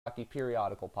Hockey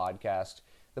periodical podcast.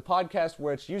 The podcast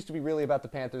which used to be really about the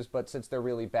Panthers, but since they're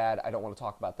really bad, I don't want to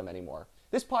talk about them anymore.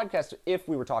 This podcast, if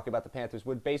we were talking about the Panthers,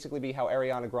 would basically be how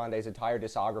Ariana Grande's entire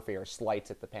discography are slights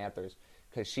at the Panthers,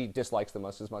 because she dislikes them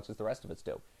as much as the rest of us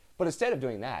do. But instead of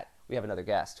doing that, we have another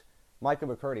guest. Micah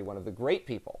McCurdey, one of the great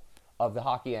people of the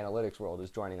hockey analytics world,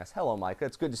 is joining us. Hello, Micah.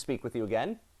 It's good to speak with you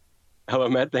again. Hello,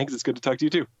 Matt. Thanks. It's good to talk to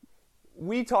you, too.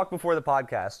 We talked before the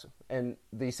podcast, and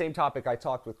the same topic I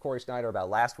talked with Corey Snyder about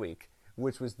last week,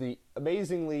 which was the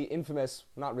amazingly infamous,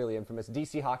 not really infamous,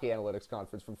 DC Hockey Analytics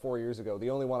Conference from 4 years ago, the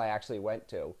only one I actually went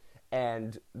to.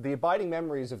 And the abiding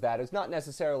memories of that is not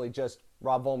necessarily just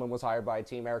Rob Volman was hired by a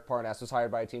team, Eric Parnas was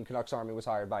hired by a team, Canucks Army was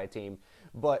hired by a team,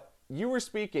 but you were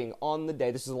speaking on the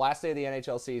day, this is the last day of the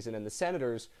NHL season, and the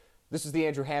Senators, this is the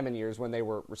Andrew Hammond years when they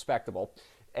were respectable,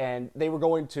 and they were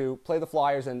going to play the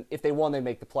Flyers, and if they won, they'd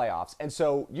make the playoffs. And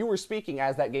so you were speaking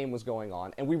as that game was going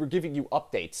on, and we were giving you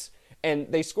updates. And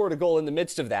they scored a goal in the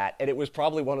midst of that, and it was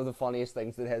probably one of the funniest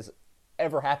things that has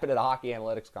ever happened at a hockey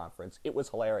analytics conference. It was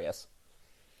hilarious.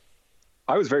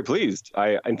 I was very pleased.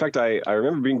 In fact, I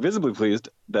remember being visibly pleased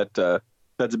that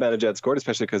Zibanejad scored,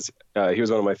 especially because he was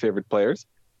one of my favorite players,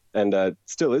 and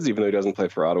still is, even though he doesn't play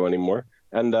for Ottawa anymore.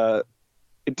 And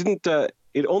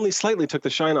it only slightly took the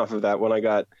shine off of that when I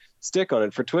got stick on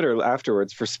it for Twitter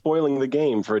afterwards for spoiling the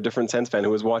game for a different Sens fan who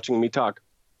was watching me talk.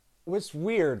 It's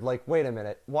weird. Like, wait a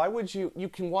minute. Why would you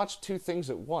can watch two things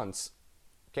at once,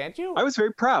 can't you? I was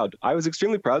very proud. I was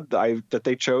extremely proud that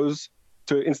they chose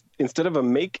to, instead of a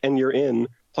make and you're in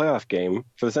playoff game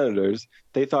for the Senators,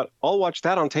 they thought, I'll watch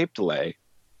that on tape delay.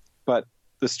 But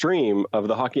the stream of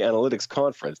the Hockey Analytics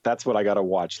Conference, that's what I got to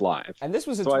watch live. And this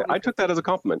was so I took that as a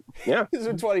compliment. Yeah. This was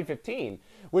in 2015,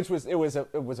 which was it was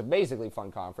amazingly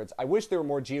fun conference. I wish they were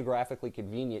more geographically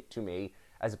convenient to me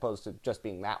as opposed to just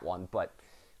being that one, but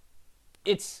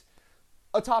it's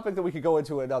a topic that we could go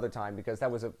into another time because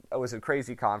that was a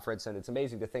crazy conference, and it's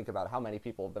amazing to think about how many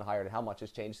people have been hired and how much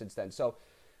has changed since then. So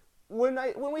when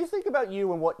we think about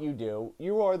you and what you do,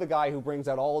 you are the guy who brings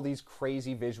out all these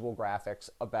crazy visual graphics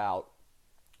about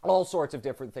all sorts of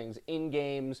different things, in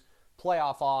games,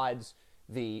 playoff odds,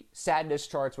 the sadness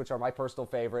charts, which are my personal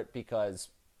favorite because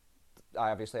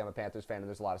obviously I'm a Panthers fan and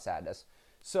there's a lot of sadness.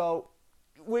 So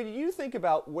when you think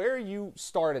about where you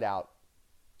started out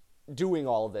doing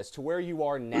all of this to where you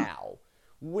are now,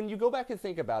 when you go back and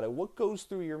think about it, what goes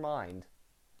through your mind?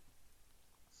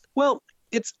 Well,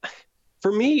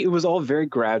 for me, it was all very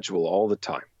gradual all the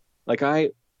time. Like I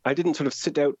didn't sort of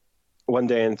sit out one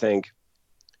day and think,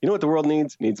 you know what the world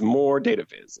needs? It needs more data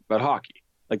viz about hockey.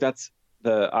 Like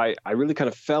I really kind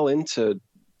of fell into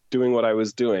doing what I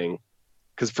was doing.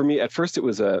 Because for me, at first it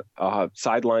was a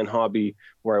sideline hobby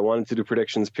where I wanted to do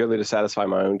predictions purely to satisfy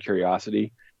my own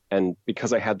curiosity. And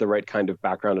because I had the right kind of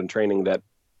background and training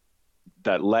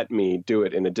that let me do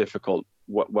it in a difficult,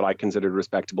 what I considered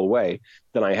respectable way,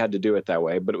 then I had to do it that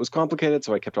way. But it was complicated,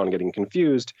 so I kept on getting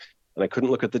confused. And I couldn't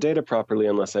look at the data properly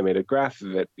unless I made a graph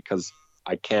of it because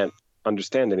I can't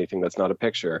understand anything that's not a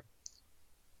picture.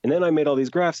 And then I made all these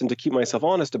graphs, and to keep myself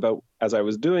honest about as I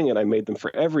was doing it, I made them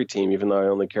for every team, even though I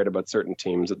only cared about certain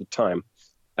teams at the time,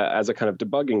 as a kind of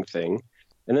debugging thing.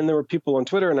 And then there were people on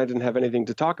Twitter, and I didn't have anything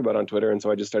to talk about on Twitter, and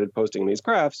so I just started posting these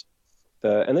graphs.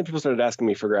 And then people started asking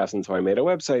me for graphs, and so I made a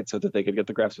website so that they could get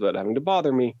the graphs without having to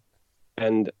bother me.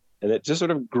 And it just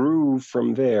sort of grew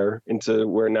from there into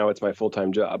where now it's my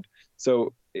full-time job.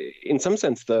 So in some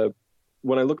sense,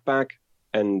 when I look back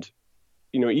and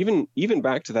even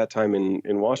back to that time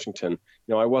in Washington,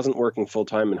 I wasn't working full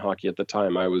time in hockey at the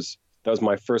time. That was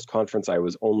my first conference. I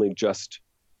was only just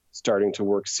starting to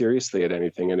work seriously at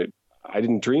anything, and I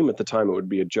didn't dream at the time it would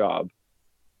be a job.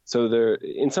 So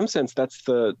in some sense, that's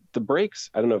the breaks.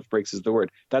 I don't know if breaks is the word.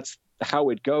 That's how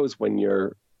it goes when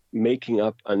you're making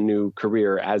up a new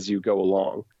career as you go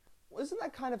along. Well, isn't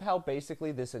that kind of how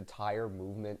basically this entire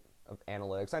movement of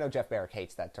analytics, I know Jeff Barrick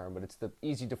hates that term, but it's the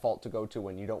easy default to go to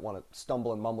when you don't want to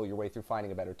stumble and mumble your way through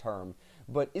finding a better term.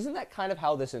 But isn't that kind of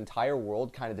how this entire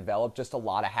world kind of developed? Just a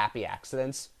lot of happy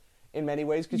accidents in many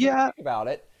ways? Because you think about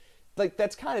it, like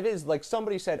that's kind of is like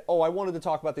somebody said, oh, I wanted to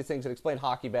talk about these things and explain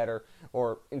hockey better.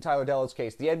 Or in Tyler Dello's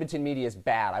case, the Edmonton media is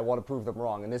bad. I want to prove them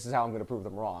wrong, and this is how I'm going to prove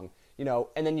them wrong.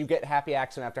 And then you get happy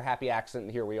accident after happy accident,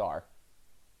 and here we are.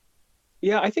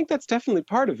 Yeah, I think that's definitely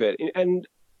part of it, and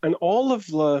all of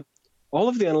the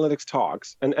analytics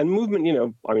talks and movement.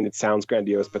 It sounds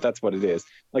grandiose, but that's what it is.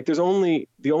 Like the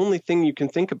only thing you can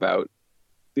think about,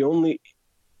 the only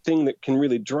thing that can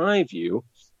really drive you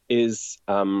is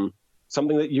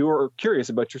something that you're curious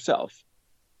about yourself.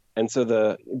 And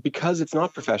so because it's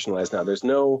not professionalized now, there's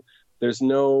no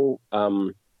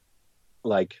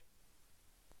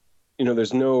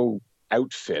there's no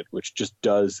outfit which just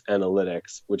does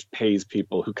analytics, which pays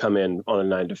people who come in on a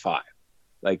 9 to 5.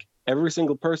 Like every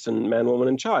single person, man, woman,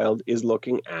 and child, is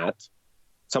looking at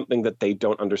something that they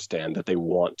don't understand, that they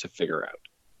want to figure out.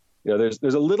 There's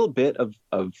a little bit of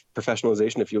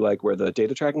professionalization, if you like, where the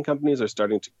data tracking companies are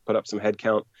starting to put up some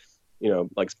headcount.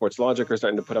 Like Sports Logic are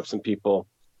starting to put up some people.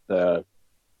 There's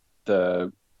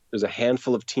a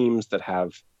handful of teams that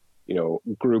have,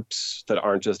 groups that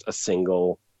aren't just a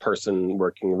single person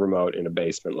working remote in a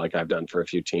basement, like I've done for a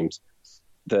few teams.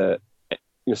 So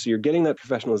you're getting that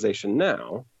professionalization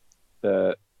now,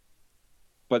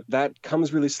 but that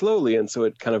comes really slowly, and so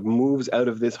it kind of moves out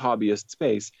of this hobbyist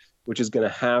space, which is going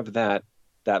to have that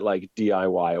like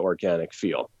DIY organic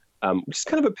feel, which is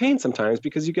kind of a pain sometimes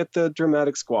because you get the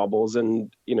dramatic squabbles,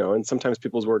 and sometimes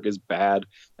people's work is bad,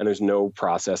 and there's no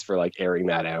process for like airing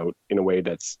that out in a way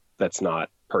that's not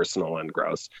personal and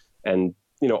gross, and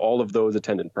all of those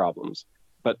attendant problems.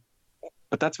 But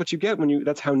that's what you get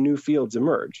that's how new fields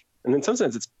emerge, and in some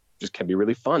sense it's just can be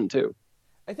really fun too.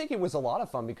 I think it was a lot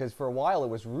of fun because for a while it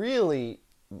was really,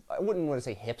 I wouldn't want to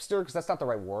say hipster because that's not the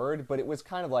right word, but it was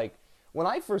kind of like, when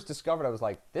I first discovered, I was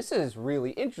like, this is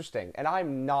really interesting. And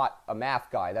I'm not a math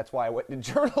guy. That's why I went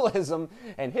into journalism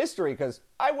and history, because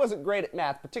I wasn't great at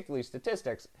math, particularly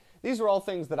statistics. These are all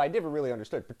things that I never really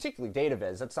understood, particularly data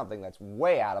viz. That's something that's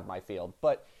way out of my field.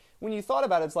 But when you thought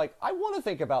about it, it's like, I want to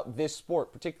think about this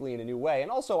sport particularly in a new way. And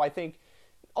also, I think,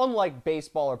 unlike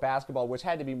baseball or basketball, which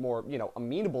had to be more,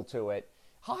 amenable to it,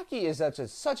 hockey is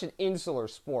such an insular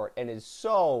sport and is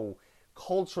so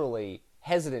culturally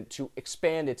hesitant to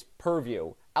expand its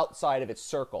purview outside of its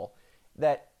circle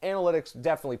that analytics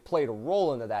definitely played a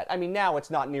role into that. I mean, now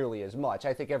it's not nearly as much.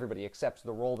 I think everybody accepts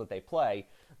the role that they play,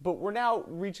 but we're now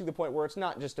reaching the point where it's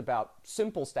not just about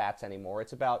simple stats anymore.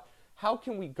 It's about how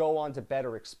can we go on to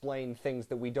better explain things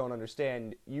that we don't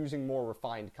understand using more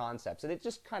refined concepts. And it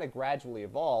just kind of gradually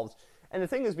evolves. And the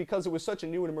thing is, because it was such a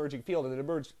new and emerging field, and it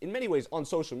emerged in many ways on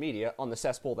social media, on the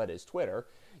cesspool that is Twitter,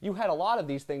 you had a lot of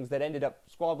these things that ended up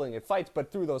squabbling in fights, but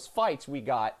through those fights we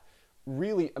got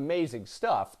really amazing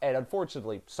stuff. And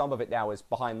unfortunately, some of it now is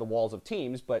behind the walls of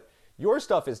teams, but your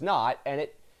stuff is not, and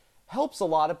it helps a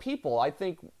lot of people. I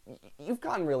think you've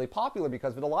gotten really popular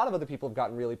because of it. A lot of other people have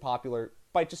gotten really popular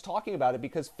by just talking about it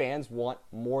because fans want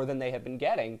more than they have been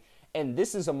getting. And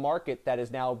this is a market that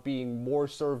is now being more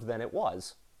served than it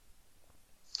was.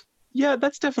 Yeah,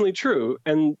 that's definitely true.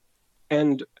 And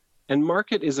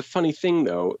market is a funny thing,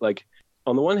 though. Like,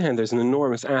 on the one hand, there's an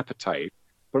enormous appetite,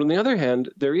 but on the other hand,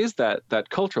 there is that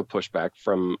cultural pushback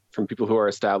from people who are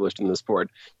established in the sport.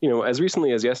 As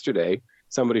recently as yesterday,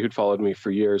 somebody who'd followed me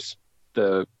for years,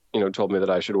 told me that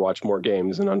I should watch more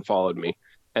games and unfollowed me,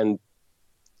 and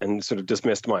sort of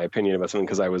dismissed my opinion about something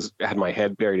because had my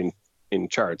head buried in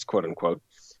charts, quote unquote.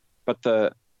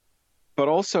 But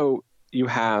also you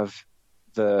have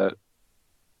the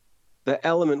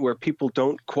element where people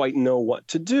don't quite know what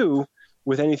to do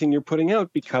with anything you're putting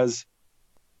out, because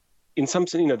in some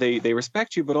sense, they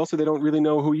respect you, but also they don't really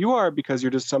know who you are because you're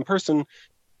just some person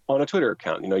on a Twitter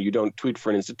account. You don't tweet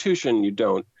for an institution. You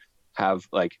don't have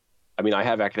I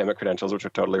have academic credentials, which are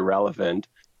totally relevant.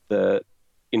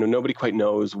 Nobody quite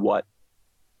knows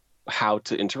how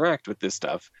to interact with this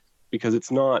stuff because it's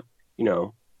not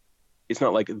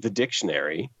like the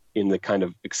dictionary in the kind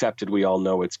of accepted, we all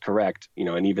know it's correct,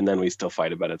 and even then we still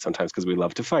fight about it sometimes because we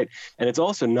love to fight. And it's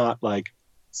also not like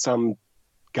some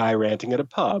guy ranting at a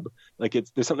pub. Like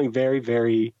there's something very,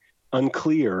 very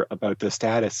unclear about the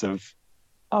status of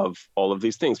all of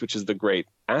these things, which is the great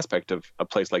aspect of a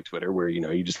place like Twitter, where,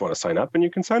 you just want to sign up and you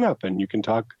can sign up and you can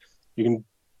talk, you can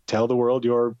tell the world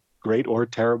your great or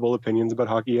terrible opinions about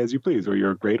hockey as you please, or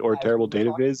your great or terrible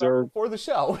data viz or for the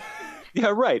show.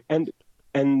 Yeah, right. And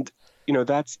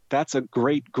that's a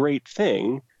great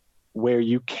thing where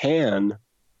you can,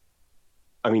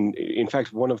 in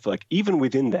fact, one of even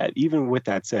within that, even with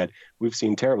that said, we've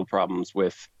seen terrible problems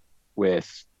with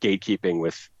gatekeeping,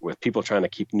 with people trying to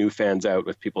keep new fans out,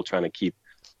 with people trying to keep,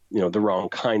 the wrong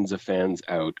kinds of fans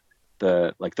out.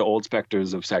 The old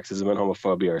specters of sexism and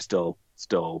homophobia are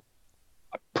still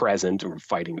present, and we're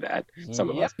fighting that, some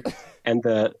of us. And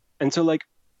so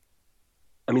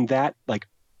that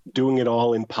doing it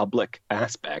all in public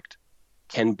aspect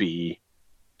can be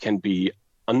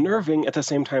unnerving at the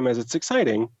same time as it's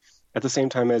exciting, at the same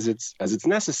time as it's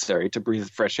necessary to breathe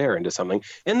fresh air into something.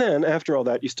 And then after all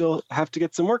that, you still have to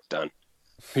get some work done.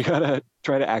 You gotta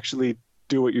try to actually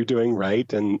do what you're doing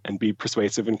right and be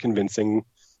persuasive and convincing,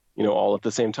 all at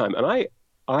the same time. And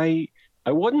I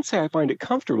wouldn't say I find it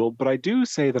comfortable, but I do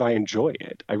say that I enjoy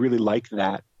it. I really like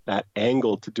that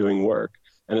angle to doing work.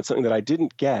 And it's something that I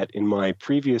didn't get in my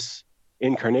previous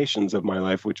incarnations of my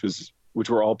life, which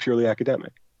were all purely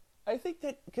academic. I think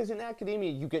that because in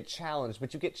academia you get challenged,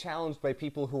 but you get challenged by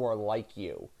people who are like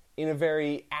you in a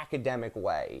very academic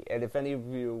way. And if any of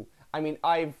you, I mean,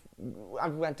 I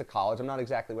went to college. I'm not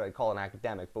exactly what I'd call an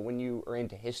academic, but when you are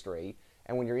into history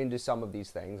and when you're into some of these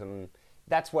things, and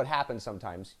that's what happens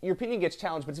sometimes, your opinion gets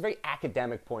challenged, but it's a very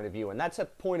academic point of view, and that's a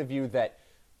point of view that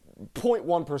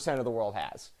 0.1% of the world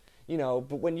has.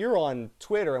 But when you're on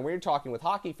Twitter and when you're talking with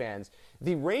hockey fans,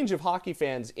 the range of hockey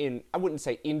fans in, I wouldn't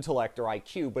say intellect or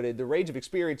IQ, but the range of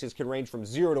experiences can range from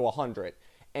 0 to 100,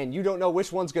 and you don't know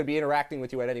which one's going to be interacting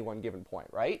with you at any one given point,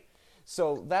 right?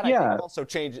 So that I think also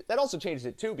changes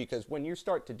it too, because when you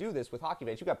start to do this with hockey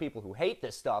fans, you've got people who hate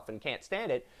this stuff and can't stand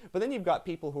it, but then you've got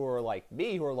people who are like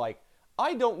me, who are like,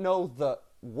 I don't know the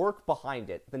work behind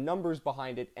it, the numbers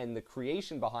behind it, and the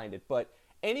creation behind it, but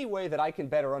any way that I can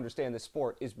better understand this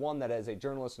sport is one that as a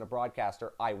journalist and a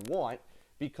broadcaster I want,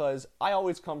 because I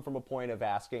always come from a point of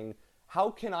asking,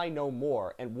 how can I know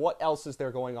more, and what else is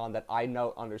there going on that I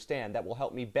understand that will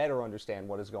help me better understand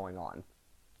what is going on?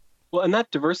 Well, and that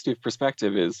diversity of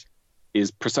perspective is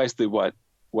precisely what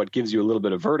gives you a little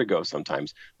bit of vertigo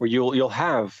sometimes, where you'll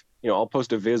have, I'll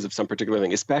post a viz of some particular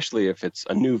thing, especially if it's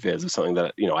a new viz of something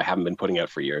that, I haven't been putting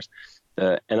out for years.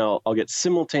 And I'll get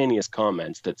simultaneous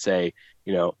comments that say,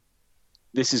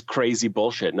 this is crazy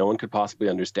bullshit. No one could possibly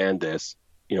understand this.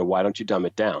 Why don't you dumb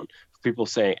it down? People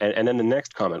saying, and then the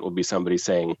next comment will be somebody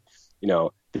saying,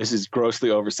 this is grossly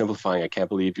oversimplifying. I can't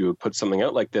believe you would put something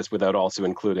out like this without also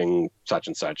including such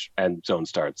and such and zone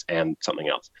starts and something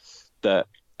else.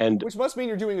 Which must mean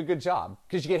you're doing a good job,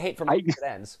 because you get hate from opposite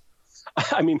ends.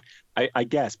 I mean, I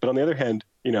guess, but on the other hand,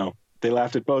 they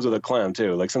laughed at Bozo the Clown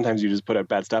too. Like sometimes you just put out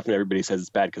bad stuff and everybody says it's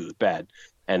bad because it's bad.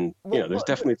 And there's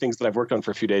definitely things that I've worked on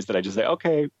for a few days that I just say,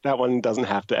 okay, that one doesn't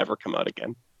have to ever come out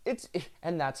again.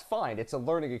 And that's fine. It's a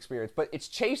learning experience, but it's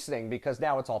chastening because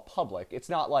now it's all public. It's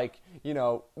not like,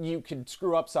 you can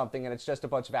screw up something and it's just a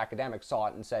bunch of academics saw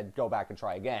it and said, go back and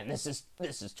try again. This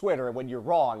is Twitter, and when you're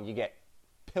wrong, you get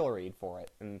pilloried for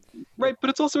it. Right, but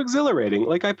it's also exhilarating.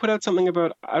 Like I put out something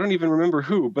about, I don't even remember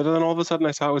who, but then all of a sudden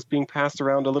I saw it was being passed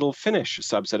around a little Finnish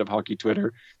subset of hockey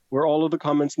Twitter, where all of the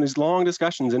comments and these long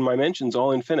discussions in my mentions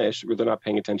all in Finnish, where they're not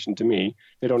paying attention to me.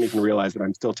 They don't even realize that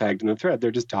I'm still tagged in the thread.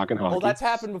 They're just talking hockey. Well, that's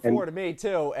happened before to me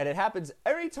too, and it happens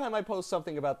every time I post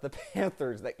something about the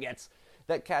Panthers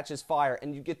that catches fire,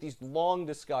 and you get these long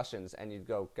discussions, and you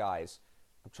go, guys,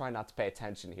 I'm trying not to pay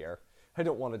attention here. I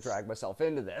don't want to drag myself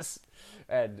into this.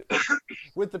 And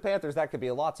with the Panthers, that could be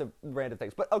lots of random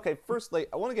things. But okay, firstly,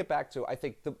 I want to get back to, I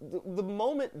think, the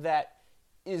moment that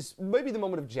is maybe the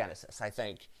moment of genesis, I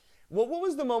think. What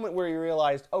was the moment where you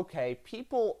realized, okay,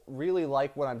 people really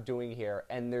like what I'm doing here,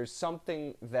 and there's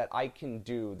something that I can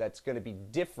do that's going to be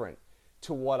different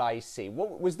to what I see?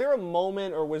 Was there a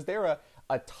moment, or was there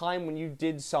a time when you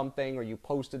did something, or you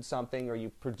posted something, or you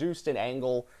produced an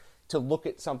angle to look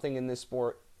at something in this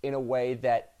sport in a way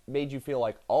that made you feel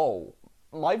like, oh,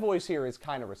 my voice here is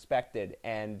kind of respected,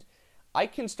 and I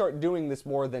can start doing this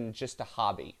more than just a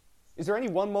hobby? Is there any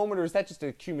one moment, or is that just an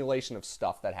accumulation of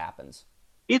stuff that happens?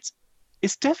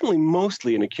 It's definitely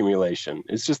mostly an accumulation.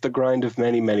 It's just the grind of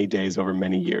many, many days over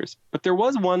many years. But there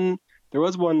was one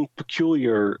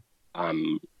peculiar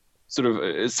sort of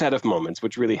a set of moments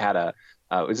which really had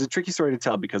it's a tricky story to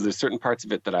tell because there's certain parts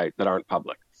of it that aren't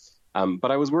public.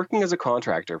 But I was working as a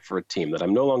contractor for a team that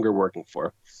I'm no longer working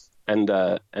for. And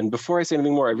before I say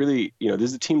anything more, I really, this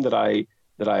is a team that I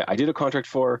did a contract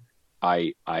for.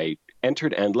 I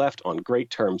entered and left on great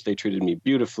terms. They treated me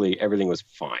beautifully. Everything was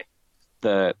fine.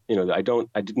 I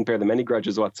didn't bear them any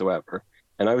grudges whatsoever.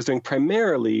 And I was doing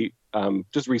primarily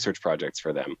just research projects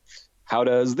for them. How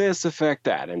does this affect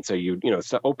that? And so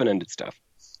it's open-ended stuff.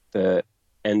 But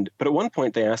at one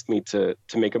point they asked me to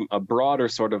make a broader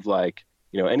sort of like,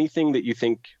 anything that you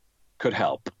think could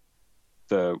help.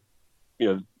 What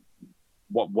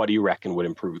do you reckon would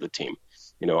improve the team?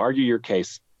 Argue your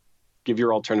case, give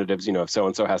your alternatives. If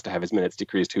so-and-so has to have his minutes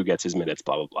decreased, who gets his minutes,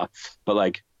 blah, blah, blah.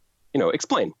 But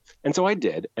explain. And so I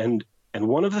did. And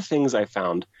one of the things I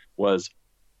found was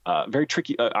very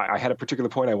tricky. I had a particular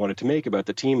point I wanted to make about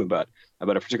the team, about a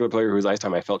particular player whose ice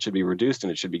time I felt should be reduced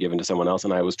and it should be given to someone else.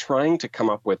 And I was trying to come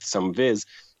up with some viz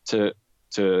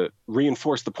to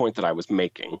reinforce the point that I was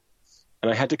making. And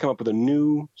I had to come up with a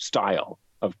new style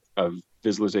of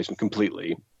visualization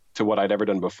completely to what I'd ever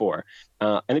done before.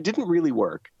 And it didn't really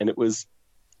work. And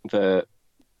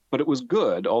but it was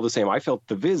good all the same. I felt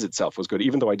the viz itself was good,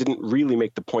 even though I didn't really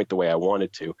make the point the way I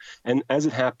wanted to. And as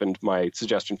it happened, my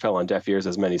suggestion fell on deaf ears,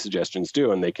 as many suggestions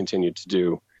do, and they continued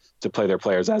to play their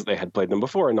players as they had played them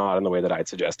before, and not in the way that I'd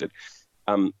suggested.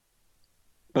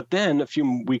 But then a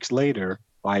few weeks later,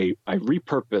 I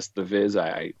repurposed the Viz.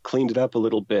 I cleaned it up a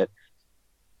little bit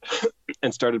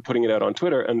and started putting it out on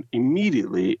Twitter, and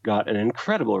immediately got an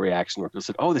incredible reaction where people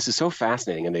said, "Oh, this is so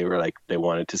fascinating." And they were like, they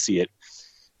wanted to see it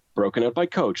broken out by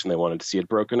coach, and they wanted to see it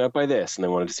broken out by this, and they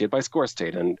wanted to see it by score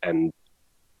state.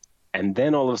 And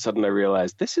then all of a sudden I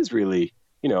realized this is really,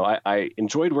 I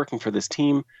enjoyed working for this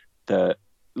team.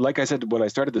 Like I said, when I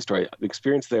started the story, the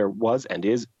experience there was and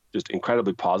is just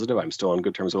incredibly positive. I'm still on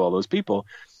good terms with all those people,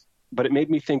 but it made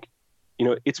me think,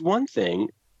 it's one thing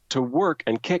to work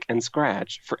and kick and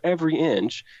scratch for every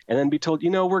inch and then be told,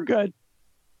 we're good,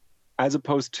 as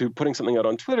opposed to putting something out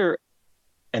on Twitter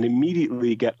and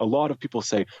immediately get a lot of people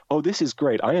say, "Oh, this is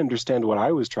great. I understand what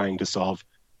I was trying to solve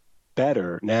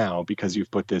better now because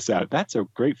you've put this out." That's a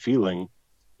great feeling,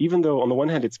 even though on the one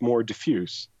hand it's more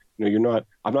diffuse.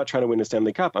 I'm not trying to win a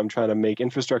Stanley Cup. I'm trying to make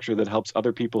infrastructure that helps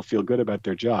other people feel good about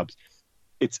their jobs.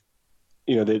 It's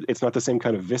not the same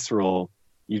kind of visceral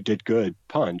 "you did good"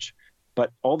 punch,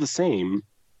 but all the same,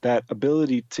 that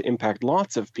ability to impact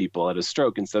lots of people at a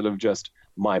stroke instead of just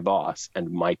my boss and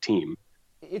my team.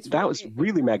 That was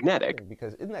really magnetic.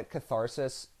 Because isn't that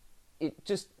catharsis? It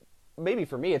just, maybe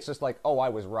for me, it's just like, oh, I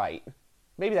was right.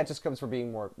 Maybe that just comes from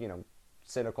being more,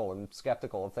 cynical and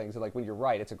skeptical of things. And like when you're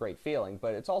right, it's a great feeling.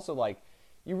 But it's also like,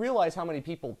 you realize how many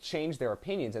people change their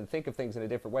opinions and think of things in a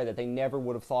different way that they never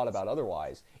would have thought about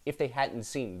otherwise if they hadn't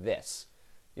seen this.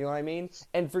 You know what I mean?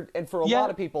 And for a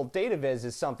lot of people, data viz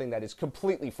is something that is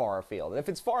completely far afield. And if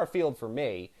it's far afield for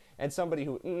me, and somebody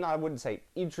who, I wouldn't say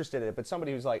interested in it, but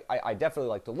somebody who's like, I definitely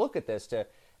like to look at this to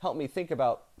help me think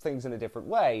about things in a different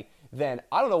way, then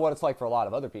I don't know what it's like for a lot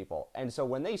of other people. And so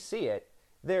when they see it,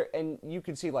 and you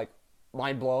can see like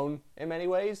mind blown in many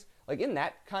ways, like in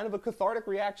that kind of a cathartic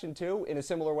reaction too, in a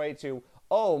similar way to,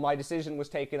 oh, my decision was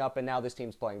taken up and now this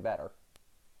team's playing better.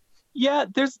 Yeah,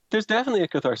 there's definitely a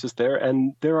catharsis there,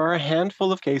 and there are a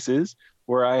handful of cases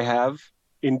where I have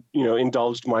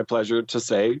indulged my pleasure to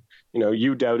say,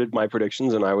 you doubted my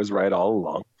predictions and I was right all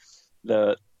along.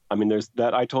 There's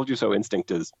that "I told you so"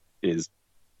 instinct is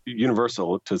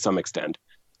universal to some extent,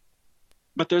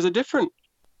 but there's a different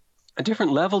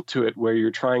level to it where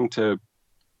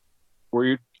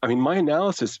my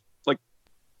analysis,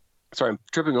 sorry, I'm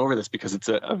tripping over this because it's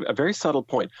a very subtle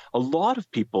point. A lot of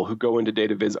people who go into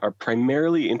data viz are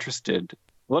primarily interested.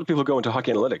 A lot of people who go into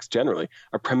hockey analytics generally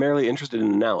are primarily interested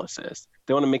in analysis.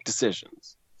 They want to make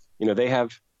decisions. They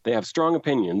have strong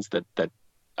opinions that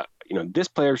this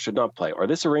player should not play, or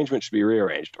this arrangement should be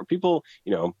rearranged, or people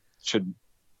should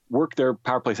work their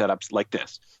power play setups like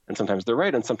this. And sometimes they're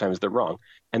right and sometimes they're wrong.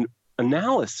 And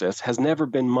analysis has never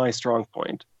been my strong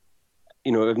point.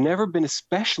 I've never been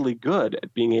especially good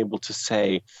at being able to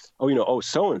say,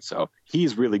 so-and-so,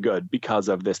 he's really good because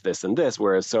of this, this, and this,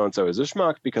 whereas so-and-so is a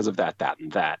schmuck because of that, that,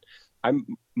 and that. I'm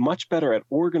much better at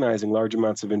organizing large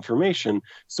amounts of information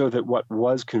so that what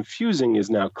was confusing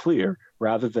is now clear,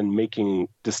 rather than making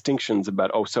distinctions about,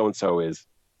 so-and-so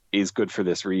is good for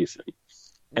this reason.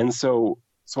 And so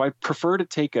I prefer to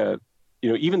take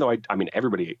even though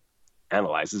everybody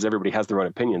analyzes, everybody has their own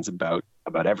opinions about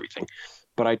everything.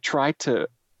 But I try to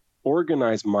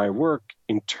organize my work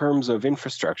in terms of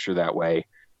infrastructure that way,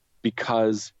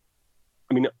 because,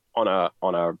 on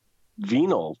a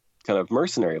venal kind of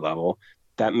mercenary level,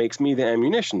 that makes me the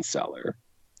ammunition seller,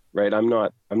 right? I'm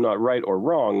not right or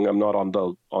wrong. I'm not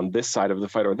on this side of the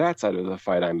fight or that side of the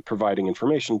fight. I'm providing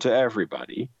information to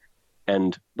everybody,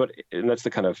 and that's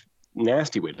the kind of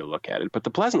nasty way to look at it. But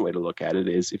the pleasant way to look at it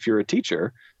is, if you're a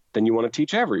teacher, then you want to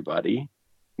teach everybody,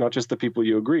 not just the people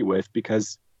you agree with,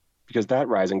 because that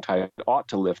rising tide ought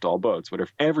to lift all boats. But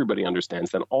if everybody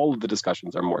understands, then all of the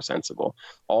discussions are more sensible.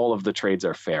 All of the trades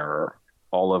are fairer.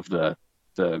 All of the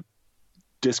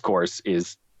discourse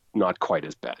is not quite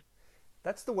as bad.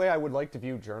 That's the way I would like to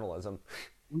view journalism,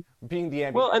 being the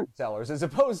ammunition sellers, as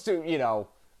opposed to,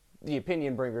 the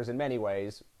opinion bringers in many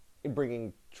ways, in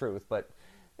bringing truth. But,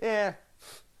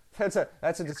 that's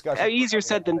a discussion. Easier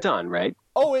said than done, right?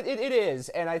 Oh, it is.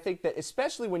 And I think that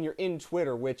especially when you're in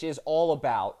Twitter, which is all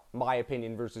about my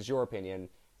opinion versus your opinion,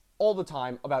 all the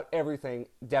time about everything,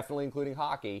 definitely including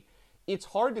hockey, it's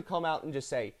hard to come out and just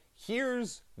say,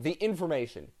 here's the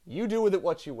information. You do with it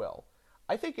what you will.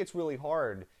 I think it's really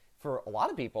hard for a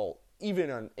lot of people,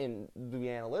 even in the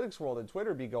analytics world and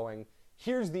Twitter, be going,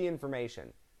 here's the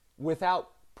information,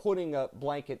 without putting a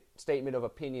blanket statement of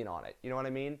opinion on it. You know what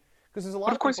I mean? Because there's a lot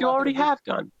but of course you already have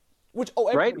done.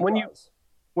 Right?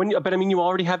 You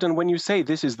already have done when you say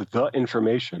this is the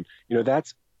information.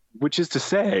 Which is to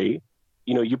say,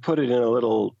 you put it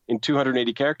in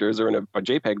 280 characters or in a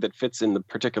JPEG that fits in the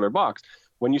particular box.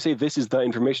 when you say this is the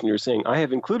information, you're saying I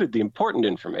have included the important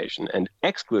information and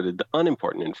excluded the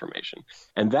unimportant information.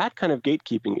 And that kind of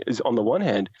gatekeeping is, on the one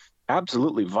hand,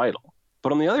 absolutely vital,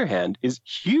 but on the other hand, is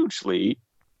hugely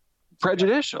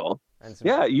prejudicial.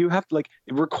 Yeah, you have to, like,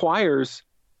 it requires,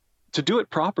 to do it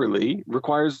properly,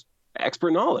 requires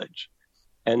expert knowledge.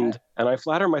 And I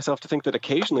flatter myself to think that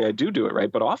occasionally I do it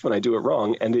right, but often I do it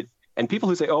wrong. And people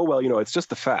who say, oh, well, it's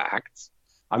just the facts,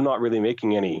 I'm not really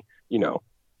making any,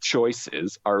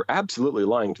 choices, are absolutely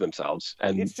lying to themselves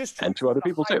and it's just and to other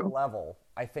people too. Level,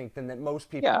 I think, than that most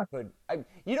people could.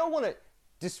 You don't want to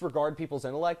disregard people's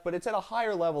intellect, but it's at a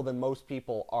higher level than most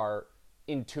people are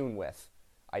in tune with,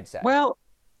 I'd say. Well,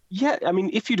 yeah, I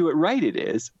mean, if you do it right, it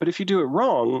is. But if you do it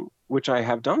wrong, which I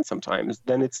have done sometimes,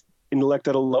 then it's intellect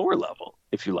at a lower level,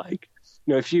 if you like.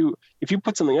 If you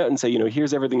put something out and say,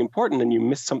 here's everything important, and you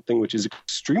miss something which is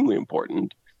extremely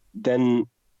important, then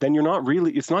you're not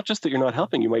really, it's not just that you're not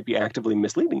helping, you might be actively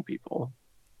misleading people.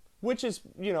 Which is,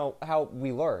 how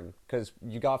we learn, because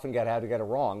you often how to get it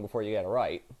wrong before you get it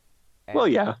right. And well,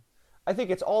 yeah. I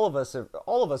think it's all of us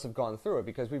have gone through it,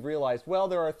 because we've realized, well,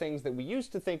 there are things that we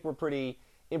used to think were pretty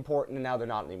important and now they're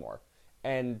not anymore.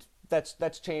 And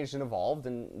that's changed and evolved,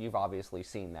 and you've obviously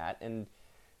seen that. And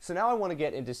so now I want to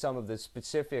get into some of the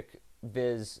specific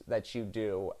viz that you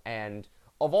do, and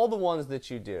of all the ones that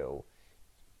you do,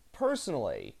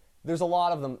 personally, there's a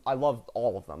lot of them. I love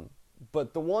all of them,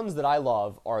 but the ones that I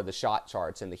love are the shot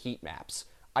charts and the heat maps.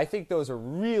 I think those are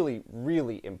really,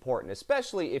 really important,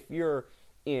 especially if you're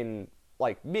in,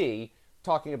 like me,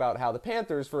 talking about how the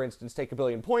Panthers, for instance, take 1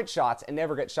 billion point shots and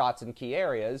never get shots in key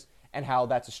areas, and how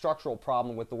that's a structural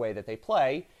problem with the way that they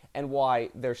play, and why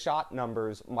their shot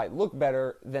numbers might look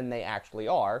better than they actually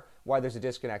are, why there's a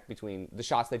disconnect between the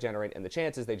shots they generate and the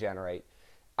chances they generate.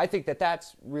 I think that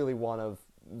that's really one of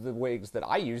the ways that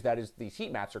I use that, is these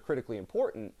heat maps are critically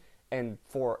important and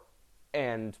for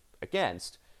and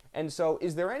against. And so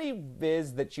is there any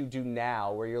viz that you do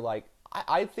now where you're like,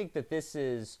 I think that this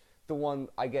is the one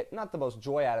I get not the most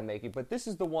joy out of making, but this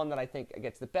is the one that I think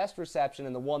gets the best reception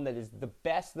and the one that is the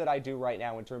best that I do right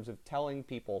now in terms of telling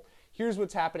people, here's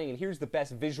what's happening and here's the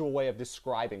best visual way of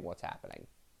describing what's happening?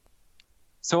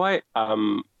 So I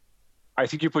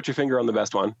think you put your finger on the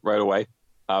best one right away.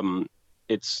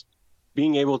 It's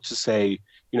being able to say,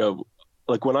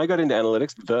 like when I got into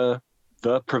analytics,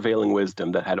 the prevailing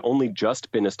wisdom that had only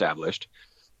just been established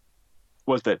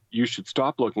was that you should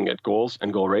stop looking at goals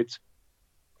and goal rates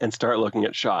and start looking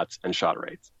at shots and shot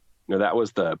rates. That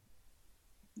was the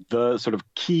sort of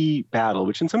key battle,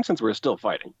 which in some sense we're still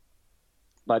fighting.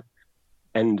 But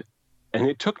and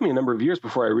it took me a number of years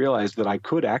before I realized that I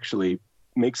could actually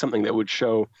make something that would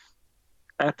show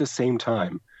at the same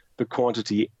time the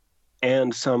quantity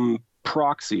and some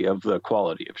proxy of the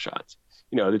quality of shots.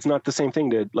 It's not the same thing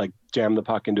to like jam the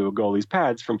puck into a goalie's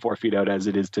pads from 4 feet out as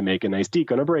it is to make a nice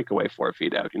deke on a breakaway 4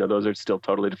 feet out. Those are still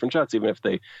totally different shots, even if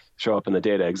they show up in the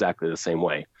data exactly the same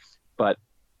way. But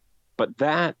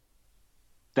that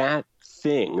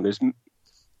thing, there's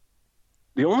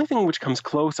the only thing which comes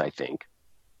close, I think,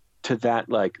 to that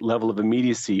like level of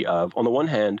immediacy of, on the one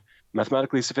hand,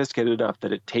 mathematically sophisticated enough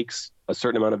that it takes a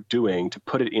certain amount of doing to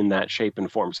put it in that shape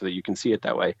and form so that you can see it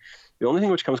that way. The only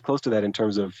thing which comes close to that in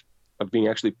terms of being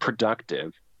actually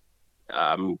productive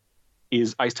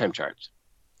is ice time charts.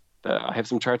 I have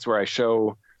some charts where I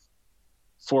show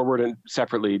forward and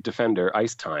separately defender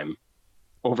ice time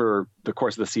over the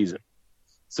course of the season.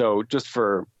 So just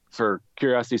for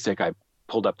curiosity's sake, I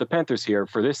pulled up the Panthers here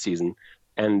for this season,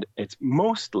 and it's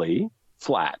mostly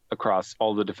flat across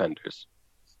all the defenders.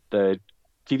 The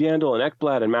Kiviandel and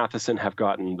Ekblad and Matheson have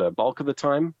gotten the bulk of the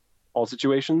time, all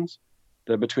situations.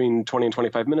 The between 20 and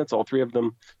 25 minutes, all three of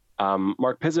them.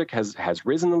 Mark Pysyk has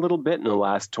risen a little bit in the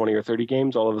last 20 or 30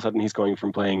 games. All of a sudden, he's going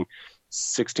from playing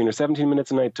 16 or 17 minutes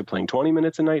a night to playing 20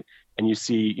 minutes a night. And you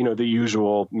see, the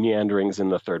usual meanderings in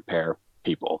the third pair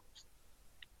people.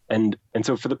 And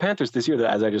so for the Panthers this year,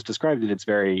 as I just described it, it's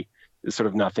sort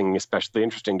of nothing especially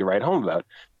interesting to write home about.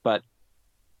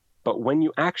 But when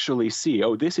you actually see,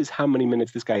 this is how many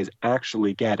minutes this guy is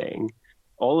actually getting,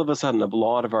 all of a sudden, a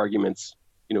lot of arguments,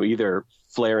 either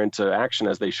flare into action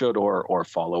as they should or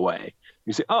fall away.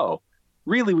 You say,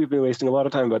 really, we've been wasting a lot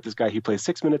of time about this guy. He plays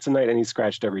 6 minutes a night and he's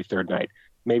scratched every third night.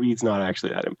 Maybe he's not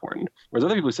actually that important. Whereas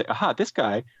other people say, this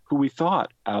guy who we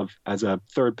thought of as a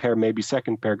third pair, maybe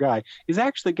second pair guy is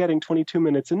actually getting 22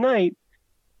 minutes a night,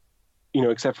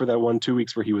 except for that 1-2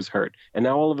 weeks where he was hurt. And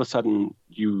now all of a sudden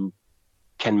you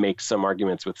can make some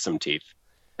arguments with some teeth.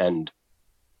 And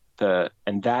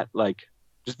that, like,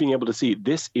 just being able to see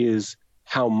this is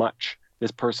how much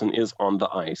this person is on the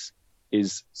ice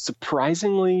is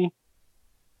surprisingly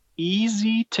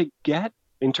easy to get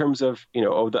in terms of,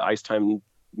 the ice time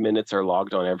minutes are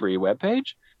logged on every web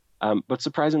page, but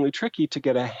surprisingly tricky to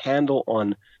get a handle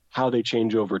on how they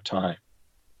change over time.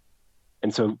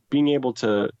 And so being able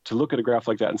to look at a graph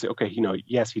like that and say, okay,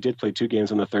 yes, he did play 2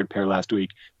 games on the third pair last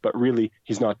week, but really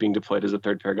he's not being deployed as a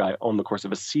third pair guy on the course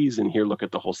of a season. Here, look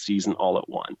at the whole season all at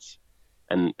once.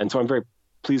 And so I'm very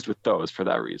pleased with those for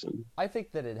that reason. I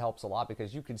think that it helps a lot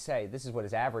because you could say this is what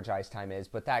his average ice time is,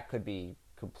 but that could be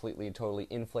completely and totally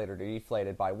inflated or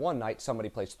deflated by one night somebody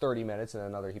plays 30 minutes and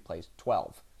another he plays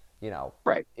 12.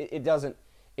 Right. It doesn't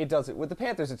with the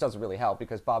Panthers. It doesn't really help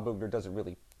because Bob Boughner doesn't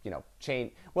really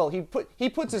change. Well, he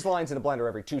puts his lines in a blender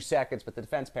every 2 seconds, but the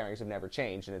defense pairings have never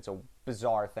changed, and it's a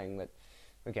bizarre thing that,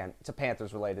 again, it's a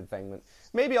Panthers related thing that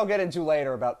maybe I'll get into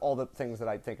later about all the things that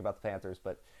I think about the Panthers.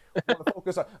 But I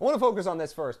want to focus on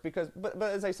this first because, but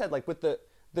as I said, like with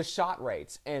the shot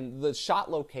rates and the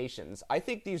shot locations, I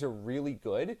think these are really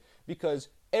good because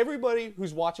everybody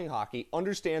who's watching hockey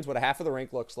understands what a half of the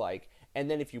rink looks like, and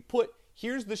then if you put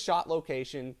here's the shot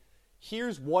location,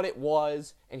 here's what it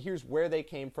was, and here's where they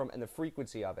came from and the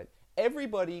frequency of it,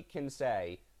 everybody can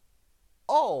say,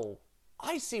 oh,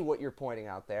 I see what you're pointing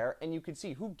out there, and you can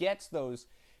see who gets those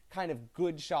kind of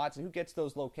good shots and who gets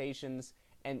those locations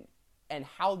and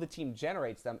how the team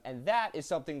generates them. And that is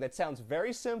something that sounds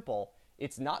very simple.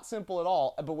 It's not simple at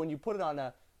all, but when you put it on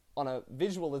a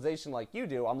visualization like you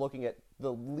do, I'm looking at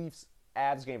the Leafs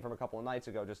Avs game from a couple of nights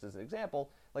ago just as an example,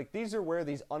 like these are where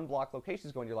these unblocked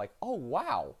locations go, and you're like, oh,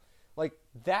 wow. Like,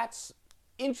 that's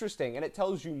interesting, and it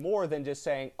tells you more than just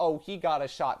saying, oh, he got a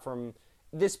shot from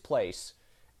this place,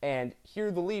 and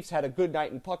here the Leafs had a good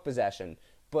night in puck possession,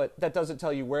 but that doesn't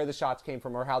tell you where the shots came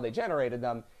from or how they generated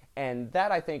them, and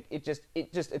that, I think,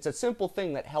 it's a simple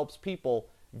thing that helps people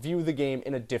view the game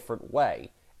in a different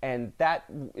way, and that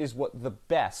is what the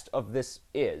best of this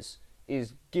is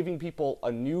giving people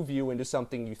a new view into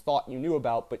something you thought you knew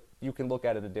about, but you can look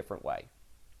at it a different way.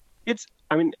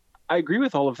 I agree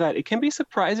with all of that. It can be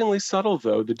surprisingly subtle,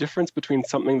 though, the difference between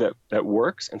something that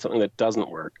works and something that doesn't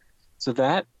work. So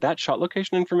that shot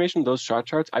location information, those shot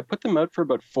charts, I put them out for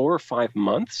about 4 or 5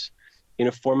 months in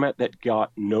a format that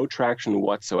got no traction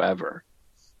whatsoever.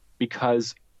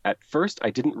 Because at first I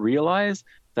didn't realize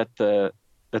that the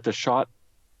shot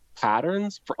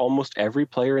patterns for almost every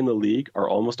player in the league are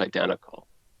almost identical.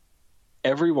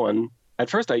 Everyone, at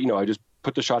first I just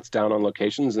put the shots down on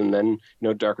locations and then,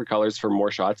 darker colors for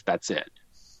more shots, that's it.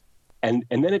 And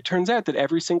then it turns out that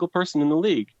every single person in the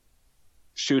league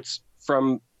shoots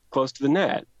from close to the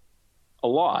net a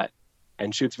lot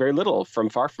and shoots very little from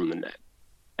far from the net.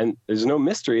 And there's no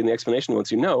mystery in the explanation once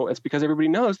you know. It's because everybody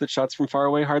knows that shots from far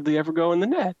away hardly ever go in the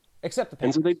net. Except the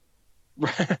Panthers.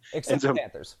 Except the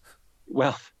Panthers.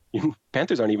 Well,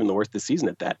 Panthers aren't even the worst this season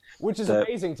at that. Which is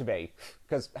amazing to me,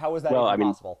 because how is that even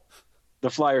possible? The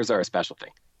Flyers are a special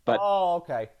thing. But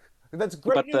okay. That's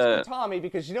great news for Tommy,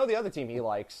 because the other team he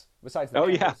likes, besides the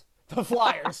Panthers, the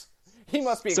Flyers. He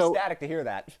must be ecstatic to hear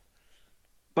that.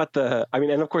 But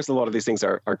and of course a lot of these things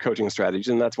are coaching strategies,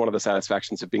 and that's one of the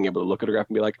satisfactions of being able to look at a graph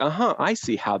and be like, I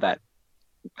see how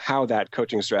that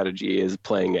coaching strategy is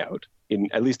playing out,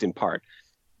 at least in part.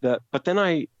 But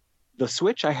then the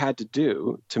switch I had to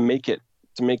do to make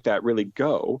that really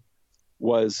go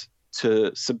was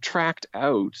to subtract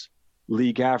out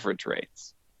league average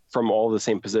rates from all the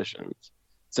same positions.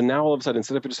 So now all of a sudden,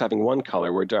 instead of just having one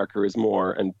color where darker is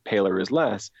more and paler is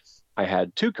less, I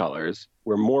had 2 colors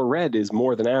where more red is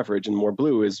more than average and more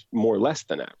blue is more less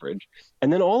than average.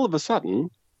 And then all of a sudden,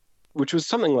 which was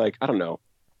something like, I don't know,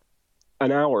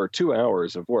 an hour, 2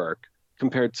 hours of work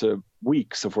compared to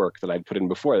weeks of work that I'd put in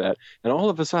before that. And all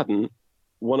of a sudden,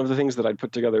 one of the things that I'd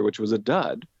put together, which was a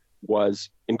dud, was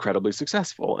incredibly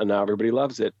successful. And now everybody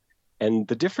loves it. And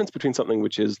the difference between something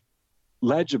which is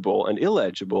legible and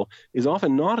illegible is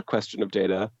often not a question of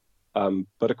data,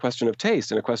 but a question of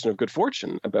taste and a question of good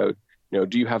fortune about,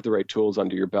 do you have the right tools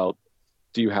under your belt?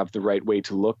 Do you have the right way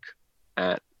to look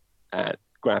at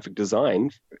graphic design,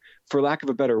 for lack of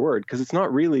a better word? Because it's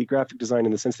not really graphic design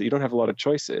in the sense that you don't have a lot of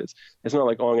choices. It's not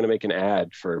like, I'm going to make an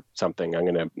ad for something. I'm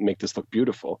going to make this look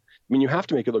beautiful. I mean, you have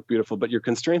to make it look beautiful, but your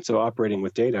constraints of operating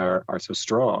with data are so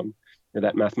strong.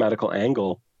 That mathematical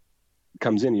angle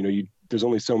comes in. There's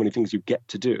only so many things you get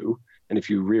to do. And if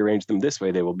you rearrange them this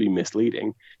way, they will be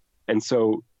misleading. And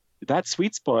so that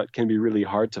sweet spot can be really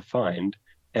hard to find.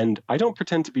 And I don't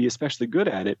pretend to be especially good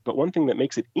at it, but one thing that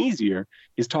makes it easier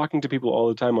is talking to people all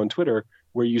the time on Twitter,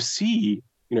 where you see,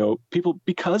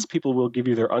 because people will give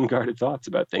you their unguarded thoughts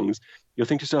about things. You'll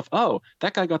think to yourself, oh,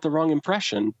 that guy got the wrong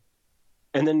impression.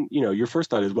 And then, your first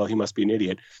thought is, well, he must be an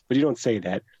idiot. But you don't say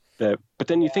that. But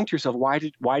then you think to yourself, why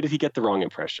did he get the wrong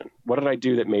impression? What did I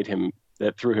do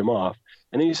that threw him off?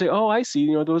 And then you say, oh, I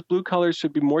see. Those blue colors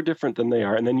should be more different than they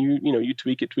are. And then you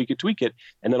tweak it,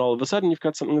 and then all of a sudden you've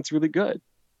got something that's really good.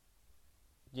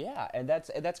 Yeah, and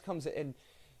that's comes in.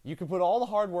 You can put all the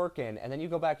hard work in, and then you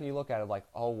go back and you look at it like,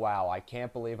 oh wow, I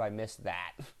can't believe I missed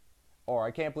that, or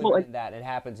I can't believe I did that. And it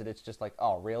happens, and it's just like,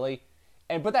 oh really?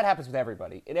 But that happens with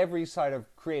everybody. In every side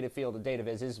of creative field, of data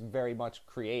viz is very much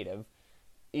creative,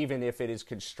 even if it is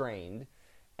constrained.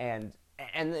 And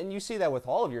then you see that with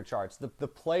all of your charts. The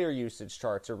player usage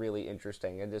charts are really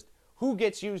interesting, and just who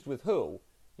gets used with who.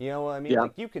 You know what I mean? Yeah.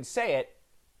 Like you could say it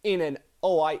in an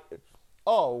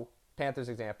Panthers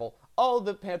example. Oh,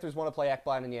 the Panthers want to play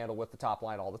Ekblad and Yandle with the top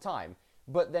line all the time.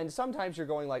 But then sometimes you're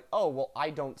going like, oh, well,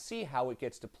 I don't see how it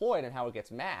gets deployed and how it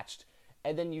gets matched.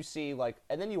 And then you see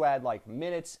and then you add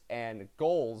minutes and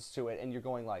goals to it, and you're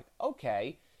going like,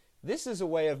 okay, this is a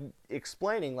way of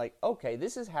explaining okay,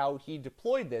 this is how he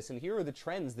deployed this, and here are the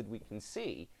trends that we can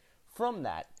see from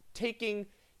that. Taking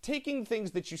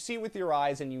things that you see with your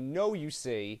eyes and you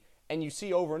see, and you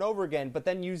see over and over again, but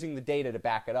then using the data to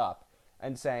back it up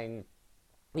and saying,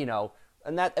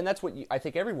 and that's what I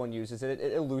think everyone uses. It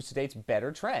elucidates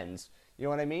better trends. You know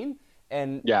what I mean?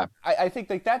 And yeah, I think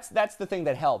that's the thing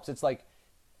that helps. It's like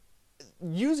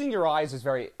using your eyes is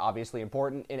very obviously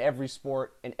important in every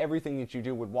sport and everything that you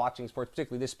do with watching sports,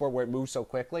 particularly this sport where it moves so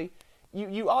quickly.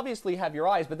 You obviously have your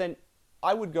eyes, but then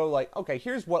I would go okay,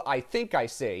 here's what I think I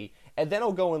see, and then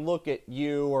I'll go and look at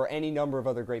you or any number of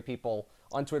other great people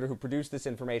on Twitter who produce this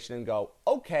information and go,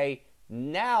 okay,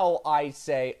 now I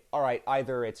say, all right,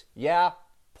 either it's, yeah,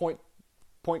 point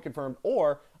confirmed,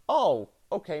 or, oh,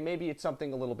 okay, maybe it's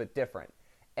something a little bit different.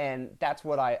 And that's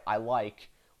what I like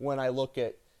when I look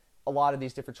at a lot of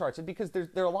these different charts. And because there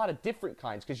are a lot of different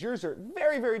kinds, because yours are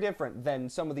very, very different than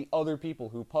some of the other people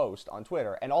who post on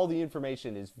Twitter, and all the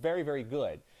information is very, very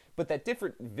good. But that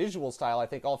different visual style, I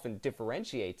think, often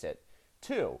differentiates it,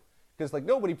 too. Because,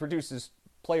 nobody produces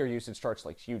player usage charts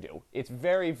like you do. It's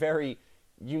very, very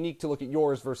unique to look at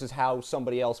yours versus how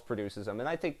somebody else produces them. And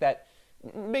I think that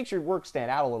makes your work stand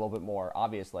out a little bit more,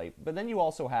 obviously. But then you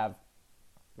also have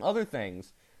other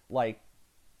things like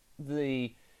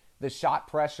the shot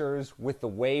pressures with the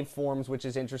waveforms, which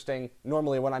is interesting.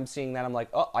 Normally when I'm seeing that, I'm like,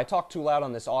 oh, I talked too loud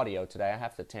on this audio today. I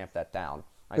have to tamp that down.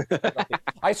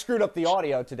 I screwed up the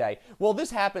audio today. Well,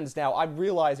 this happens now. I'm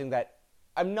realizing that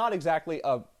I'm not exactly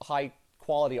a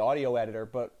high-quality audio editor,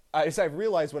 but as I've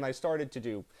realized when I started to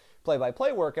do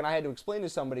play-by-play work and I had to explain to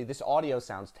somebody this audio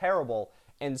sounds terrible,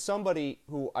 and somebody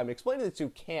who I'm explaining it to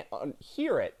can't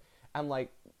hear it, I'm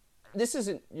like, this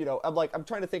isn't, I'm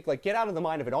trying to think, get out of the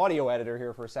mind of an audio editor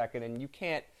here for a second, and you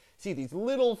can't see these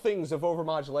little things of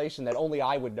overmodulation that only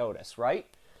I would notice, right?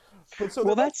 But so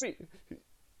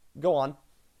go on.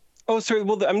 Oh, sorry.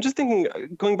 Well, I'm just thinking,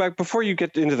 going back before you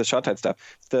get into the shot type stuff,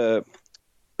 the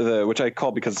which I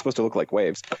call because it's supposed to look like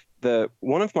waves.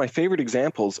 One of my favorite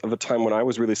examples of a time when I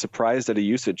was really surprised at a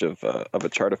usage of a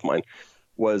chart of mine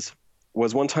was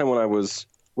one time when I was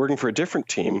working for a different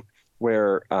team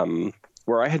where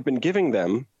I had been giving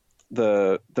them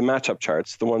the matchup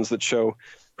charts, the ones that show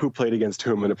who played against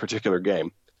whom in a particular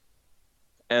game,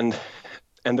 and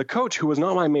the coach, who was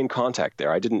not my main contact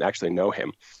there, I didn't actually know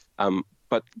him.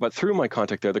 But through my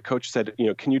contact there, the coach said,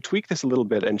 can you tweak this a little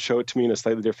bit and show it to me in a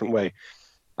slightly different way?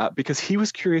 Because he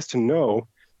was curious to know,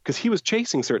 because he was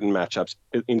chasing certain matchups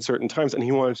in certain times, and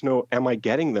he wanted to know, am I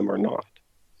getting them or not?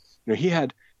 He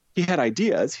had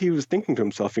ideas. He was thinking to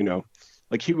himself,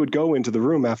 he would go into the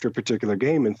room after a particular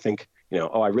game and think,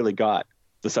 oh, I really got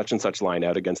the such and such line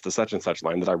out against the such and such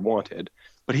line that I wanted.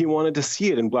 But he wanted to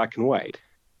see it in black and white.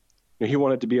 He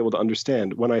wanted to be able to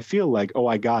understand, when I feel like, oh,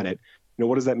 I got it,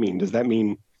 what does that mean? Does that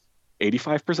mean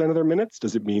 85% of their minutes?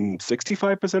 Does it mean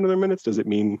 65% of their minutes? Does it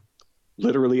mean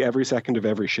literally every second of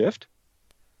every shift?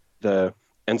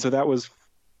 And so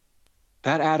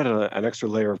that added an extra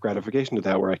layer of gratification to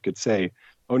that, where I could say,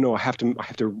 oh no, I have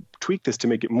to tweak this to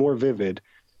make it more vivid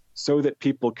so that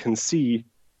people can see,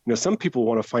 some people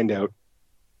want to find out,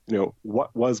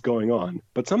 what was going on,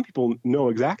 but some people know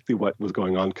exactly what was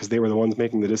going on because they were the ones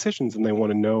making the decisions, and they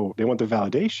want the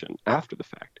validation after the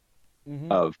fact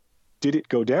of, did it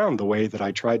go down the way that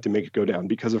I tried to make it go down?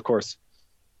 Because of course,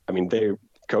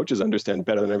 coaches understand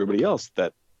better than everybody else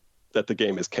that the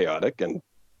game is chaotic and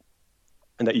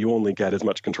that you only get as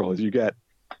much control as you get.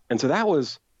 And so that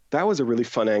was a really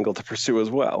fun angle to pursue as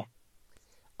well.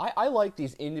 I like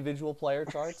these individual player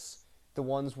charts, the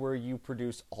ones where you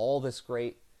produce all this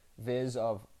great viz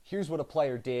of, here's what a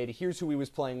player did, here's who he was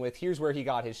playing with, here's where he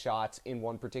got his shots in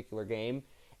one particular game,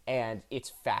 and it's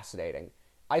fascinating.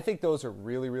 I think those are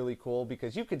really, really cool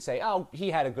because you could say, oh,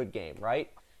 he had a good game, right?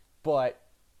 But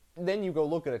then you go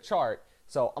look at a chart.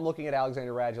 So I'm looking at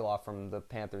Alexander Radulov from the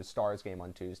Panthers-Stars game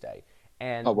on Tuesday.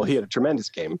 And Oh, well, he had a tremendous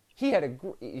game.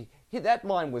 That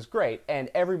line was great, and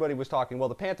everybody was talking, well,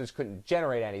 the Panthers couldn't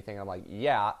generate anything. I'm like,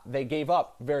 yeah, they gave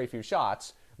up very few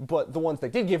shots, but the ones they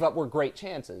did give up were great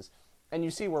chances. And you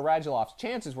see where Radulov's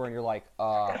chances were, and you're like,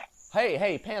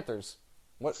 hey, Panthers,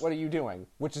 what are you doing?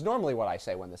 Which is normally what I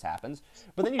say when this happens.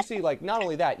 But then you see, like, not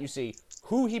only that, you see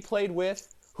who he played with,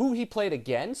 who he played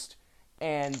against,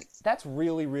 and that's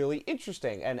really, really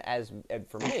interesting. And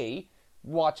for me,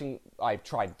 I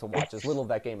tried to watch as little of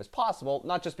that game as possible,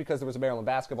 not just because there was a Maryland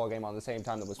basketball game on the same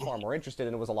time that was far more interested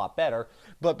and it was a lot better,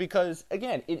 but because,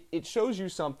 again, it shows you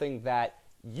something that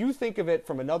you think of it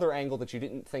from another angle that you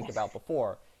didn't think about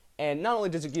before. And not only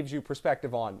does it give you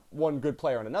perspective on one good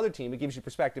player on another team, it gives you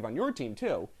perspective on your team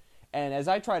too. And as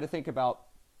I try to think about,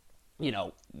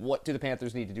 what do the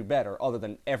Panthers need to do better other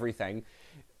than everything,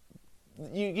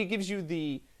 it gives you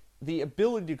the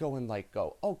ability to go and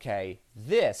okay,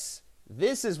 this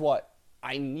is what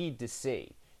I need to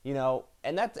see,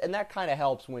 and that kind of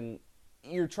helps when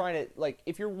you're trying to,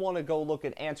 if you want to go look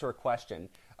and answer a question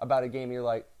about a game, you're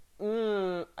like,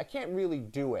 I can't really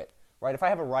do it, right? If I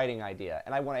have a writing idea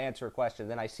and I want to answer a question,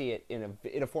 then I see it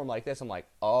in a form like this, I'm like,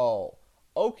 oh,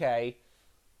 okay,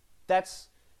 that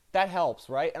helps,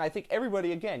 right? And I think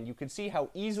everybody, again, you can see how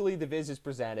easily the Viz is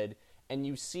presented, and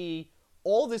you see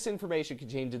all this information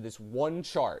contained in this one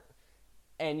chart,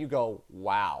 and you go,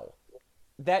 wow.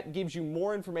 That gives you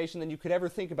more information than you could ever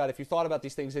think about if you thought about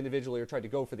these things individually or tried to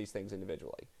go for these things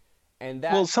individually. And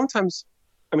that, well, sometimes,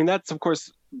 that's, of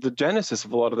course, the genesis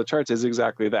of a lot of the charts is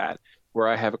exactly that, where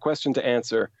I have a question to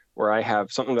answer, where I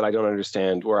have something that I don't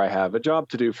understand, where I have a job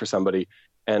to do for somebody,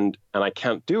 and I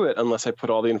can't do it unless I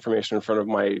put all the information in front of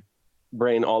my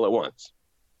brain all at once.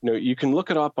 You can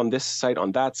look it up on this site,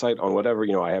 on that site, on whatever.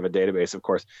 I have a database, of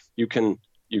course. You can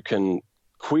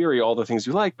query all the things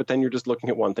you like, but then you're just looking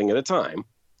at one thing at a time.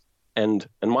 And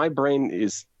my brain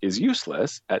is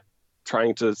useless at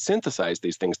trying to synthesize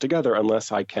these things together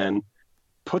unless I can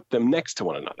put them next to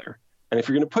one another. And if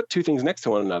you're going to put two things next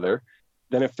to one another,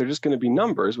 then if they're just going to be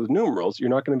numbers with numerals, you're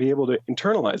not going to be able to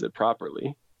internalize it properly.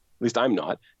 At least I'm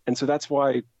not. And so that's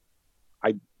why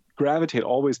I gravitate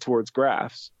always towards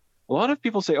graphs. A lot of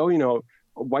people say,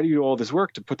 why do you do all this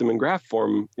work to put them in graph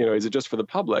form? Is it just for the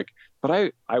public?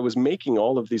 But I was making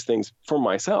all of these things for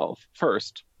myself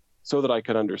first so that I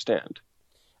could understand.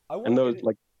 And those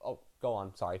oh, go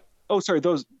on. Sorry. Oh, sorry.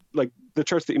 Those, the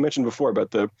charts that you mentioned before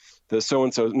about the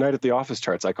so-and-so night at the office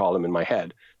charts, I call them in my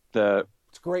head. It's a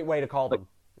great way to call them.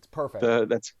 It's perfect.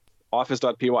 That's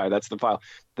office.py. That's the file.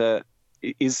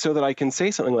 Is so that I can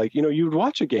say something like, you would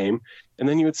watch a game and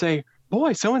then you would say,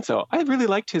 boy, so-and-so, I really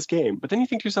liked his game. But then you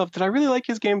think to yourself, did I really like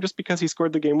his game just because he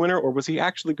scored the game winner, or was he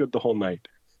actually good the whole night?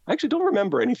 I actually don't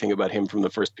remember anything about him from the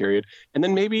first period. And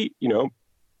then maybe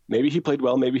he played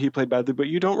well, maybe he played badly, but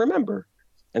you don't remember.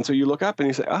 And so you look up and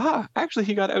you say, actually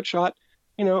he got outshot,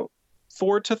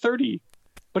 4-30.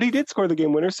 But he did score the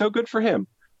game winner, so good for him.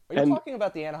 Are you talking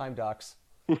about the Anaheim Ducks?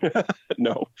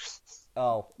 No.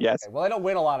 Oh. Yes. Okay. Well, they don't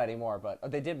win a lot anymore, but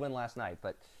they did win last night.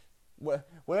 But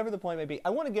whatever the point may be, I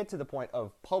want to get to the point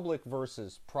of public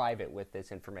versus private with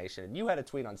this information. And you had a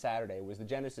tweet on Saturday. It was the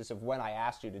genesis of when I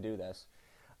asked you to do this.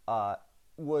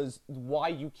 Was why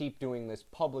you keep doing this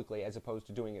publicly as opposed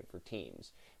to doing it for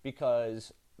teams.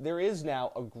 Because there is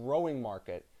now a growing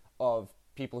market of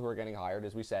people who are getting hired.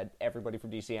 As we said, everybody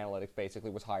from DC Analytics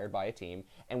basically was hired by a team.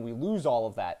 And we lose all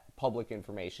of that public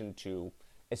information to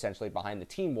essentially behind the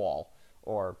team wall.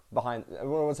 Or behind, I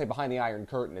don't want to say behind the Iron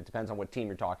Curtain. It depends on what team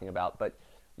you're talking about. But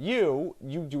you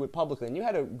do it publicly. And you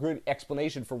had a good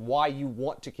explanation for why you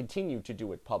want to continue to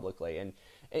do it publicly. And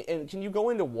can you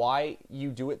go into why you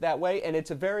do it that way? And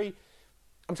it's a very,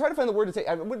 I'm trying to find the word to say,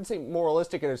 I wouldn't say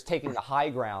moralistic as taking the high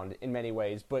ground in many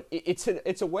ways. But it's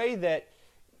a way that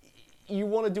you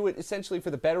want to do it essentially for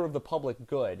the better of the public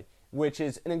good, which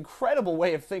is an incredible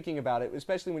way of thinking about it,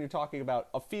 especially when you're talking about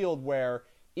a field where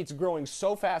it's growing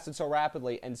so fast and so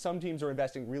rapidly, and some teams are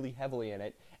investing really heavily in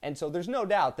it. And so there's no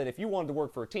doubt that if you wanted to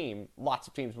work for a team, lots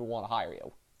of teams would want to hire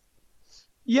you.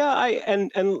 Yeah, and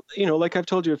like I've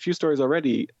told you a few stories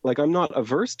already, I'm not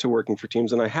averse to working for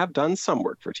teams, and I have done some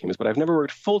work for teams, but I've never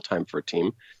worked full-time for a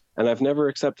team, and I've never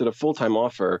accepted a full-time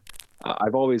offer.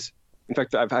 In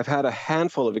fact, I've had a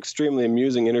handful of extremely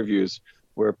amusing interviews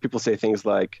where people say things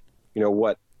like,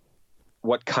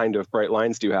 what kind of bright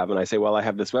lines do you have? And I say, well, I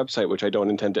have this website, which I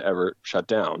don't intend to ever shut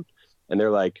down. And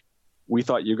they're like, we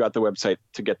thought you got the website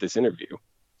to get this interview.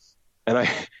 And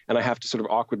I have to sort of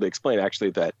awkwardly explain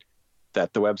actually that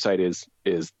that the website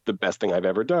is the best thing I've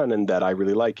ever done, and that I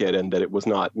really like it, and that it was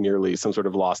not merely some sort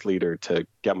of lost leader to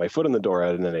get my foot in the door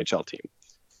at an NHL team.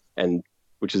 And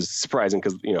which is surprising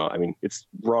because, I mean, it's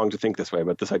wrong to think this way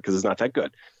about the site because it's not that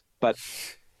good. But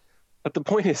the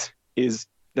point is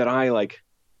that I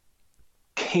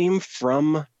came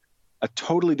from a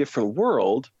totally different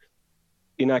world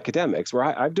in academics where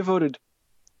I've devoted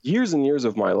years and years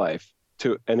of my life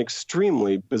to an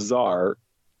extremely bizarre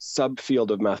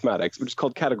subfield of mathematics, which is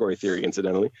called category theory,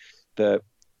 incidentally.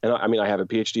 And I have a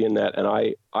PhD in that, and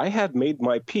I had made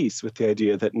my peace with the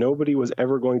idea that nobody was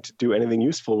ever going to do anything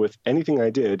useful with anything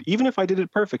I did, even if I did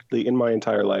it perfectly in my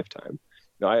entire lifetime.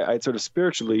 I'd sort of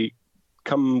spiritually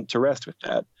come to rest with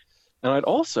that. And I'd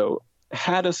also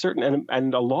had a certain,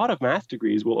 and a lot of math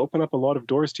degrees will open up a lot of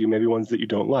doors to you, maybe ones that you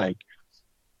don't like.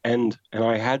 And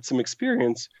I had some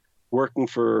experience working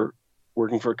for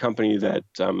a company that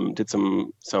did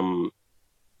some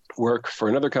work for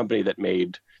another company that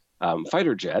made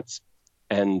fighter jets,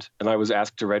 and I was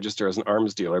asked to register as an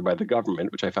arms dealer by the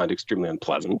government, which I found extremely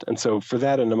unpleasant. And so for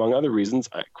that and among other reasons,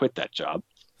 I quit that job.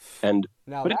 It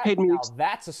paid me. Now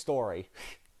that's a story.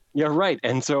 Yeah, right.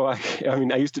 And so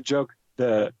I used to joke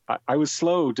I was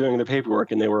slow doing the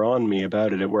paperwork, and they were on me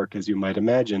about it at work, as you might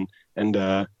imagine. And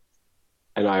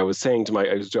I was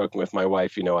joking with my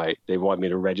wife, they want me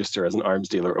to register as an arms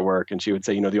dealer at work. And she would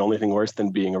say, the only thing worse than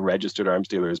being a registered arms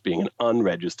dealer is being an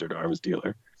unregistered arms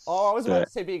dealer. Oh, I was about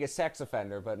to say being a sex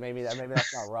offender, but maybe that's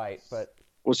not right. But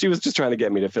well, she was just trying to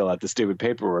get me to fill out the stupid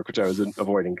paperwork, which I was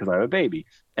avoiding because I'm a baby.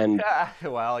 And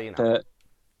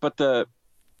but the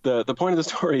point of the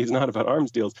story is not about arms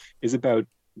deals, is about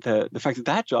the fact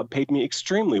that job paid me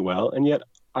extremely well, and yet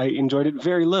I enjoyed it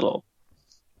very little.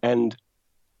 And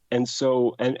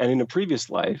so in a previous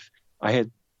life, I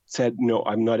had said, no,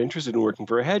 I'm not interested in working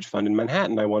for a hedge fund in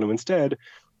Manhattan. I want to instead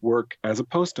work as a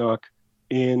postdoc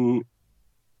in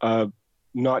a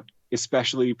not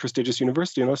especially prestigious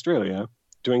university in Australia,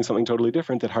 doing something totally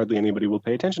different that hardly anybody will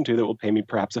pay attention to, that will pay me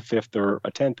perhaps a fifth or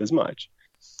a tenth as much.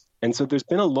 And so there's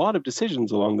been a lot of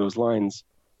decisions along those lines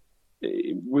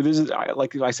where there's,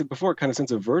 like I said before, kind of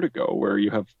sense of vertigo, where you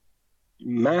have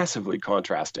massively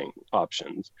contrasting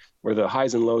options, where the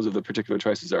highs and lows of the particular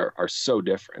choices are so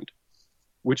different,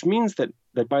 which means that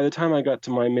by the time I got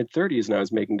to my mid-30s and I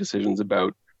was making decisions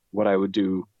about what I would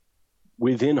do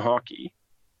within hockey,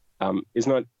 is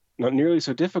not nearly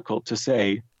so difficult to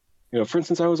say. For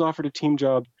instance, I was offered a team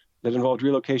job that involved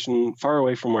relocation far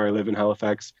away from where I live in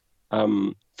Halifax,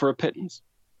 for a pittance.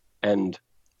 And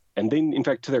they, in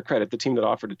fact, to their credit, the team that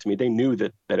offered it to me, they knew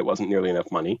that it wasn't nearly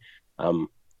enough money.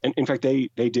 And in fact, they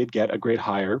did get a great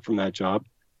hire from that job,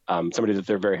 somebody that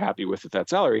they're very happy with at that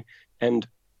salary.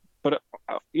 But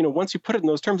once you put it in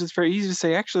those terms, it's very easy to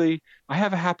say, actually, I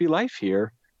have a happy life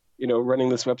here, running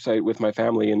this website with my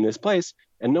family in this place.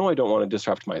 And no, I don't want to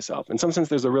disrupt myself. In some sense,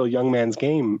 there's a real young man's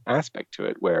game aspect to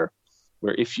it, where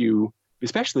if you,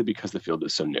 especially because the field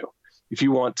is so new, if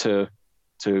you want to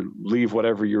leave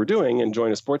whatever you're doing and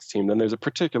join a sports team, then there's a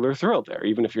particular thrill there.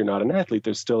 Even if you're not an athlete,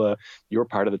 there's still you're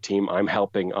part of the team. I'm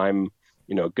helping. I'm,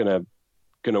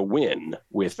 gonna win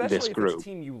with especially this if group. It's a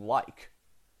team you like.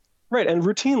 Right, and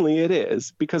routinely it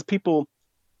is, because people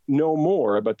know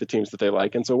more about the teams that they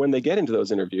like, and so when they get into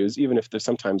those interviews, even if they're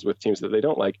sometimes with teams that they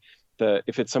don't like,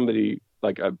 if it's somebody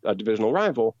like a divisional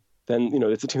rival, then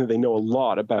it's a team that they know a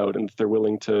lot about and that they're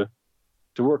willing to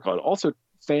work on. Also,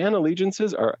 fan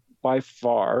allegiances are by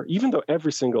far, even though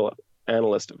every single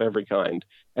analyst of every kind,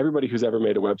 everybody who's ever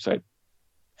made a website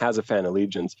has a fan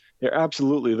allegiance, they're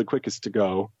absolutely the quickest to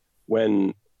go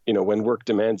when work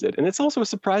demands it. And it's also a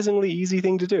surprisingly easy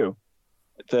thing to do.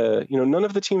 None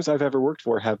of the teams I've ever worked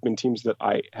for have been teams that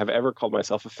I have ever called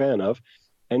myself a fan of.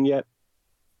 And yet,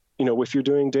 if you're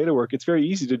doing data work, it's very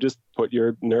easy to just put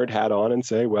your nerd hat on and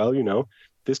say, well,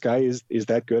 this guy is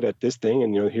that good at this thing,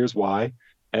 and here's why.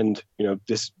 And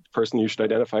this person you should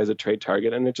identify as a trade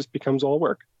target, and it just becomes all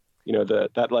work.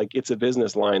 That it's a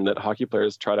business line that hockey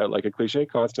players trot out like a cliche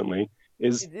constantly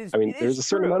there's a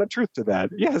certain amount of truth to that.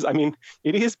 Yes,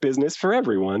 it is business for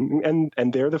everyone,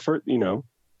 and they're the first,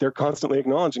 they're constantly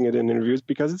acknowledging it in interviews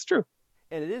because it's true.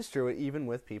 And it is true, even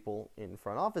with people in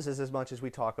front offices, as much as we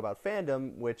talk about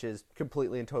fandom, which is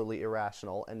completely and totally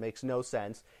irrational and makes no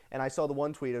sense. And I saw the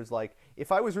one tweet, it was like,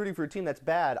 if I was rooting for a team that's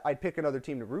bad, I'd pick another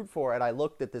team to root for. And I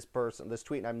looked at this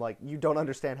tweet, and I'm like, you don't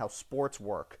understand how sports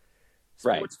work.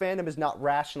 Sports fandom is not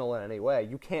rational in any way.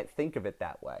 You can't think of it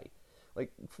that way.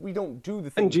 Like, we don't do the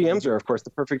thing. And GMs are, of course, the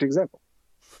perfect example.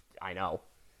 I know.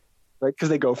 Right? Because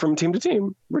they go from team to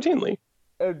team routinely.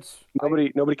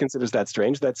 Nobody considers that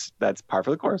strange. That's par for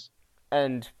the course.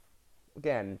 And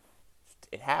again,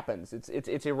 it happens.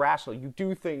 It's irrational. You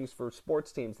do things for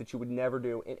sports teams that you would never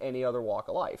do in any other walk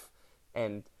of life,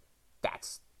 and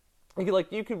that's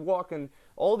you could walk in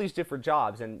all these different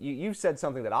jobs, and you've said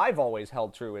something that I've always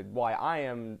held true, and why I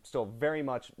am still very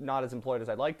much not as employed as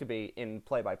I'd like to be in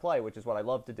play-by-play, which is what I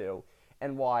love to do,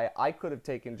 and why I could have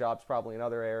taken jobs probably in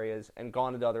other areas and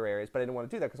gone into other areas, but I didn't want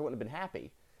to do that because I wouldn't have been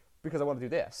happy, because I want to do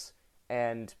this,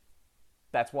 and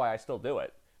that's why I still do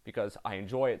it, because I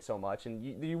enjoy it so much, and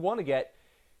you want to get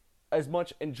as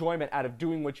much enjoyment out of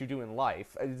doing what you do in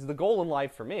life. It's the goal in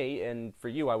life for me, and for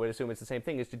you, I would assume it's the same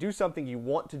thing, is to do something you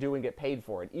want to do and get paid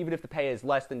for it, even if the pay is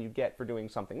less than you get for doing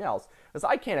something else. Because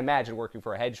I can't imagine working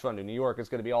for a hedge fund in New York is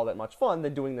going to be all that much fun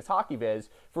than doing this hockey viz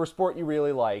for a sport you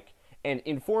really like, and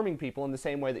informing people in the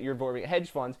same way that you're informing hedge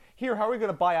funds, here, how are we going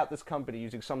to buy out this company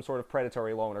using some sort of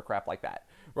predatory loan or crap like that,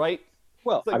 right?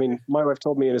 Well, I mean, my wife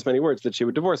told me in as many words that she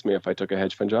would divorce me if I took a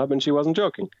hedge fund job, and she wasn't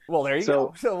joking. Well, there you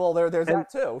go. So, well, there's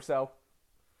that too. So,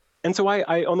 and so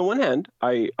I, on the one hand,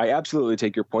 I absolutely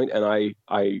take your point, and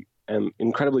I am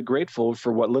incredibly grateful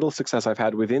for what little success I've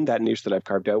had within that niche that I've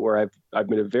carved out, where I've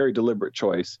made a very deliberate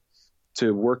choice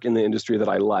to work in the industry that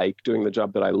I like, doing the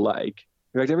job that I like.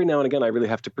 In fact, every now and again, I really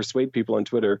have to persuade people on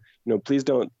Twitter, please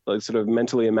don't sort of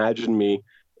mentally imagine me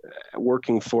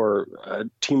working for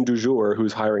Team du Jour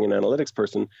who's hiring an analytics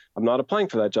person. I'm not applying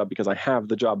for that job because I have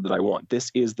the job that I want.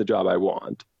 This is the job I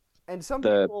want. And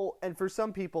for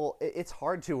some people, it's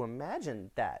hard to imagine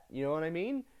that. You know what I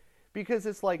mean? Because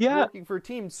it's like working for a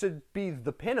team should be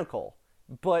the pinnacle.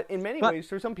 But in many ways,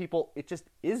 for some people, it just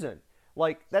isn't.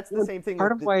 Like, that's the same thing.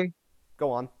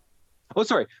 Go on. Oh,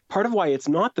 sorry. Part of why it's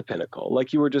not the pinnacle,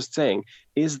 like you were just saying,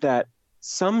 is that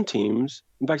some teams,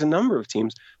 in fact, a number of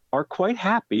teams, are quite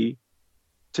happy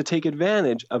to take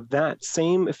advantage of that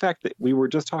same effect that we were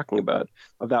just talking about,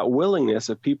 of that willingness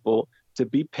of people to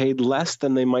be paid less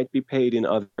than they might be paid in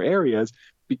other areas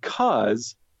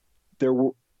because they're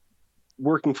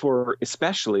working for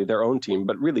especially their own team,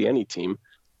 but really any team,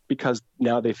 because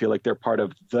now they feel like they're part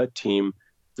of the team,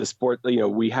 the sport.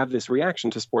 We have this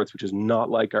reaction to sports, which is not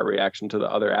like our reaction to the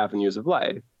other avenues of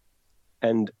life.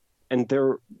 And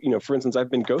they're, for instance,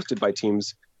 I've been ghosted by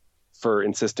teams for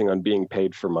insisting on being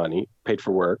paid for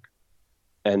work.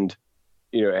 And,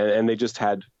 and they just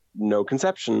had no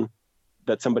conception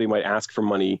that somebody might ask for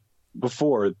money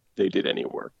before they did any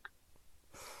work.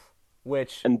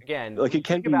 Which, and again, like it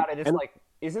can think about it, it's like,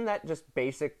 isn't that just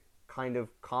basic kind of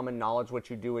common knowledge what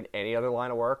you do in any other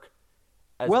line of work?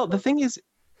 The thing is,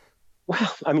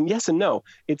 I mean, yes and no.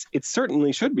 It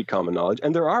certainly should be common knowledge,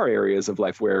 and there are areas of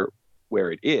life where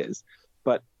it is.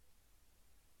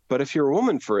 But if you're a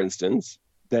woman, for instance,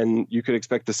 then you could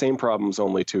expect the same problems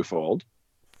only twofold.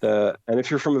 And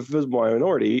if you're from a visible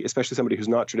minority, especially somebody who's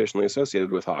not traditionally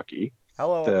associated with hockey,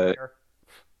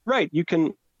 right, you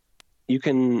can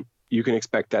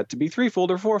expect that to be threefold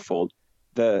or fourfold.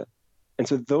 And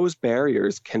so those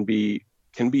barriers can be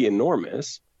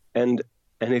enormous. And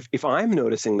if I'm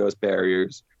noticing those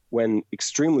barriers when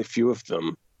extremely few of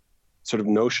them sort of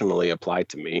notionally apply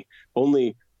to me,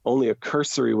 only a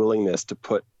cursory willingness to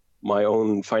put my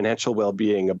own financial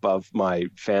well-being above my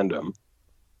fandom,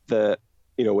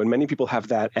 when many people have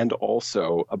that and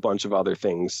also a bunch of other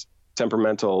things,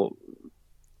 temperamental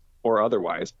or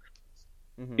otherwise,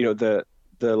 the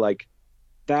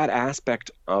that aspect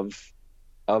of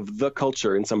the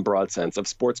culture in some broad sense, of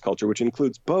sports culture, which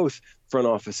includes both front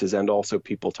offices and also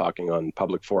people talking on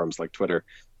public forums like Twitter,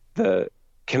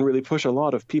 can really push a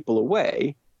lot of people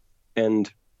away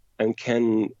and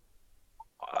can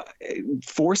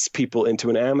force people into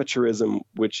an amateurism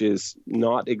which is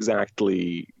not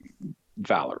exactly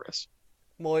valorous.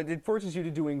 Well, it forces you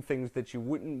to doing things that you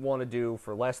wouldn't want to do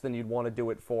for less than you'd want to do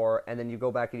it for, and then you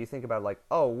go back and you think about it like,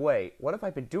 oh, wait, what have I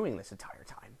been doing this entire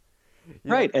time?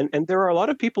 Right, and there are a lot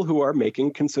of people who are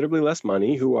making considerably less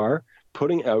money, who are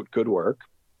putting out good work,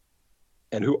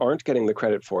 and who aren't getting the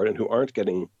credit for it, and who aren't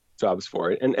getting jobs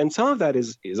for it. And some of that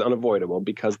is unavoidable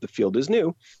because the field is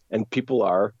new, and people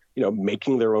are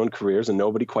making their own careers, and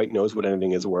nobody quite knows what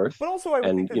anything is worth. But also, I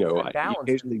think there's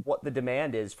balance what the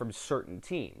demand is from certain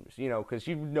teams, because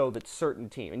that certain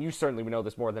teams, and you certainly know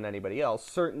this more than anybody else,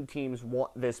 certain teams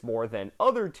want this more than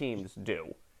other teams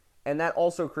do. And that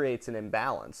also creates an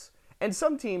imbalance. And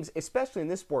some teams, especially in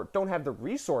this sport, don't have the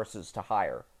resources to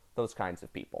hire those kinds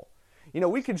of people.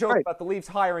 We could joke about the Leafs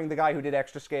hiring the guy who did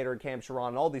Extra Skater and Cam Sharon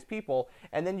and all these people,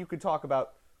 and then you could talk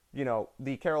about,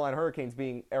 the Carolina Hurricanes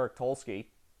being Eric Tolsky.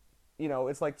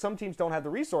 It's like some teams don't have the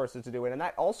resources to do it, and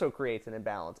that also creates an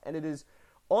imbalance. And it is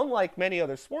unlike many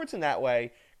other sports in that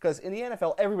way, because in the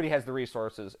NFL, everybody has the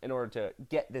resources in order to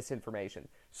get this information.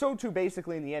 So too,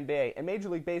 basically, in the NBA and Major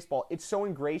League Baseball, it's so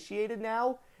ingratiated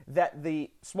now that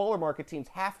the smaller market teams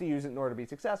have to use it in order to be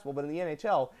successful. But in the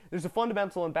NHL, there's a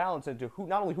fundamental imbalance into who,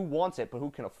 not only who wants it, but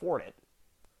who can afford it.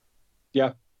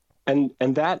 Yeah, and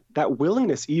that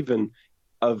willingness even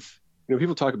of,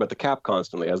 people talk about the cap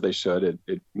constantly, as they should.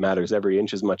 It matters every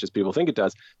inch as much as people think it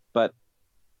does, but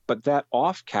that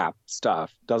off cap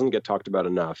stuff doesn't get talked about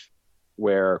enough.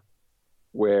 Where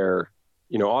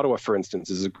Ottawa, for instance,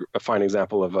 is a fine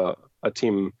example of a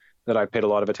team that I've paid a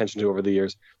lot of attention to over the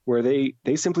years, where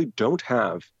they simply don't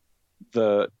have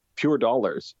the pure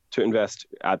dollars to invest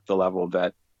at the level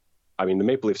that, the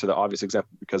Maple Leafs are the obvious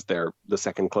example because they're the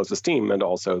second closest team, and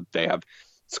also they have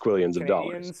squillions of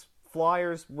dollars.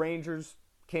 Flyers, Rangers,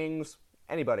 Kings,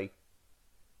 anybody.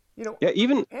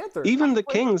 Even Panthers, even the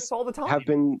Kings all the time. Have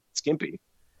been skimpy.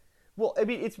 Well,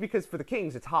 it's because for the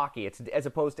Kings, it's hockey. It's as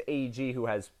opposed to AEG, who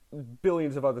has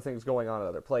billions of other things going on in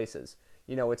other places.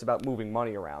 It's about moving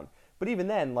money around. But even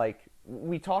then,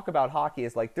 we talk about hockey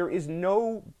as there is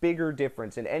no bigger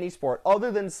difference in any sport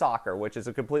other than soccer, which is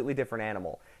a completely different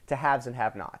animal, to haves and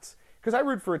have-nots. Because I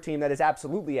root for a team that is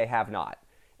absolutely a have-not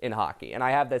in hockey. And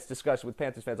I have this discussion with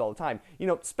Panthers fans all the time.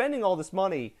 Spending all this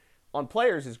money on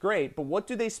players is great, but what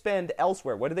do they spend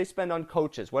elsewhere? What do they spend on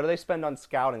coaches? What do they spend on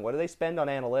scouting? What do they spend on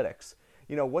analytics?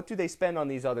 What do they spend on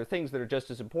these other things that are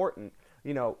just as important?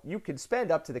 You can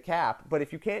spend up to the cap, but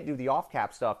if you can't do the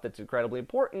off-cap stuff that's incredibly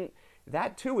important,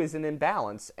 that too is an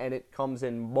imbalance, and it comes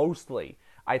in mostly,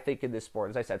 I think, in this sport.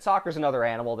 As I said, soccer's another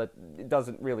animal that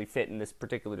doesn't really fit in this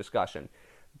particular discussion.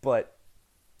 But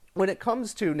when it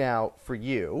comes to now for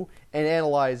you and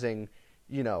analyzing,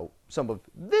 some of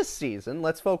this season,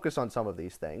 let's focus on some of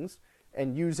these things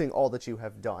and using all that you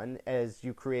have done as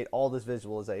you create all this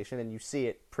visualization and you see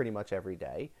it pretty much every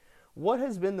day. What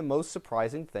has been the most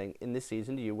surprising thing in this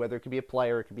season to you, whether it could be a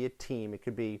player, it could be a team, it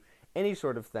could be any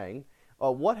sort of thing?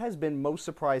 What has been most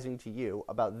surprising to you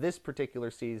about this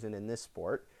particular season in this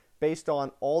sport based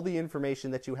on all the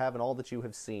information that you have and all that you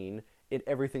have seen in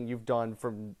everything you've done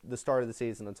from the start of the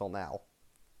season until now?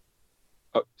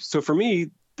 So for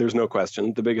me, there's no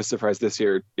question. The biggest surprise this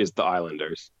year is the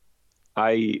Islanders.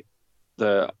 I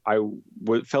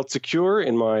felt secure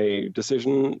in my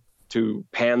decision to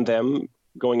pan them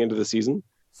going into the season.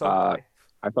 So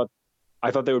I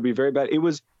thought they would be very bad. It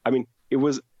was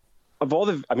of all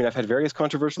the. I've had various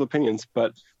controversial opinions,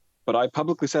 but I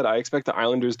publicly said I expect the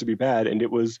Islanders to be bad, and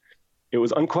it was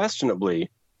unquestionably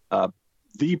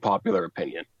the popular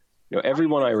opinion.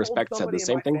 Everyone I respect said the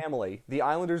same thing. Family, the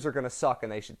Islanders are going to suck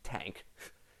and they should tank.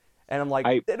 And I'm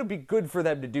like, it'll be good for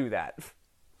them to do that.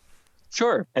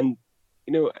 Sure. And,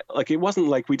 it wasn't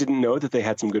like we didn't know that they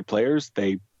had some good players.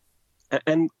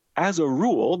 And as a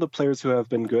rule, the players who have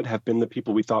been good have been the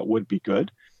people we thought would be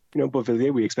good.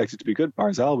 Beauvillier, we expected to be good.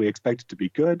 Barzal, we expected to be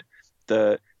good.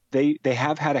 They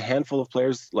have had a handful of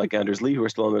players like Anders Lee, who are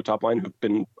still on the top line, who've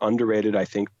been underrated, I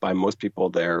think, by most people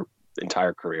their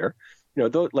entire career.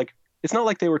 It's not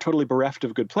like they were totally bereft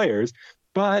of good players,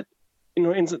 but,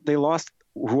 they lost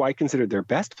who I considered their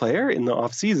best player in the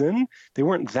offseason. They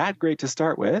weren't that great to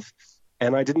start with,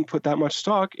 and I didn't put that much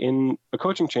stock in a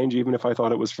coaching change, even if I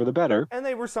thought it was for the better. And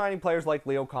they were signing players like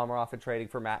Leo Komarov and trading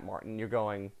for Matt Martin. You're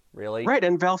going, really? Right,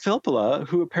 and Val Filppula,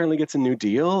 who apparently gets a new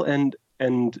deal, and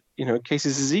Casey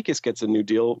Zizekas gets a new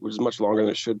deal, which is much longer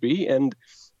than it should be, and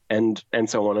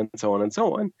so on and so on and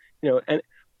so on.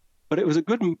 But it was a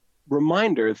good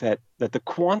reminder that the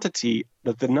quantity,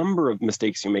 that the number of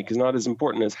mistakes you make is not as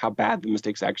important as how bad the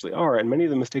mistakes actually are, and many of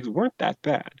the mistakes weren't that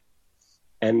bad.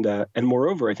 And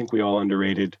moreover, I think we all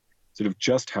underrated sort of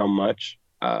just how much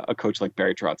a coach like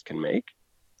Barry Trotz can make.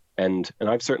 And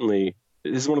I've certainly,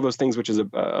 this is one of those things which is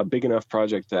a big enough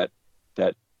project that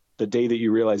the day that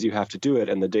you realize you have to do it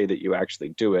and the day that you actually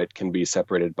do it can be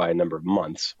separated by a number of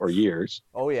months or years.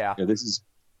 Oh yeah. This is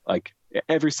like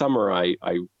every summer I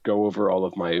go over all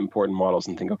of my important models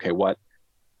and think, okay, what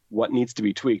needs to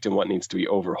be tweaked and what needs to be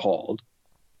overhauled.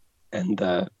 And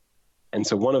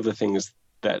so one of the things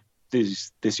that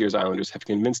this year's Islanders have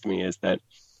convinced me is that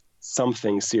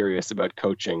something serious about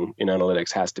coaching in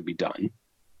analytics has to be done.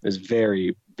 There's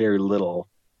very, very little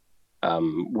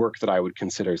work that I would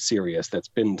consider serious that's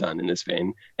been done in this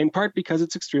vein, in part because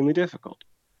it's extremely difficult.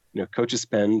 Coaches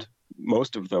spend,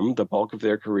 most of them, the bulk of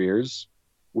their careers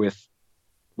with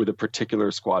a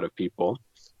particular squad of people.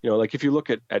 Like if you look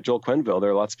at Joel Quenneville, there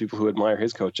are lots of people who admire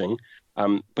his coaching,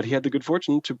 but he had the good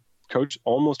fortune to coach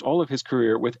almost all of his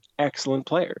career with excellent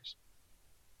players.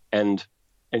 And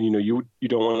you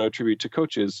don't want to attribute to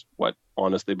coaches what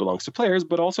honestly belongs to players,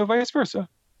 but also vice versa.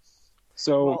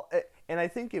 So, Well, and I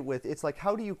think it's like,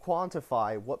 how do you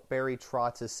quantify what Barry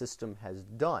Trotz's system has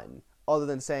done, other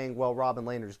than saying, well, Robin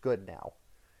Lehner's good now?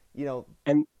 You know,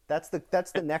 and that's the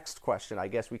next question I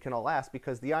guess we can all ask,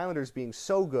 because the Islanders being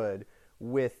so good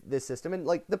with this system, and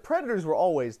like the Predators were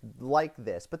always like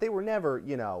this, but they were never,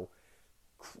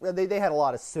 they had a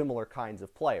lot of similar kinds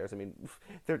of players. I mean,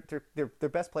 their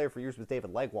best player for years was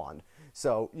David Legwand.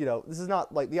 So, this is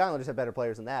not like the Islanders have better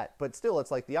players than that, but still, it's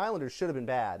like the Islanders should have been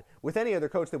bad. With any other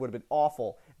coach, they would have been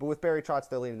awful. But with Barry Trotz,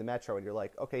 they're leading the Metro, and you're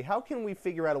like, okay, how can we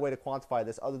figure out a way to quantify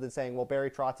this other than saying, well, Barry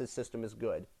Trotz's system is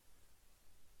good?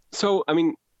 so I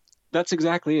mean, that's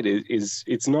exactly it.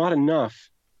 It's not enough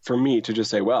for me to just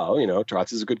say, well,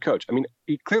 Trotz is a good coach. I mean,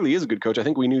 he clearly is a good coach. I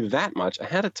think we knew that much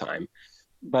ahead of time.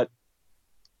 But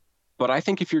I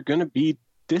think if you're going to be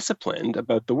disciplined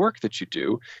about the work that you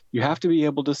do, you have to be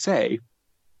able to say,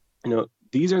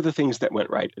 these are the things that went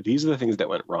right. These are the things that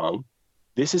went wrong.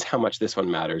 This is how much this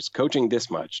one matters. Coaching this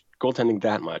much, goaltending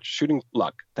that much, shooting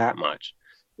luck that much,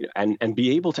 and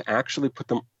be able to actually put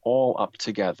them all up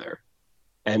together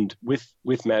and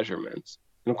with measurements.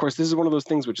 And of course, this is one of those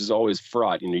things which is always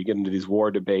fraught. You get into these war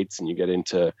debates and you get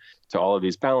into all of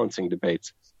these balancing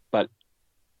debates, but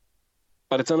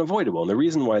it's unavoidable. And the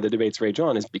reason why the debates rage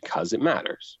on is because it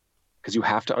matters, because you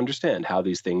have to understand how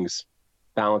these things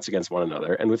balance against one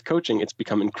another. And with coaching, it's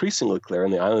become increasingly clear,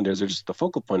 and the Islanders are just the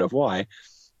focal point of why,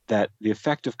 that the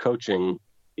effect of coaching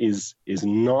is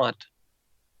not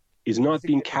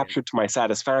being captured to my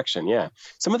satisfaction. Yeah.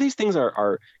 Some of these things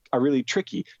are really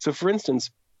tricky. So for instance,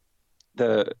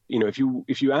 if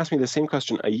you asked me the same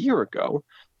question a year ago,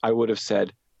 I would have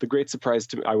said the great surprise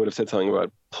to me, I would have said something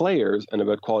about players and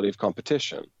about quality of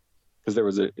competition, because there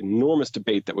was an enormous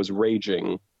debate that was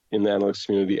raging in the analytics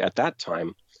community at that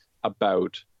time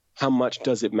about how much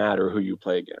does it matter who you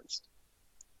play against.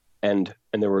 And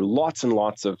there were lots and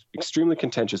lots of extremely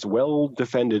contentious,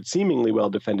 seemingly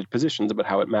well-defended positions about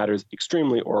how it matters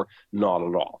extremely or not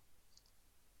at all.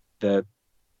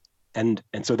 And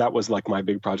so that was like my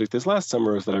big project this last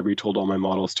summer, is that I retold all my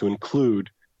models to include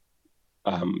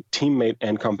teammate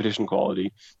and competition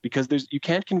quality, because you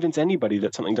can't convince anybody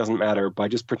that something doesn't matter by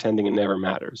just pretending it never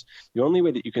matters. The only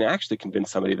way that you can actually convince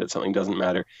somebody that something doesn't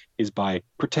matter is by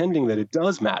pretending that it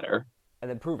does matter, and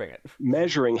then proving it,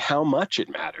 measuring how much it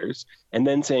matters, and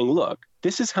then saying, look,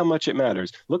 this is how much it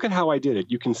matters. Look at how I did it.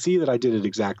 You can see that I did it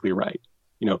exactly right.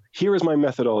 Here is my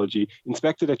methodology.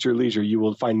 Inspect it at your leisure. You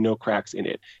will find no cracks in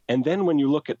it. And then when you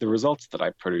look at the results that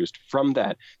I produced from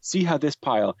that, see how this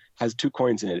pile has 2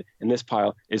 coins in it, and this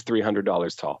pile is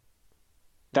 $300 tall.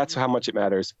 That's how much it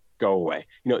matters. Go away.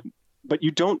 But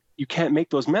you can't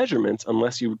make those measurements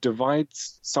unless you divide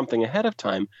something ahead of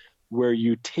time where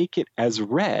you take it as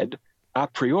read a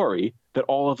priori that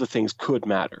all of the things could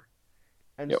matter.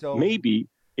 And so maybe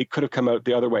it could have come out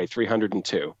the other way,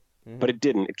 302. But it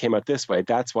didn't. It came out this way.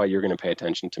 That's why you're going to pay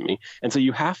attention to me. And so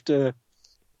you have to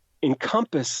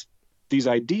encompass these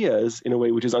ideas in a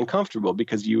way which is uncomfortable,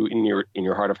 because you, in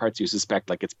your heart of hearts, you suspect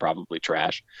like it's probably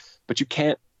trash. But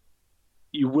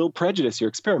you will prejudice your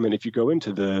experiment if you go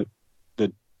into the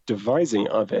devising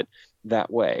of it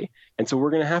that way. And so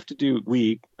we're going to have to do,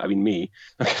 me, I'm going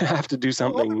to have to do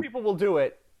something. Well, other people will do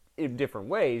it in different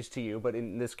ways to you, but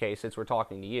in this case, since we're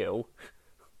talking to you.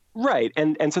 Right.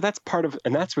 And so that's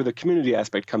that's where the community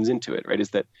aspect comes into it, right? Is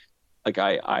that like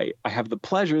I have the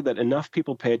pleasure that enough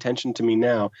people pay attention to me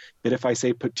now that if I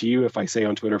say put to you, if I say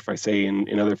on Twitter, if I say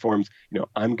in other forums,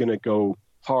 I'm going to go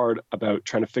hard about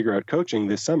trying to figure out coaching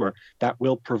this summer, that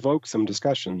will provoke some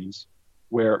discussions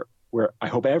where I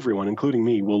hope everyone, including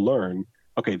me, will learn,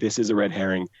 okay, this is a red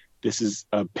herring. This is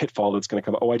a pitfall that's going to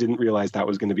come. Oh, I didn't realize that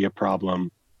was going to be a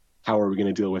problem. How are we going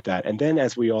to deal with that? And then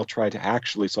as we all try to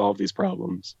actually solve these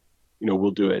problems, we'll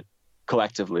do it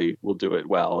collectively, we'll do it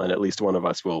well, and at least one of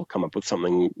us will come up with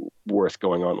something worth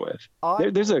going on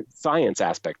with. There's a science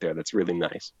aspect there that's really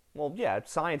nice. Well, yeah,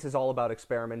 science is all about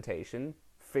experimentation,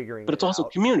 figuring But it's also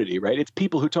community, right? It's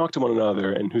people who talk to one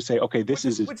another and who say, okay, which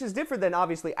is different than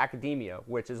obviously academia,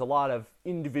 which is a lot of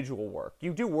individual work.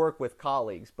 You do work with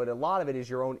colleagues, but a lot of it is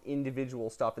your own individual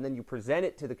stuff, and then you present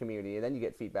it to the community, and then you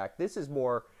get feedback. This is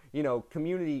more,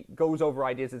 community goes over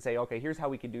ideas and say, okay, here's how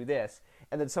we can do this,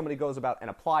 and then somebody goes about and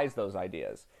applies those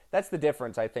ideas. That's the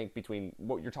difference, I think, between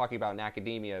what you're talking about in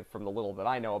academia, from the little that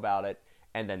I know about it,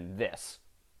 and then this.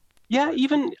 Yeah,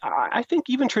 I think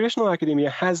even traditional academia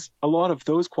has a lot of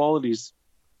those qualities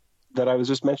that I was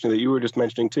just mentioning, that you were just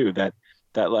mentioning too, that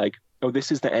like, oh,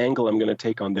 this is the angle I'm going to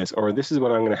take on this, or this is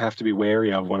what I'm going to have to be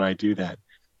wary of when I do that.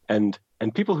 And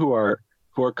people who are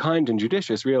kind and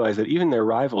judicious realize that even their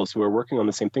rivals who are working on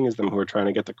the same thing as them, who are trying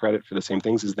to get the credit for the same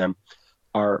things as them,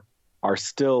 are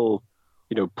still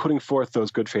putting forth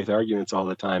those good faith arguments all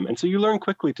the time. And so you learn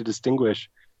quickly to distinguish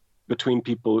between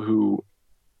people who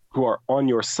are on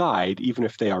your side, even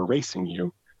if they are racing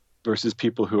you, versus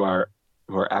people who are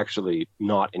actually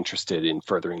not interested in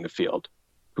furthering the field,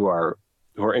 who are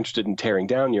interested in tearing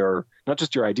down not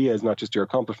just your ideas, not just your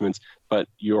accomplishments, but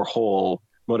your whole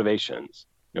motivations.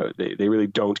 They really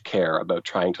don't care about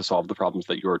trying to solve the problems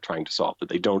that you're trying to solve, that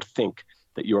they don't think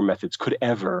that your methods could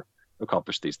ever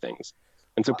accomplish these things.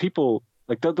 And so people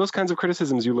like those kinds of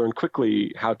criticisms, you learn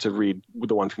quickly how to read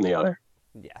the one from the other.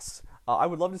 Yes. I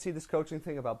would love to see this coaching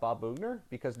thing about Bob Bugner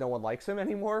because no one likes him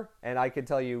anymore. And I can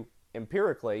tell you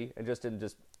empirically and just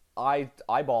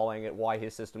eyeballing at why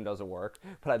his system doesn't work.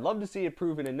 But I'd love to see it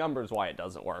proven in numbers why it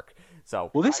doesn't work.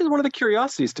 Well, this is one of the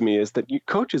curiosities to me is that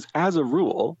coaches, as a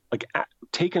rule, like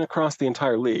taken across the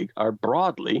entire league, are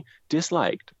broadly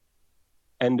disliked.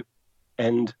 And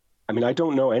I mean, I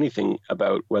don't know anything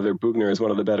about whether Bugner is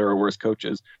one of the better or worse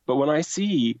coaches, but when I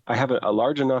have a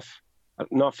large enough,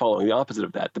 not following, the opposite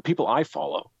of that, the people I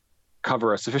follow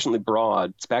cover a sufficiently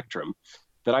broad spectrum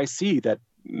that I see that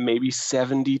maybe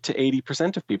 70 to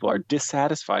 80% of people are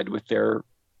dissatisfied with their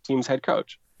team's head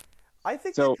coach. I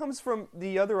think that comes from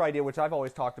the other idea, which I've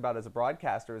always talked about as a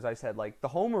broadcaster, as I said, like the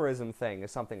homerism thing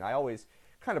is something I always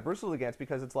kind of bristled against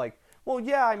because it's like, well,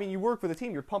 yeah, I mean, you work for the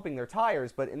team, you're pumping their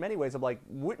tires, but in many ways I'm like,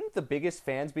 wouldn't the biggest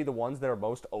fans be the ones that are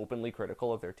most openly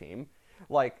critical of their team?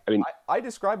 Like, I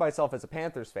describe myself as a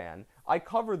Panthers fan. I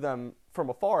cover them from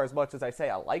afar as much as I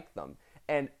say I like them,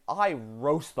 and I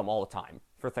roast them all the time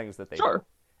for things that they do.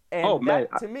 And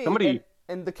to me,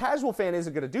 and the casual fan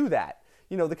isn't going to do that.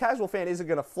 The casual fan isn't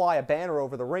going to fly a banner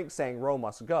over the rink saying Rowe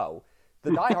must go.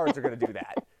 The diehards are going to do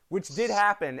that, which did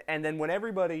happen. And then when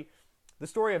the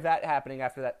story of that happening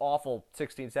after that awful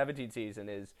 16-17 season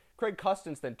is Craig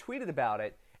Custance then tweeted about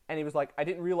it, and he was like, I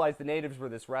didn't realize the natives were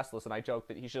this restless, and I joked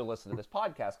that he should have listened to this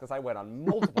podcast because I went on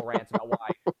multiple rants about why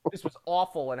this was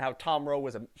awful and how Tom Rowe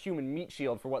was a human meat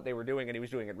shield for what they were doing, and he was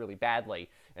doing it really badly.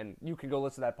 And you can go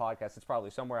listen to that podcast. It's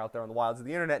probably somewhere out there on the wilds of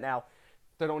the internet now.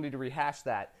 I don't need to rehash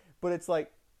that. But it's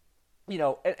like,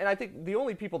 and I think the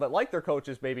only people that like their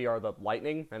coaches maybe are the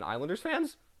Lightning and Islanders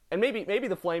fans, and maybe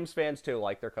the Flames fans too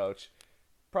like their coach.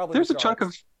 Probably there's a chunk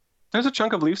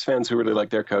of Leafs fans who really like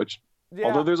their coach. Yeah.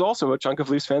 Although there's also a chunk of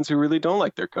Leafs fans who really don't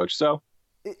like their coach. So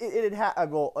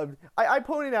I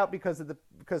pointed out because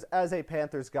as a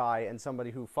Panthers guy and somebody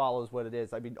who follows what it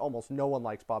is, I mean, almost no one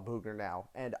likes Bob Bugner now,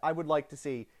 and I would like to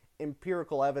see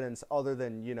empirical evidence other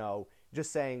than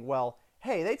just saying, well,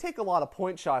 hey, they take a lot of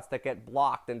point shots that get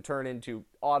blocked and turn into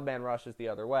odd man rushes the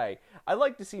other way. I'd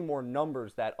like to see more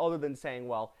numbers that, other than saying,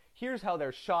 well, here's how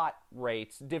their shot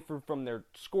rates differ from their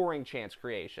scoring chance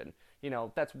creation.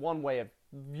 That's one way of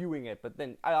viewing it, but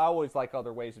then I always like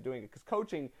other ways of doing it because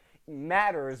coaching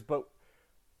matters, but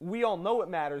we all know it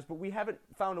matters, but we haven't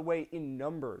found a way in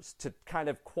numbers to kind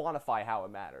of quantify how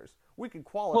it matters. We can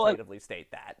qualitatively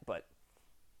state that, but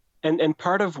and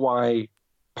part of why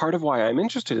I'm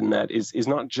interested in that is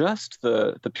not just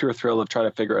the pure thrill of trying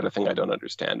to figure out a thing I don't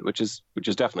understand, which is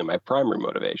definitely my primary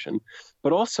motivation,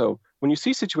 but also when you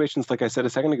see situations like I said a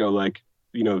second ago, like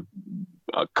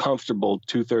a comfortable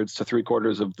 2/3 to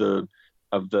 3/4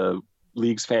 of the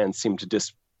league's fans seem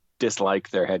to dislike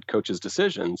their head coach's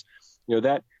decisions,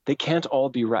 that they can't all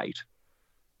be right.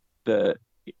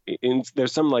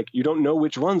 There's some, like, you don't know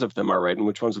which ones of them are right and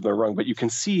which ones of them are wrong, but you can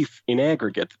see in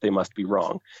aggregate that they must be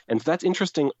wrong. And that's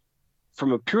interesting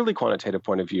from a purely quantitative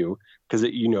point of view, because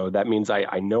that means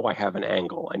I know I have an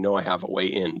angle. I know I have a way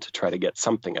in to try to get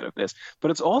something out of this.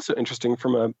 But it's also interesting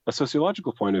from a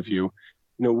sociological point of view.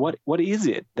 What is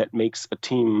it that makes a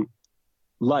team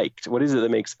liked? What is it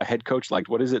that makes a head coach liked?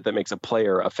 What is it that makes a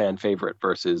player a fan favorite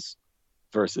versus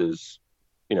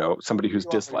somebody who's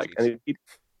disliked? And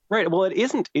right. Well, it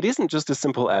isn't just as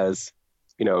simple as,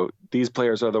 these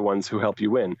players are the ones who help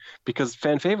you win, because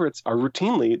fan favorites are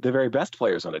routinely the very best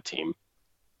players on a team,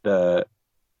 but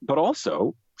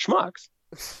also schmucks.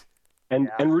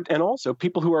 And also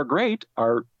people who are great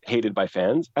are hated by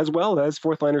fans, as well as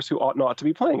fourth liners who ought not to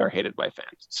be playing are hated by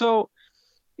fans. So,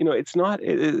 it's not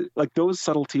like those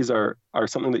subtleties are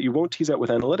something that you won't tease out with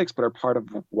analytics, but are part of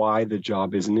why the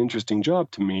job is an interesting job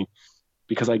to me,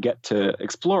 because I get to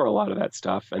explore a lot of that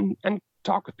stuff and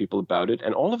talk with people about it.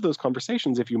 And all of those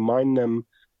conversations, if you mine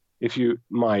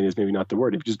is maybe not the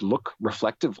word, if you just look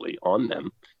reflectively on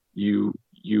them,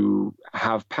 you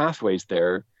have pathways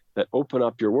there that open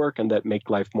up your work and that make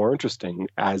life more interesting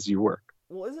as you work.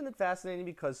 Well, isn't it fascinating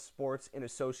because sports in a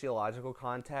sociological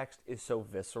context is so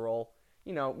visceral?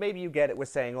 Maybe you get it with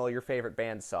saying, well, your favorite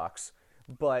band sucks.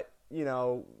 But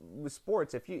with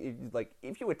sports, if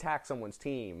you attack someone's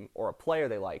team or a player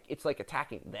they like, it's like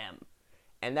attacking them,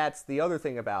 and that's the other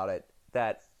thing about it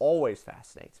that always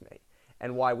fascinates me,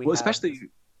 and why we especially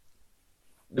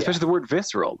the word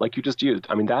visceral, like you just used.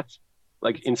 I mean, that's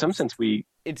like in some sense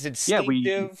it's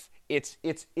instinctive.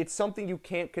 It's something you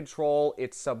can't control.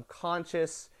 It's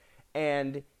subconscious,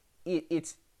 and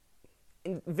it's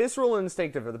visceral and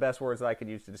instinctive are the best words that I could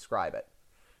use to describe it,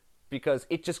 because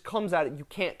it just comes out. You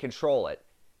can't control it.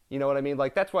 You know what I mean?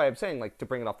 Like, that's why I'm saying, like, to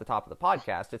bring it off the top of the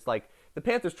podcast, it's like the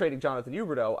Panthers trading Jonathan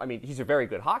Huberdeau. I mean, he's a very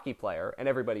good hockey player, and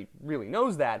everybody really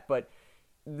knows that. But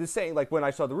the saying, like, when I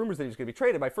saw the rumors that he was going to be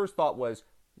traded, my first thought was,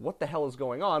 what the hell is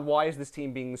going on? Why is this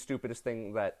team being the stupidest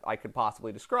thing that I could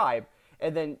possibly describe?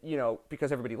 And then,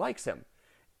 because everybody likes him.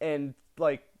 And,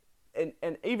 like,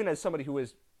 and even as somebody who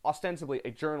is ostensibly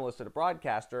a journalist and a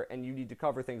broadcaster, and you need to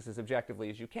cover things as objectively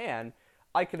as you can,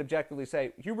 I could objectively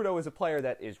say Huberdeau is a player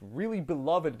that is really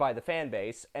beloved by the fan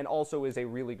base and also is a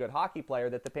really good hockey player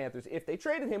that the Panthers, if they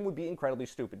traded him, would be incredibly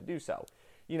stupid to do so.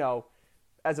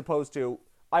 As opposed to,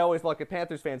 I always look at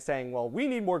Panthers fans saying, well, we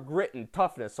need more grit and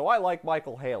toughness, so I like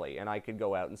Michael Haley. And I could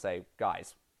go out and say,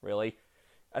 guys, really?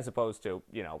 As opposed to,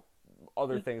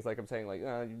 other things like I'm saying, like,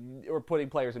 we're putting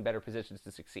players in better positions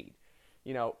to succeed.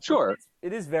 Sure.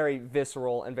 It is very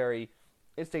visceral and very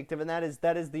instinctive, and that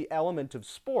is the element of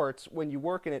sports when you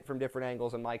work in it from different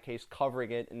angles. In my case,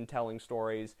 covering it and telling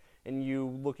stories, and you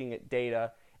looking at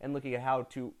data and looking at how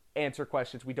to answer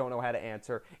questions we don't know how to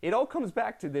answer. It all comes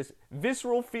back to this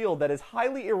visceral field that is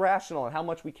highly irrational, and how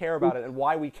much we care about it, and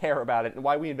why we care about it, and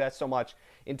why we invest so much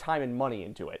in time and money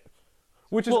into it,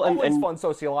 which is always fun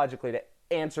sociologically to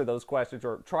answer those questions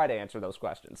or try to answer those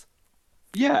questions.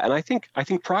 Yeah, and I think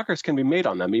progress can be made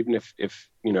on them, even if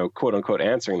quote unquote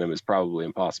answering them is probably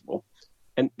impossible.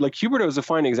 And like Huberdeau is a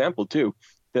fine example too.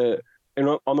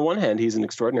 On the one hand, he's an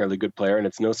extraordinarily good player, and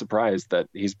it's no surprise that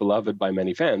he's beloved by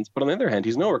many fans. But on the other hand,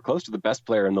 he's nowhere close to the best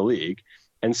player in the league.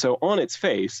 And so on its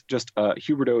face, just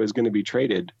Huberdeau is going to be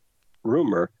traded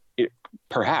rumor,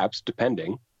 perhaps,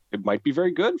 depending, it might be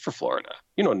very good for Florida.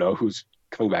 You don't know who's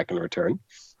coming back in return.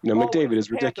 McDavid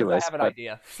is ridiculous. I have an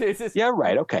idea. Yeah,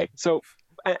 right. Okay. So,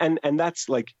 and that's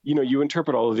like, you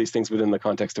interpret all of these things within the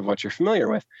context of what you're familiar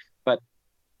with, but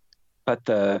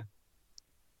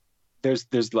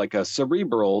there's like a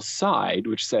cerebral side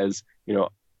which says,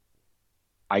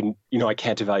 I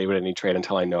can't evaluate any trade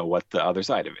until I know what the other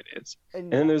side of it is.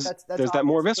 And then there's that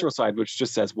more visceral side which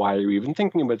just says, why are you even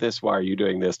thinking about this? Why are you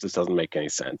doing this? This doesn't make any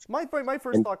sense. My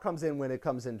first thought comes in when it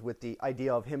comes in with the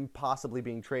idea of him possibly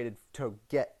being traded to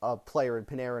get a player in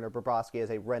Panarin or Bobrovsky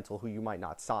as a rental who you might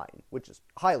not sign, which is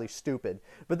highly stupid.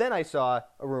 But then I saw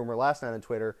a rumor last night on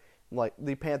Twitter, like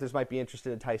the Panthers might be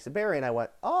interested in Tyson Barrie, and I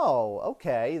went, oh,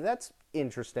 okay, that's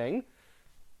interesting.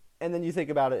 And then you think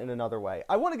about it in another way.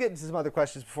 I want to get into some other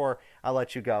questions before I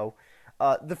let you go.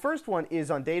 The first one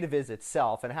is on DataViz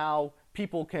itself and how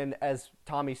people can, as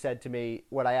Tommy said to me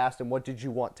when I asked him, what did you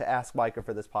want to ask Micah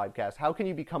for this podcast? How can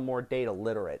you become more data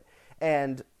literate?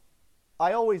 And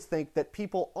I always think that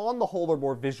people on the whole are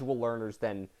more visual learners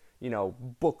than,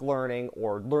 book learning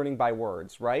or learning by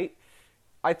words, right?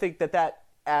 I think that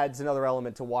adds another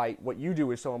element to why what you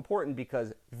do is so important,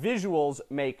 because visuals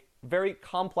make very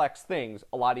complex things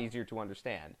a lot easier to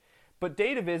understand. But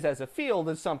DataViz as a field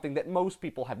is something that most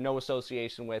people have no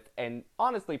association with and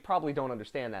honestly probably don't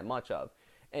understand that much of.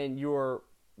 And you're,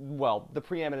 the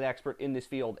preeminent expert in this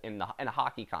field in a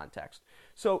hockey context.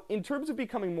 So in terms of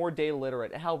becoming more data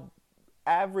literate and how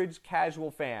average casual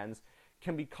fans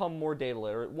can become more data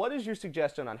literate, what is your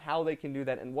suggestion on how they can do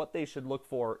that and what they should look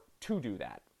for to do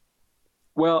that?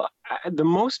 Well, the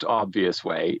most obvious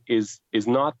way is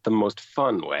not the most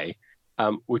fun way,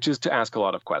 which is to ask a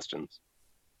lot of questions.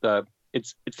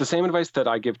 It's the same advice that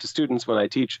I give to students when I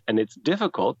teach, and it's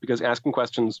difficult because asking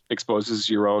questions exposes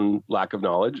your own lack of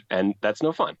knowledge, and that's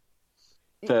no fun.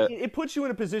 It puts you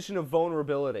in a position of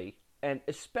vulnerability, and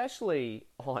especially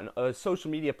on a social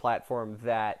media platform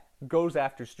that goes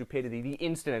after stupidity the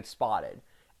instant it's spotted.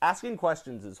 Asking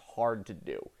questions is hard to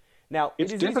do. Now,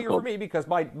 it is difficult. Easier for me because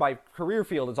my career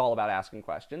field is all about asking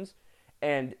questions.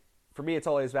 And for me, it's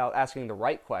always about asking the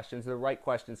right questions. The right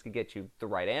questions can get you the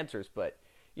right answers. But,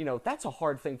 that's a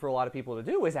hard thing for a lot of people to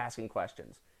do, is asking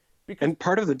questions. And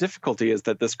part of the difficulty is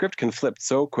that the script can flip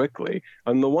so quickly.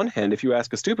 On the one hand, if you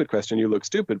ask a stupid question, you look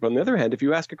stupid. But on the other hand, if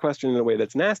you ask a question in a way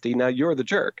that's nasty, now you're the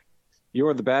jerk.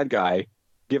 You're the bad guy,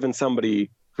 given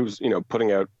somebody who's,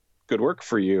 putting out good work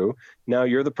for you. Now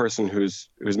you're the person who's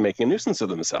making a nuisance of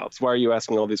themselves. Why are you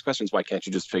asking all these questions? Why can't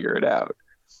you just figure it out?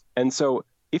 And so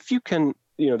if you can,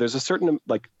 there's a certain,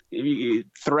 like, you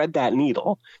thread that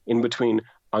needle in between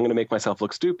I'm going to make myself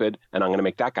look stupid, and I'm going to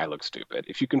make that guy look stupid.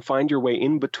 If you can find your way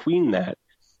in between that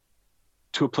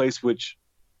to a place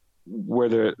where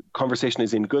the conversation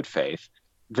is in good faith,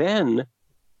 then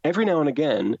every now and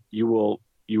again you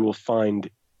will find.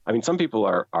 I mean, some people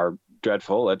are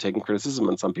dreadful at taking criticism,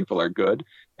 and some people are good,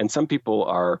 and some people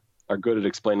are good at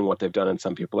explaining what they've done, and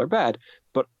some people are bad.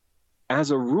 But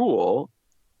as a rule,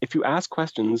 if you ask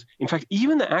questions, in fact,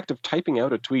 even the act of typing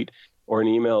out a tweet or an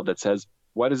email that says,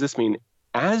 "What does this mean?"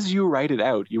 As you write it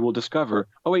out, you will discover,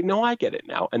 oh, wait, no, I get it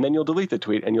now. And then you'll delete the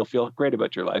tweet and you'll feel great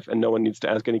about your life and no one needs to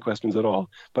ask any questions at all.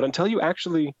 But until you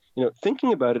actually,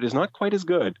 thinking about it is not quite as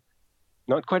good,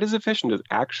 not quite as efficient as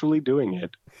actually doing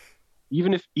it.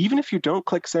 Even if you don't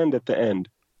click send at the end,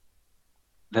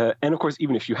 and of course,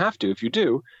 even if you have to, if you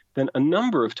do, then a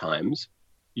number of times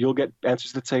you'll get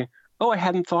answers that say, oh, I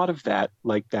hadn't thought of that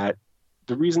like that.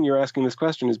 The reason you're asking this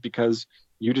question is because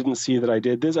you didn't see that I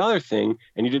did this other thing,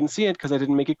 and you didn't see it because I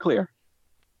didn't make it clear.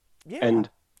 Yeah.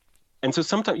 And so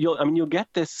sometimes you'll get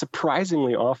this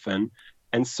surprisingly often,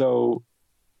 and so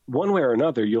one way or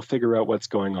another you'll figure out what's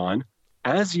going on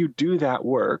as you do that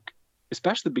work,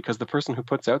 especially because the person who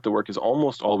puts out the work is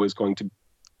almost always going to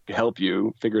help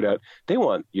you figure it out. They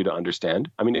want you to understand.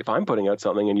 I mean, if I'm putting out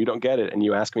something and you don't get it and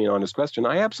you ask me an honest question,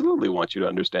 I absolutely want you to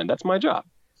understand. That's my job.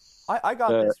 I got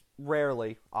this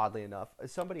rarely, oddly enough.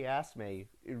 Somebody asked me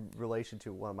in relation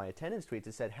to one of my attendance tweets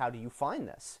and said, how do you find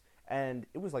this? And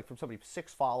it was like from somebody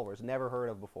 6 followers, never heard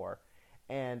of before.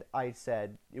 And I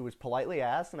said, it was politely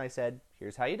asked, and I said,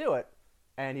 here's how you do it.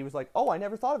 And he was like, oh, I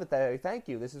never thought of it that way. Thank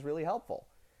you. This is really helpful.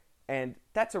 And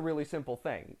that's a really simple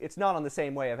thing. It's not on the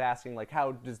same way of asking, like,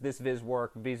 how does this viz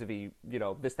work vis-a-vis,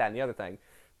 this, that, and the other thing.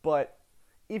 But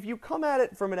if you come at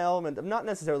it from an element of not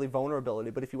necessarily vulnerability,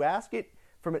 but if you ask it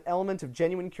from an element of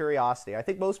genuine curiosity, I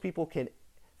think most people can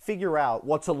figure out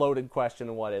what's a loaded question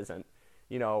and what isn't,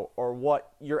 or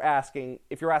what you're asking,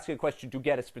 if you're asking a question to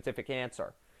get a specific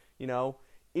answer,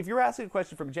 If you're asking a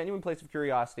question from a genuine place of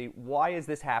curiosity, why is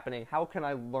this happening? How can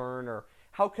I learn, or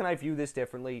how can I view this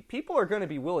differently? People are going to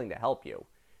be willing to help you.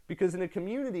 Because in a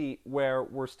community where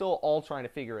we're still all trying to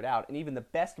figure it out, and even the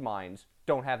best minds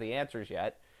don't have the answers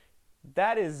yet,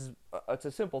 it's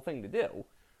a simple thing to do.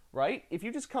 Right? If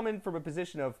you just come in from a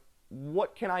position of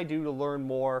what can I do to learn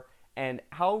more and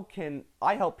how can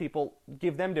I help people,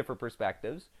 give them different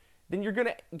perspectives, then you're going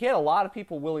to get a lot of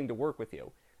people willing to work with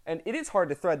you. And it is hard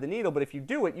to thread the needle, but if you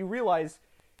do it, you realize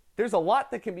there's a lot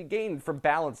that can be gained from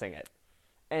balancing it.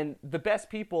 And the best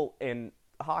people in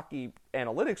hockey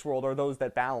analytics world are those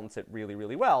that balance it really,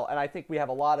 really well. And I think we have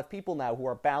a lot of people now who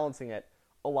are balancing it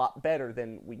a lot better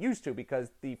than we used to because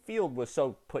the field was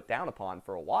so put down upon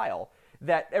for a while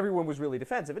that everyone was really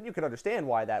defensive, and you could understand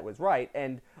why that was right,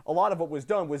 and a lot of what was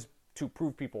done was to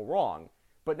prove people wrong.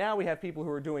 But now we have people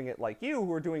who are doing it like you,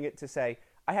 who are doing it to say,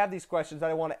 I have these questions,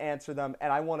 I want to answer them,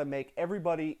 and I want to make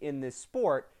everybody in this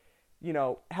sport,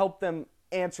 help them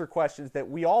answer questions that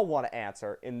we all want to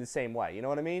answer in the same way. You know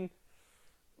what I mean?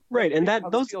 Right, and that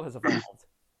those field has evolved.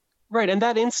 Right, and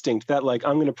that instinct that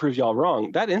I'm going to prove y'all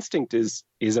wrong, that instinct is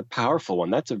a powerful one.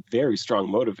 That's a very strong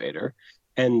motivator,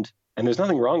 and there's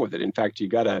nothing wrong with it. In fact, you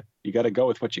gotta go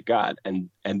with what you got. And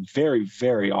very,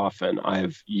 very often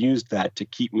I've used that to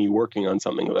keep me working on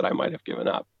something that I might have given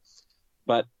up.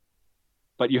 But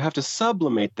you have to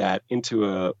sublimate that into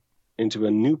a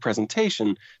new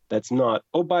presentation that's not,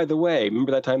 oh, by the way,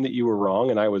 remember that time that you were wrong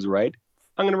and I was right?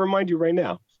 I'm going to remind you right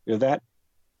now. That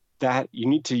you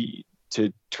need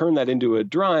to turn that into a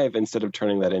drive instead of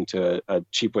turning that into a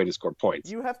cheap way to score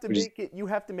points. You have to make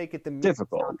it the means,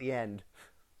 not the end.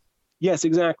 Yes,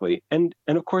 exactly. And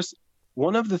of course,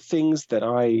 one of the things that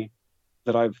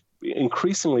I've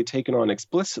increasingly taken on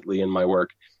explicitly in my work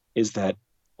is that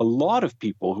a lot of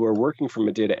people who are working from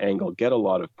a data angle get a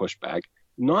lot of pushback,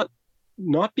 not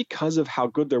because of how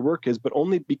good their work is, but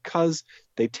only because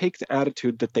they take the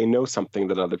attitude that they know something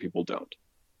that other people don't.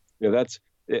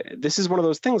 This is one of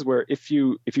those things where if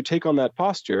you take on that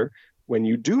posture when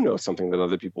you do know something that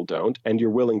other people don't and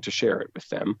you're willing to share it with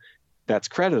them, that's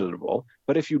creditable.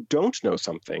 But if you don't know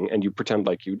something and you pretend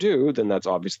like you do, then that's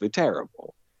obviously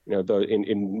terrible.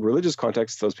 In religious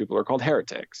contexts, those people are called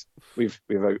heretics. We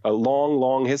have a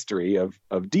long history of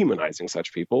demonizing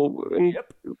such people, and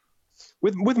yep.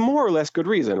 with more or less good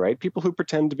reason, right? People who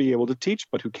pretend to be able to teach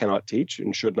but who cannot teach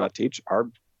and should not teach are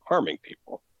harming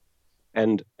people.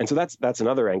 And so that's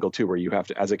another angle too, where you have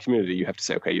to, as a community, you have to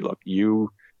say, okay,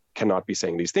 you cannot be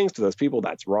saying these things to those people.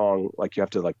 That's wrong. You have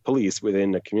to police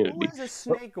within a community. Who is a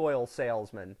snake oil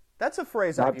salesman? That's a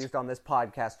phrase I've used on this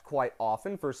podcast quite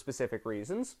often for specific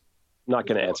reasons. Not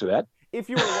going to answer that. If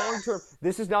you were long-term,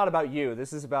 this is not about you.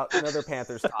 This is about another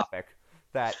Panthers topic.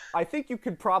 that I think you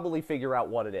could probably figure out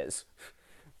what it is.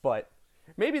 But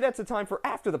maybe that's a time for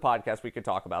after the podcast we could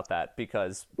talk about that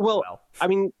because, Well, I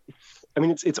mean,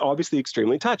 it's obviously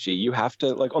extremely touchy. You have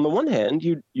to, like, on the one hand,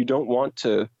 you don't want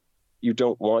to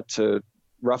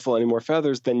ruffle any more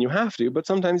feathers than you have to, but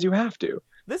sometimes you have to.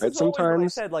 this Right? is always what I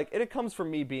Sometimes, said. Like, it comes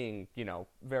from me being,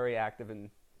 very active in,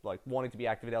 like, wanting to be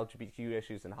active in LGBTQ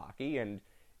issues in hockey, and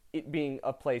it being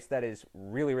a place that is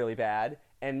really, really bad,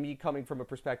 and me coming from a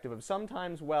perspective of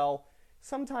sometimes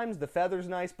the feather's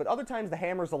nice, but other times the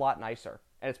hammer's a lot nicer,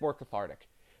 and it's more cathartic.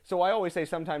 So I always say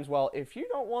sometimes, well, if you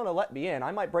don't want to let me in,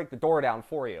 I might break the door down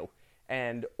for you.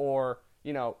 Or,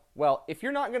 well, if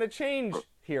you're not going to change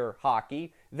here,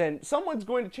 hockey, then someone's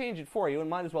going to change it for you, and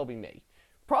might as well be me.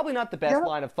 Probably not the best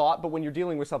line of thought, but when you're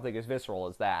dealing with something as visceral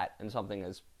as that, and something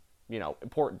as,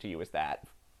 important to you as that.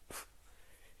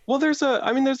 well, there's a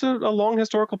long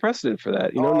historical precedent for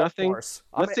that. Nothing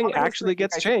I'm actually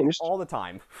gets changed all the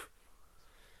time.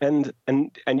 And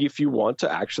if you want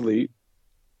to actually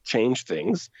change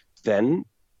things, then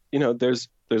there's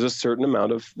a certain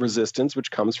amount of resistance which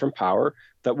comes from power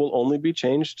that will only be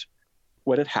changed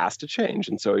when it has to change.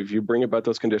 And so if you bring about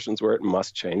those conditions where it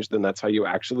must change, then that's how you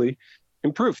actually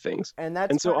improve things. And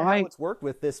that's how it's worked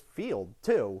with this field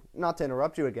too. Not to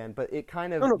interrupt you again, but it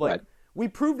kind of we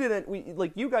proved it.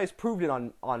 You guys proved it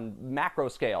on macro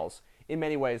scales in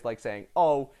many ways, like saying,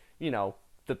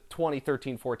 the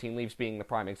 2013-14 Leafs being the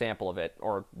prime example of it,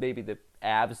 or maybe the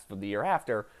Avs from the year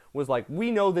after, was like,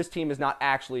 we know this team is not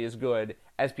actually as good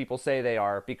as people say they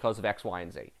are because of X, Y,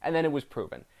 and Z. And then it was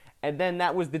proven. And then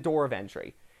that was the door of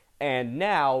entry. And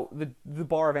now the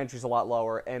bar of entry is a lot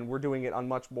lower, and we're doing it on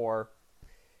much more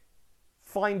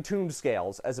fine-tuned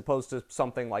scales as opposed to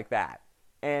something like that.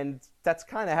 And that's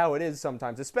kind of how it is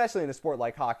sometimes, especially in a sport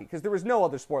like hockey, because there is no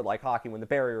other sport like hockey when the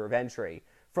barrier of entry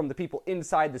from the people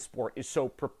inside the sport is so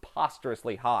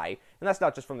preposterously high. And that's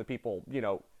not just from the people,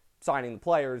 signing the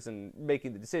players and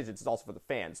making the decisions. It's also for the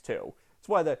fans, too. It's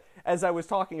why as I was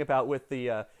talking about with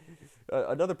the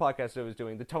another podcast I was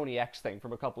doing, the Tony X thing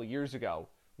from a couple of years ago,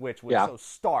 which was so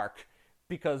stark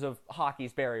because of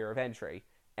hockey's barrier of entry.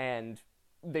 And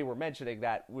they were mentioning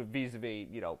that with vis-a-vis,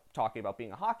 talking about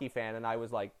being a hockey fan, and I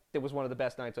was like, it was one of the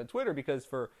best nights on Twitter because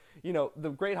for,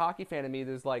 the great hockey fan in me,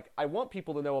 there's like, I want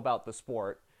people to know about the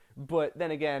sport, but then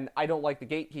again, I don't like the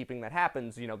gatekeeping that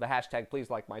happens, the hashtag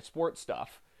please like my sport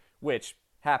stuff, which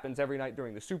happens every night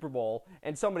during the Super Bowl,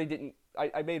 and somebody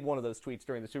I made one of those tweets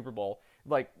during the Super Bowl,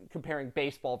 like comparing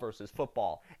baseball versus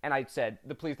football, and I said,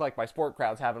 the please like my sport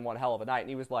crowd's having one hell of a night, and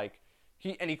he was like,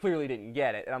 he clearly didn't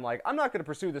get it. And I'm like, I'm not going to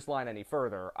pursue this line any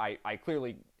further. I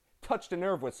clearly touched a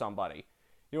nerve with somebody.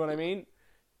 You know what I mean?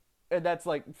 And that's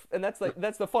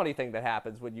the funny thing that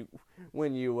happens when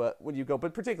you go,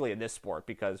 but particularly in this sport,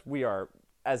 because we are,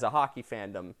 as a hockey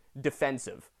fandom,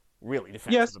 really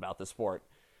defensive about the sport.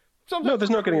 Sometimes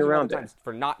there's no getting around it.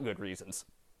 For not good reasons.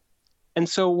 And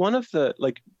so one of the,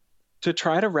 to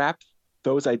try to wrap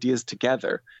those ideas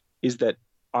together is that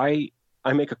I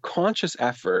make a conscious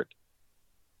effort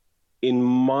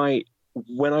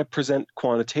when I present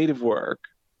quantitative work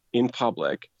in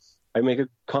public, I make a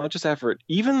conscious effort,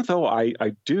 even though I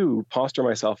do posture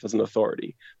myself as an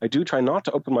authority. I do try not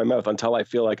to open my mouth until I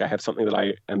feel like I have something that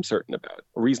I am certain about,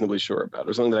 or reasonably sure about,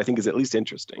 or something that I think is at least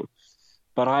interesting.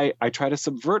 But I try to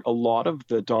subvert a lot of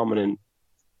the dominant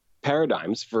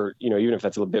paradigms for, even if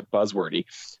that's a little bit buzzwordy,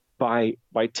 by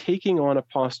taking on a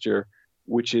posture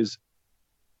which is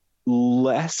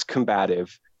less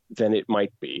combative than it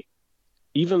might be.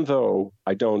 Even though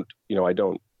I don't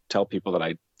tell people that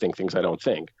I think things I don't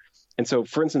think. And so,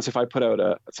 for instance, if I put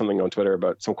out something on Twitter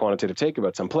about some quantitative take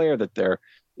about some player that they're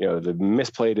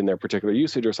misplayed in their particular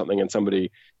usage or something, and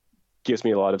somebody gives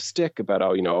me a lot of stick about,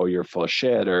 you're full of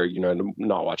shit, or,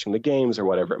 not watching the games or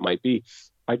whatever it might be,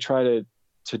 I try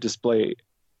to display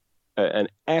an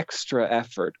extra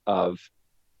effort of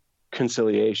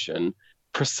conciliation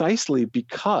precisely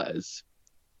because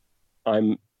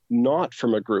I'm not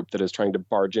from a group that is trying to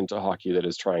barge into hockey, that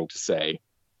is trying to say,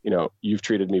 you've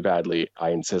treated me badly, I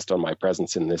insist on my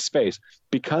presence in this space,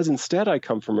 because instead I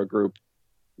come from a group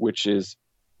which is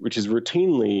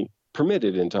routinely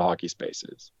permitted into hockey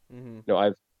spaces. Mm-hmm.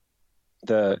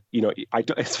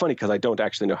 It's funny because I don't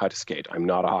actually know how to skate. I'm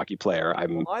not a hockey player.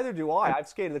 Neither do I. I've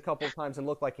skated a couple of times and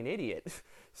looked like an idiot.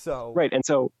 So right, and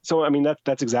so I mean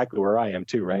that's exactly where I am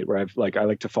too, right? Where I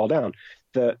like to fall down.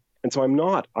 And so I'm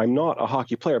not a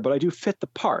hockey player, but I do fit the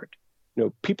part.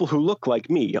 People who look like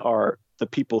me are the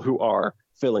people who are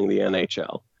filling the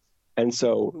NHL. And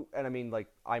so, and I mean,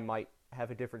 I might have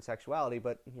a different sexuality,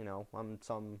 but I'm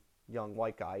some young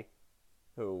white guy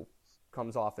who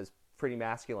comes off as pretty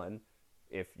masculine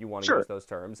if you want to Sure. use those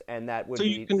terms, and that would So be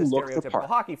you can the look the stereotypical part.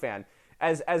 hockey fan.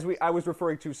 I was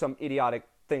referring to some idiotic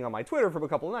thing on my Twitter from a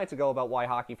couple of nights ago about why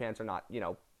hockey fans are not,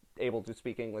 able to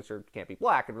speak English or can't be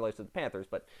black in relation to the Panthers,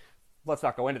 but let's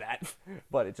not go into that.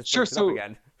 But it just Sure. brings it up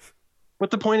again. But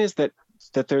the point is that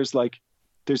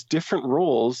there's different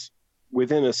roles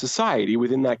within a society,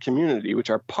 within that community, which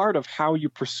are part of how you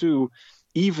pursue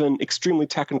even extremely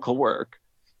technical work.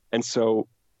 And so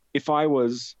if I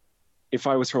was from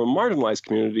a marginalized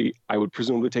community, I would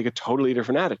presumably take a totally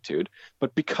different attitude.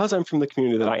 But because I'm from the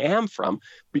community that I am from,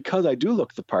 because I do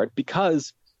look the part,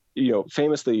 because,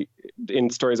 famously in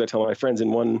stories I tell my friends,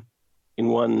 in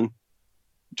one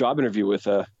job interview with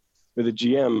a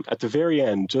GM, at the very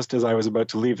end, just as I was about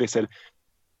to leave, they said,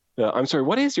 I'm sorry,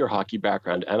 what is your hockey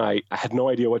background? And I had no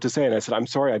idea what to say. And I said, I'm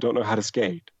sorry, I don't know how to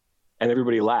skate. And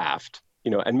everybody laughed,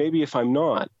 and maybe if I'm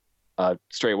not a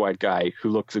straight white guy who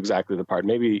looks exactly the part,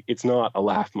 maybe it's not a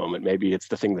laugh moment. Maybe it's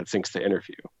the thing that sinks the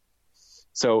interview.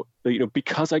 So,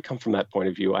 because I come from that point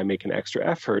of view, I make an extra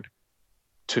effort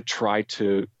to try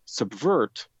to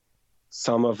subvert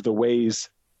some of the ways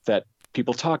that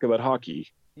people talk about hockey,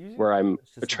 where I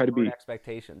try to be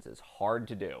expectations is hard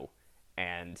to do,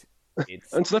 and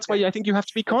and so that's why I think you have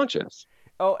to be conscious.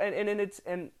 Oh,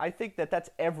 and I think that's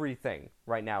everything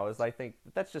right now. I think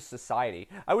that's just society.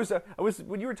 I was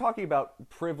when you were talking about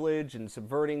privilege and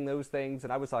subverting those things,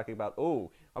 and I was talking about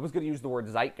I was going to use the word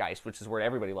zeitgeist, which is a word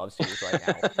everybody loves to use right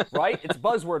now, right? It's a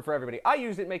buzzword for everybody. I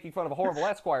used it making fun of a horrible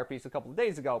Esquire piece a couple of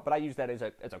days ago, but I used that as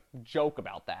a joke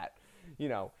about that,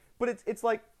 But it's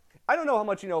like, I don't know how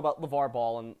much you know about LeVar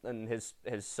Ball and his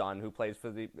son who plays for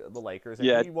the Lakers. And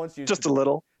Yeah, he once used just a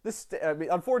little.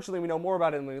 Unfortunately, we know more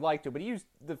about it than we like to, but he used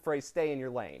the phrase "stay in your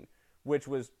lane," which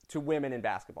was to women in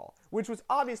basketball, which was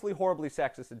obviously horribly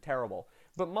sexist and terrible.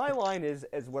 But my line is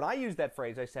when I use that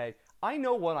phrase, I say, I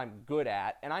know what I'm good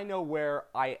at, and I know where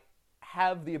I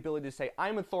have the ability to say,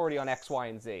 I'm authority on X, Y,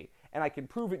 and Z, and I can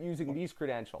prove it using these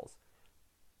credentials.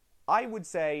 I would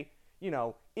say,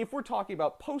 if we're talking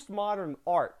about postmodern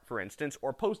art, for instance,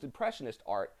 or post-impressionist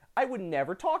art, I would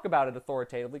never talk about it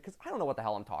authoritatively because I don't know what the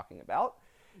hell I'm talking about.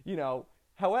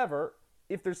 However,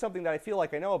 if there's something that I feel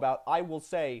like I know about, I will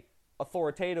say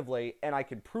authoritatively, and I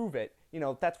can prove it.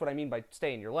 That's what I mean by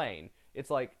stay in your lane. It's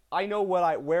like, I know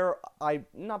where I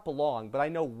not belong, but I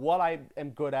know what I am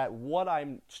good at, what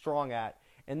I'm strong at,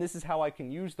 and this is how I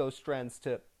can use those strengths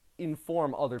to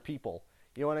inform other people.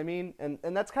 You know what I mean?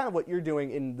 And that's kind of what you're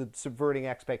doing in the subverting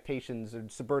expectations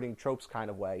and subverting tropes kind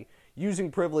of way,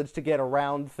 using privilege to get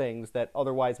around things that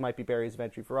otherwise might be barriers of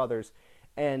entry for others.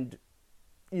 And,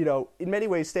 in many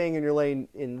ways, staying in your lane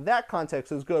in that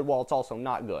context is good, while it's also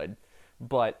not good.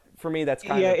 But for me, that's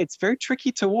kind of... Yeah, it's very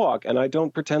tricky to walk, and I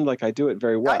don't pretend like I do it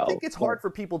very well. I think it's hard for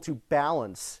people to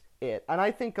balance it. And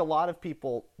I think a lot of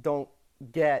people don't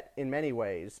get in many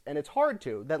ways, and it's hard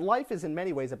to, that life is in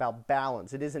many ways about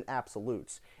balance. It isn't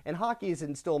absolutes. And hockey is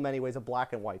in still many ways a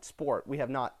black and white sport. We have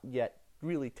not yet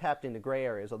really tapped into gray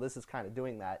areas, so this is kind of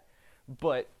doing that.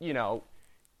 But,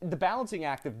 the balancing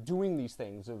act of doing these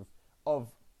things, of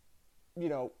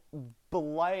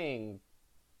belaying,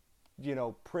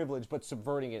 privilege, but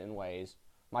subverting it in ways.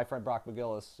 My friend Brock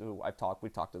McGillis, who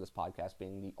we've talked to this podcast,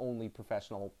 being the only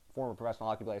former professional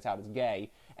hockey player that's out, is gay,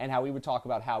 and how he would talk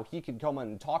about how he could come in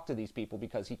and talk to these people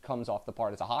because he comes off the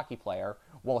part as a hockey player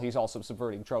while he's also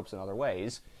subverting tropes in other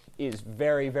ways, is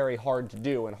very, very hard to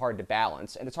do and hard to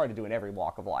balance, and it's hard to do in every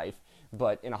walk of life.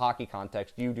 But in a hockey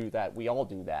context, you do that, we all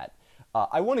do that.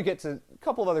 I want to get to a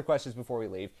couple of other questions before we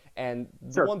leave, and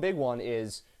the one big one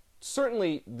is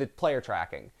certainly the player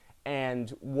tracking and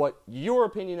what your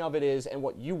opinion of it is and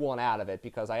what you want out of it,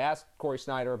 because I asked Corey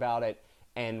Snyder about it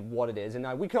and what it is.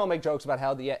 And we can all make jokes about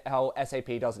how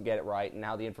SAP doesn't get it right and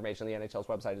how the information on the NHL's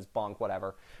website is bunk,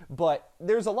 whatever. But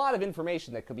there's a lot of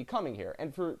information that could be coming here.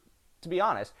 And to be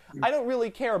honest, I don't really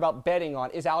care about betting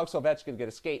on, is Alex Ovechkin going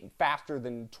to skate faster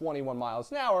than 21 miles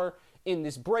an hour in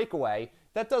this breakaway?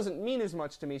 That doesn't mean as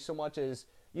much to me so much as,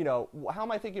 how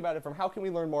am I thinking about it from how can we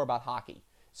learn more about hockey?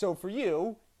 So for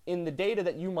you, in the data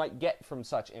that you might get from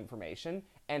such information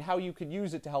and how you could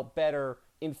use it to help better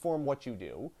inform what you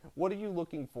do, what are you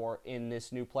looking for in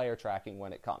this new player tracking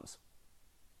when it comes?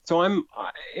 So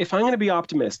if I'm going to be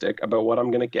optimistic about what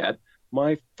I'm going to get,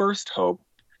 my first hope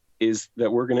is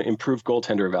that we're going to improve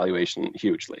goaltender evaluation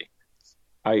hugely.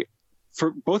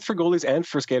 Both for goalies and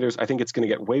for skaters, I think it's going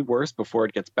to get way worse before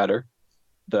it gets better.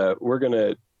 We're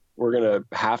going to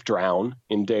half drown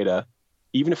in data,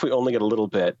 even if we only get a little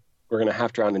bit. We're going to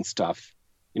half drown in stuff.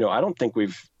 I don't think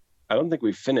we've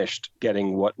finished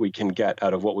getting what we can get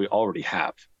out of what we already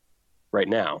have right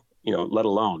now. Let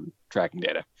alone tracking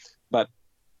data. But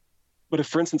But if,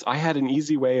 for instance, I had an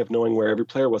easy way of knowing where every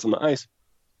player was on the ice,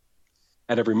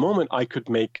 at every moment I could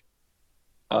make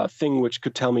a thing which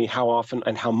could tell me how often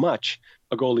and how much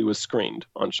a goalie was screened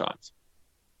on shots.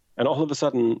 And all of a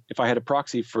sudden, if I had a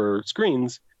proxy for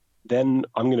screens, then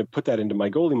I'm going to put that into my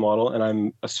goalie model, and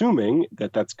I'm assuming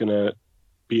that that's going to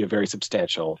be a very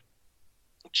substantial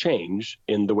change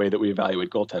in the way that we evaluate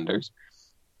goaltenders.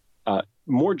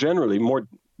 More generally,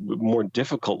 more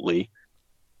difficultly,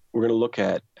 we're going to look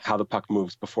at how the puck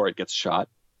moves before it gets shot.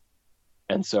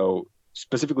 And so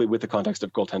specifically with the context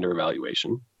of goaltender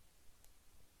evaluation,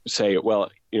 say, well,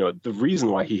 the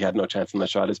reason why he had no chance in the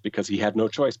shot is because he had no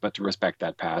choice but to respect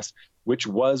that pass, which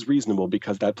was reasonable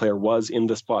because that player was in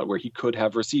the spot where he could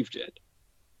have received it.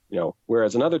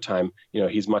 Whereas another time,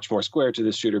 he's much more square to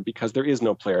this shooter because there is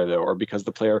no player there, or because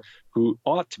the player who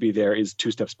ought to be there is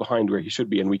 2 steps behind where he should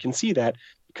be. And we can see that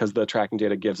because the tracking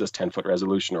data gives us 10-foot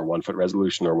resolution or 1-foot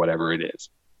resolution or whatever it is.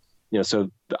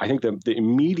 So I think the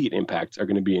immediate impacts are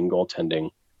going to be in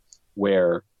goaltending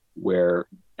where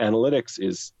analytics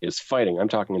is fighting. I'm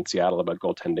talking in Seattle about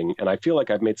goaltending, and I feel like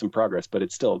I've made some progress, but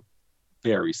it's still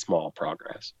very small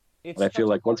progress. And I feel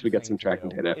like once we get some tracking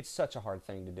data, it's such a hard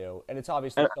thing to do, and it's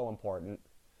obviously so important.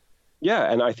 Yeah,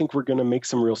 and I think we're going to make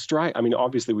some real stride. I mean,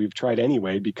 obviously we've tried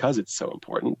anyway because it's so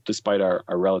important, despite our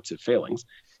relative failings.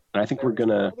 And I think we're going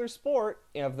to... Another sport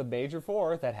of the major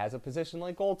 4 that has a position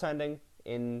like goaltending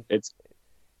It's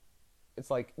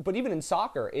like, but even in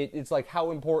soccer, it's like, how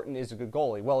important is a good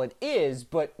goalie? Well, it is,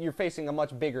 but you're facing a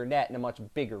much bigger net and a much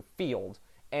bigger field,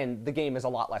 and the game is a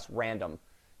lot less random,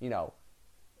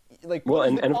 Like, what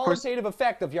is the qualitative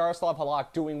effect of Yaroslav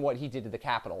Halak doing what he did to the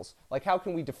Capitals? Like, how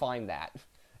can we define that?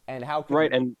 And how can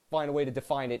we find a way to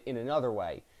define it in another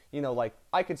way? Like,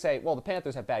 I could say, well, the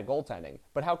Panthers have bad goaltending,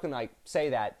 but how can I say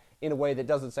that in a way that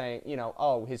doesn't say,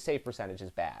 oh, his save percentage is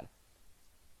bad?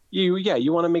 You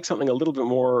want to make something a little bit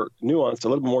more nuanced, a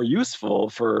little bit more useful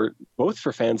for both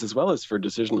for fans as well as for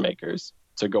decision makers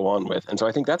to go on with. And so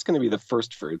I think that's going to be the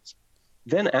first fruits.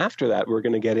 Then after that, we're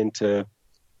going to get into,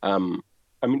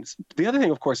 the other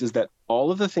thing, of course, is that all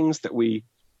of the things that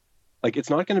it's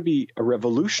not going to be a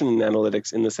revolution in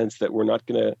analytics in the sense that we're not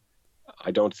going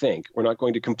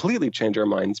to completely change our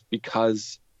minds,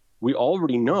 because we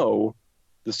already know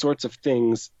the sorts of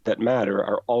things that matter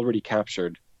are already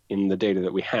captured in the data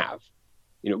that we have.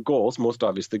 Goals, most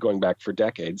obviously going back for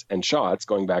decades, and shots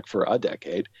going back for a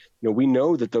decade. We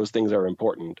know that those things are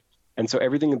important. And so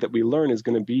everything that we learn is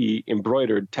going to be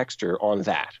embroidered texture on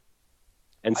that.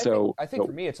 And I think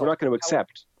for me, it's we're not going to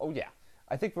accept. Oh yeah.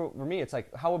 I think for me, it's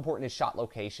like, how important is shot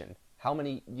location? How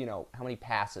many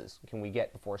passes can we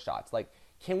get before shots? Like,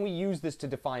 can we use this to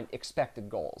define expected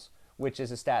goals? Which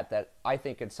is a stat that I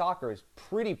think in soccer is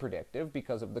pretty predictive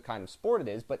because of the kind of sport it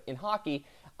is. But in hockey,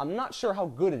 I'm not sure how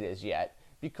good it is yet,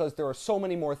 because there are so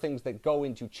many more things that go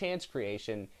into chance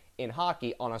creation in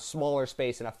hockey on a smaller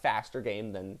space and a faster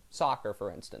game than soccer,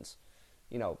 for instance.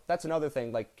 That's another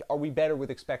thing. Like, are we better with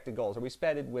expected goals? Are we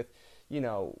better with,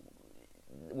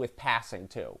 with passing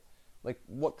too? Like,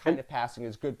 what kind of passing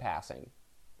is good passing?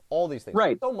 All these things.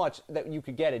 Right. So much that you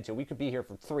could get into. We could be here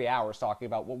for 3 hours talking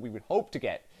about what we would hope to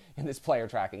get in this player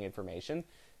tracking information.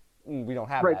 We don't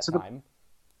have that time.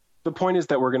 The point is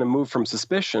that we're going to move from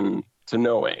suspicion to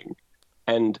knowing.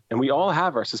 And we all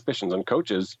have our suspicions, and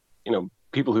coaches,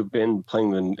 people who've been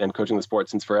playing and coaching the sport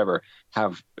since forever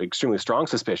have extremely strong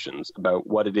suspicions about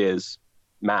what it is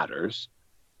matters.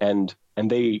 And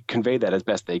they convey that as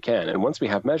best they can. And once we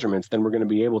have measurements, then we're going to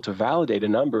be able to validate a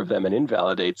number of them and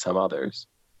invalidate some others.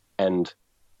 And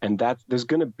that there's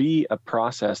going to be a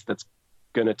process that's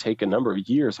going to take a number of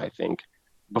years, I think,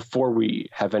 before we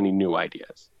have any new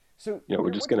ideas. So we're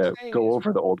just going to go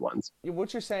over the old ones.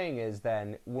 What you're saying is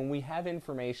then, when we have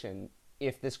information,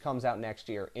 if this comes out next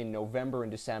year in November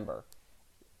and December,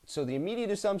 so the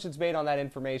immediate assumptions made on that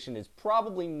information is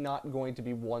probably not going to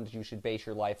be ones you should base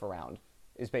your life around.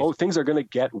 Things are going to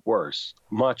get worse,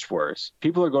 much worse.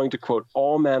 People are going to quote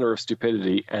all manner of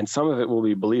stupidity, and some of it will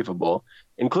be believable,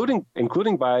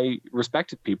 including by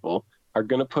respected people, are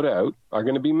going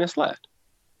to be misled.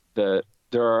 There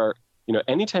are,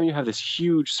 anytime you have this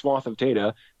huge swath of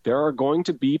data, there are going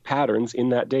to be patterns in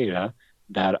that data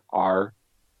that are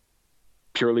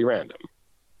purely random.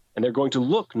 And they're going to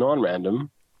look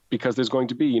non-random because there's going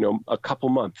to be, a couple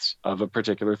months of a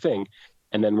particular thing.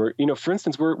 And then for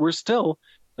instance, we're still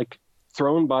like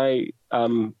thrown by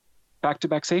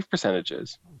back-to-back save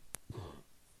percentages,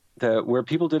 where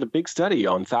people did a big study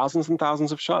on thousands and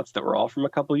thousands of shots that were all from a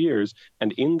couple of years.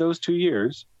 And in those 2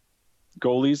 years,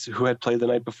 goalies who had played the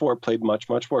night before played much,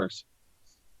 much worse.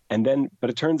 But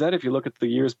it turns out if you look at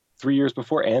the 3 years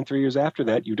before and 3 years after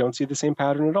that, you don't see the same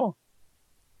pattern at all.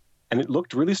 and it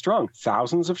looked really strong.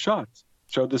 Thousands of shots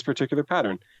showed this particular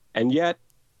pattern. And yet,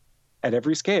 at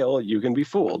every scale, you can be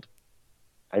fooled.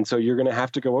 And so you're going to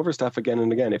have to go over stuff again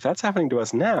and again. If that's happening to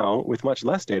us now with much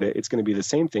less data, it's going to be the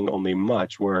same thing, only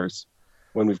much worse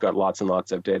when we've got lots and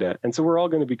lots of data. And so we're all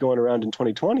going to be going around in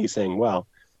 2020 saying, well,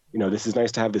 this is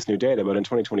nice to have this new data, but in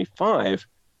 2025,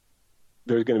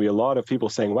 there's going to be a lot of people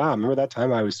saying, wow, remember that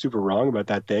time I was super wrong about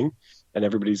that thing? And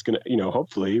everybody's going to,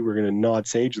 hopefully we're going to nod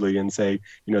sagely and say,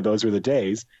 those were the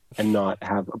days, and not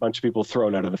have a bunch of people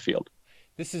thrown out of the field.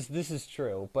 This is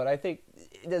true, but I think,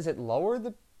 does it lower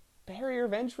the barrier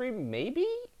of entry maybe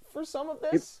for some of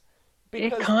this?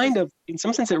 It kind of, in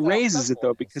some sense, it raises it,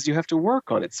 though, because you have to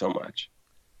work on it so much.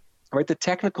 Right? The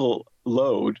technical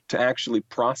load to actually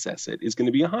process it is going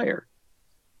to be higher.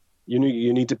 You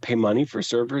need to pay money for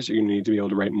servers. You need to be able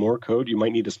to write more code. You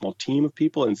might need a small team of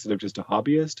people instead of just a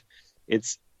hobbyist.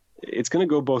 It's going to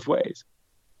go both ways.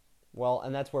 Well,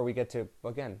 and that's where we get to,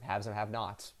 again, haves and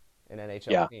have-nots in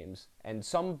NHL teams. And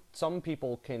some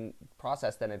people can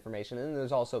process that information. And then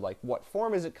there's also, like, what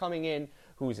form is it coming in?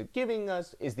 Who is it giving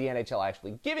us? Is the NHL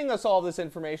actually giving us all this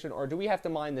information? Or do we have to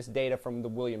mine this data from the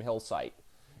William Hill site?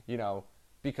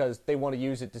 Because they want to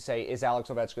use it to say, is Alex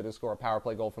Ovechkin to score a power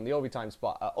play goal from the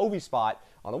Ovi spot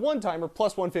on the one-timer,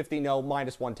 plus 150, no,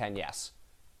 minus 110, yes.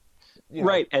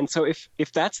 Right, and so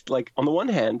if that's, like, on the one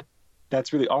hand,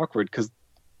 that's really awkward, because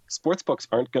sportsbooks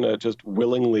aren't going to just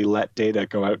willingly let data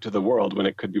go out to the world when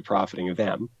it could be profiting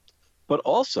them. But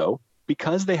also,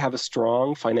 because they have a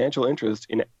strong financial interest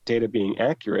in data being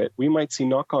accurate, we might see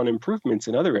knock-on improvements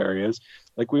in other areas.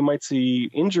 Like, we might see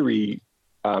injury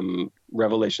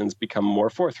revelations become more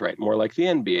forthright, more like the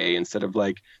NBA, instead of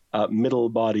like middle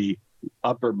body,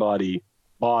 upper body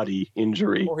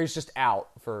injury. Or he's just out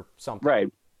for something.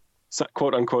 Right. So,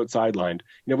 quote unquote sidelined.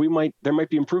 There might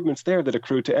be improvements there that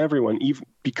accrue to everyone, even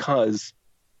because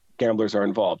gamblers are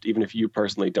involved, even if you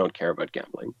personally don't care about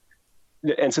gambling.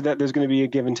 And so that there's going to be a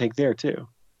give and take there too.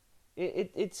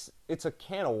 It's a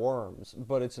can of worms,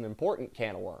 but it's an important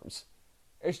can of worms.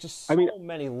 There's just so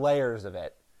many layers of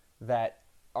it that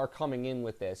are coming in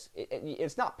with this.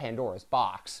 It's not Pandora's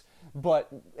box,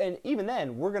 and even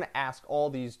then, we're going to ask all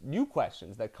these new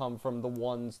questions that come from the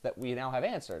ones that we now have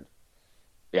answered.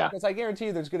 Yeah. Because I guarantee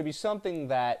you there's going to be something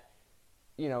that,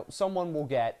 someone will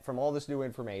get from all this new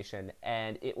information,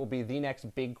 and it will be the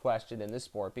next big question in this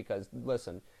sport. Because,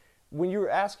 listen, when you're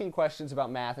asking questions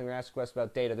about math and you're asking questions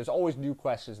about data, there's always new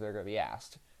questions that are going to be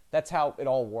asked. That's how it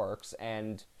all works,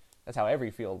 and that's how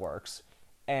every field works.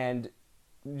 And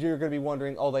you're going to be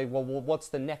wondering, what's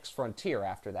the next frontier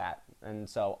after that? And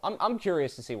so I'm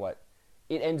curious to see what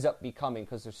it ends up becoming,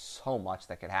 because there's so much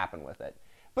that could happen with it.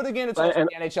 But again, it's also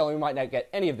the NHL, and we might not get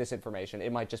any of this information.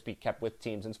 It might just be kept with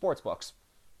teams and sports books.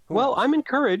 Well, I'm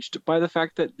encouraged by the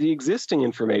fact that the existing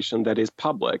information that is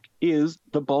public is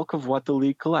the bulk of what the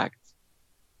league collects.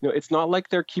 It's not like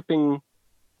they're keeping...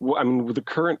 with the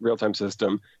current real-time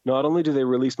system, not only do they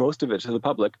release most of it to the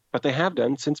public, but they have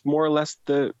done since more or less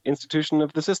the institution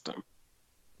of the system.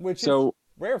 Which is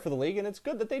rare for the league, and it's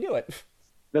good that they do it.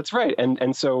 That's right.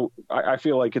 And so I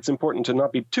feel like it's important to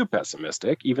not be too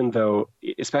pessimistic, even though,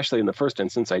 especially in the first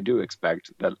instance, I do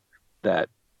expect that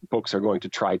books are going to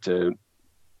try to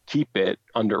keep it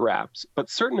under wraps. But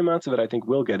certain amounts of it, I think,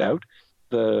 will get out.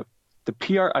 The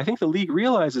PR, I think the league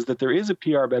realizes that there is a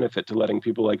PR benefit to letting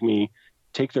people like me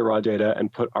take their raw data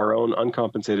and put our own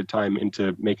uncompensated time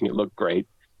into making it look great.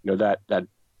 That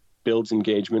builds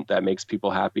engagement, that makes people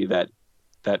happy,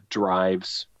 that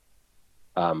drives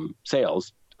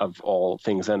sales of all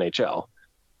things NHL.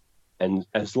 And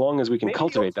as long as we can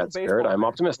cultivate that spirit, I'm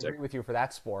optimistic. I agree with you for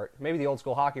that sport. Maybe the old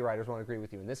school hockey writers won't agree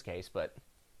with you in this case, but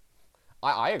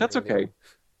I agree. That's okay. With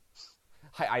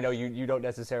you. I know you don't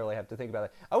necessarily have to think about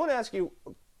it. I want to ask you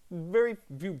very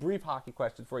few brief hockey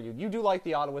question for you. You do like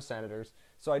the Ottawa Senators,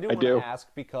 so I do want to ask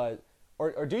because,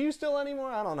 or do you still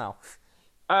anymore? I don't know.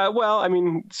 Well,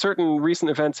 certain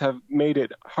recent events have made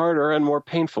it harder and more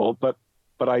painful, but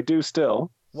I do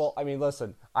still. Well,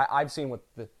 listen, I've seen what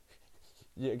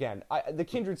the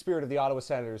kindred spirit of the Ottawa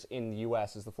Senators in the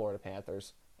U.S. is the Florida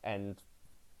Panthers, and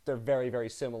they're very, very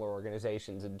similar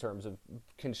organizations in terms of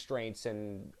constraints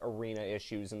and arena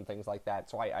issues and things like that.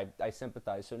 So I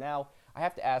sympathize. So now I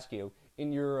have to ask you,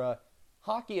 in your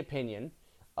hockey opinion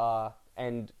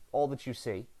and all that you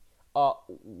see,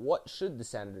 what should the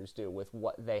Senators do with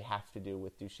what they have to do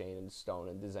with Duchesne and Stone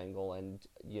and Dzingel and,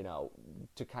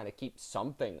 to kind of keep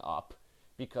something up,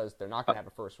 because they're not going to have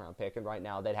a first-round pick, and right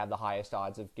now they'd have the highest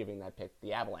odds of giving that pick to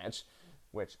the Avalanche,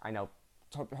 which I know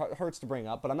hurts to bring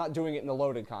up, but I'm not doing it in a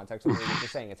loaded context. I'm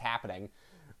just saying it's happening.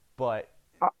 But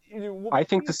I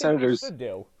think the Senators should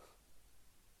do.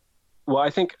 Well, I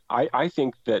think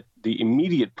that the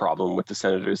immediate problem with the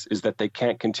Senators is that they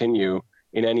can't continue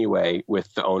in any way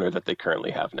with the owner that they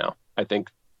currently have now. I think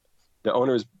the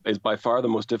owner is by far the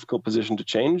most difficult position to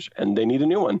change, and they need a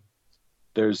new one.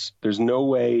 There's no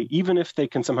way, even if they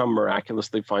can somehow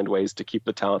miraculously find ways to keep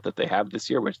the talent that they have this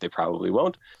year, which they probably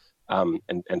won't,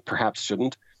 and perhaps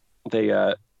shouldn't,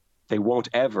 they won't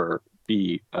ever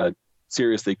be a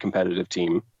seriously competitive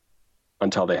team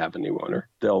until they have a new owner.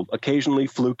 They'll occasionally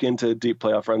fluke into deep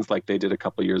playoff runs like they did a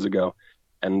couple years ago,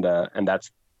 and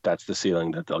that's the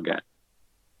ceiling that they'll get.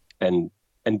 And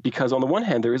because on the one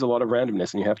hand, there is a lot of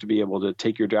randomness, and you have to be able to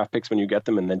take your draft picks when you get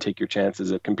them and then take your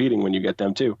chances at competing when you get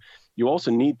them too. You also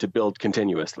need to build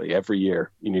continuously. Every year,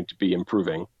 you need to be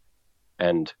improving.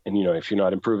 And if you're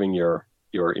not improving your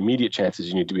immediate chances,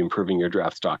 you need to be improving your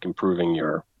draft stock, improving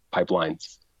your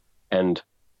pipelines. And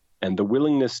the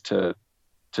willingness to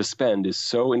spend is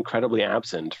so incredibly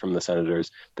absent from the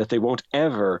Senators that they won't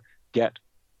ever get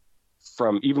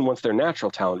from, even once their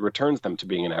natural talent returns them to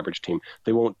being an average team,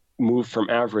 they won't move from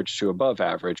average to above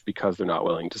average because they're not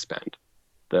willing to spend.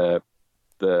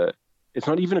 It's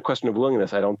not even a question of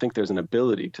willingness. I don't think there's an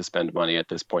ability to spend money at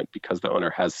this point because the owner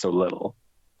has so little.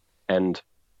 And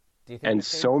do you think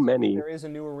so many. There is a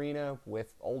new arena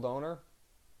with old owner?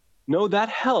 No, that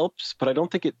helps, but I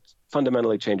don't think it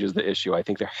fundamentally changes the issue. I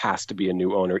think there has to be a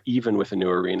new owner, even with a new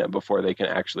arena, before they can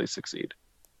actually succeed.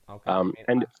 Okay.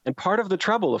 And part of the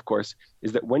trouble, of course,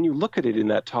 is that when you look at it in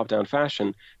that top-down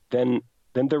fashion, then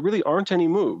there really aren't any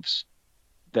moves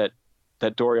that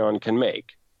Dorian can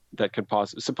make that could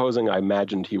possibly, supposing I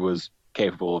imagined he was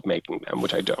capable of making them,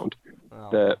 which I don't.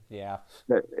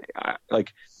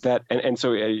 Like that, and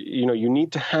so you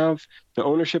need to have the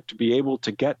ownership to be able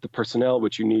to get the personnel,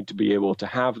 which you need to be able to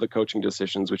have the coaching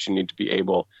decisions, which you need to be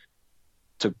able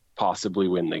to possibly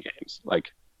win the games.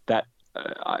 Like that,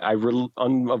 I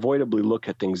unavoidably look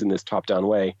at things in this top-down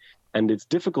way, and it's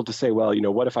difficult to say, well,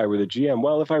 what if I were the GM?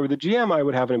 Well, if I were the GM, I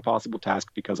would have an impossible task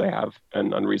because I have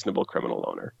an unreasonable criminal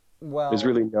owner. Well, there's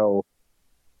really no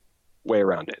way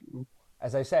around it.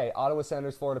 As I say, Ottawa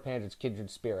Senators, Florida Panthers, kindred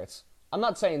spirits. I'm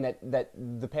not saying that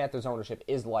the Panthers' ownership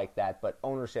is like that, but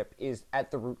ownership is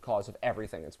at the root cause of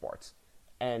everything in sports.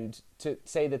 And to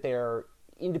say that they're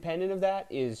independent of that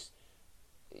is,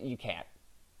 you can't.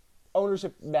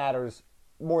 Ownership matters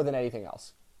more than anything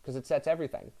else because it sets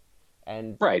everything.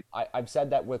 And right. I've said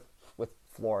that with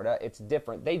Florida. It's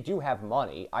different. They do have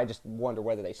money. I just wonder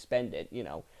whether they spend it,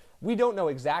 We don't know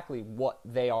exactly what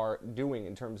they are doing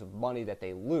in terms of money that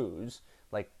they lose,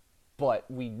 but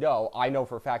I know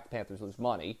for a fact the Panthers lose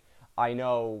money. I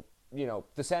know,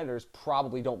 the Senators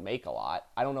probably don't make a lot.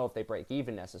 I don't know if they break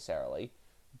even necessarily,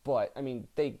 but,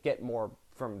 they get more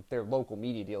from their local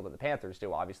media deal than the Panthers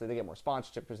do, obviously. They get more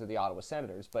sponsorship because of the Ottawa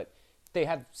Senators, but they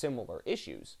have similar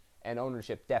issues, and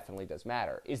ownership definitely does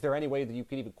matter. Is there any way that you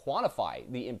could even quantify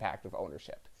the impact of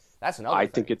ownership? That's another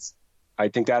thing. I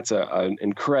think that's an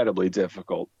incredibly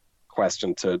difficult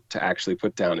question to actually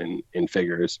put down in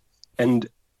figures. And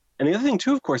the other thing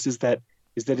too, of course, is that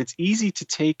it's easy to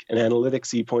take an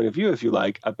analytics-y point of view, if you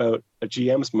like, about a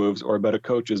GM's moves or about a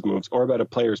coach's moves or about a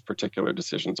player's particular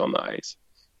decisions on the ice.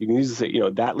 You can easily say,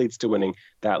 that leads to winning,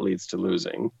 that leads to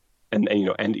losing, and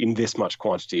in this much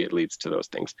quantity it leads to those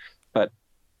things. But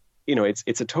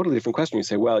it's a totally different question. You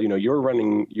say, well, you're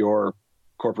running your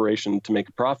corporation to make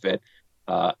a profit.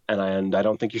 And I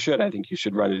don't think you should. I think you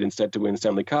should run it instead to win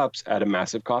Stanley Cups at a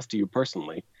massive cost to you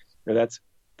personally. That's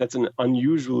an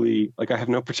unusually, I have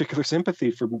no particular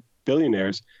sympathy for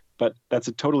billionaires, but that's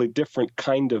a totally different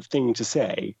kind of thing to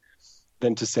say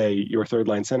than to say your third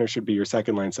line center should be your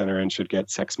second line center and should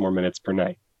get 6 more minutes per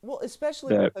night. Well,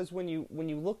 especially because when you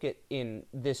look at in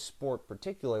this sport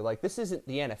particularly, this isn't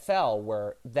the NFL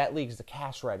where that league's the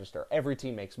cash register. Every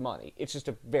team makes money. It's just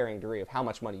a varying degree of how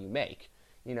much money you make.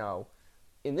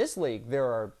 In this league, there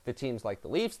are the teams like the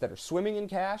Leafs that are swimming in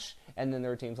cash, and then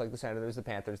there are teams like the Senators, the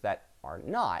Panthers that are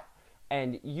not.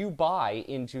 And you buy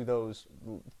into those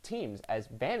teams as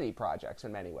vanity projects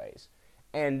in many ways.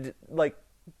 And Eugene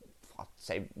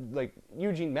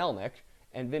Melnyk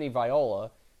and Vinny Viola,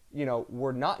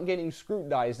 were not getting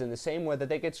scrutinized in the same way that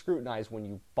they get scrutinized when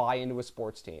you buy into a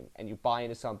sports team and you buy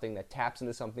into something that taps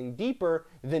into something deeper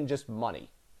than just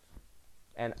money.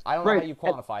 And I don't know how you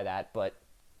quantify that, but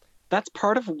that's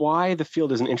part of why the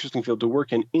field is an interesting field to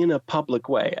work in a public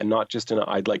way, and not just in a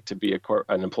I'd like to be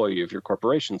an employee of your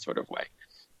corporation sort of way,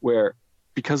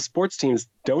 because sports teams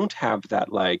don't have that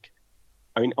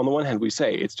on the one hand, we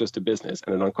say it's just a business,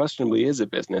 and it unquestionably is a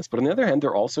business, but on the other hand,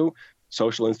 they're also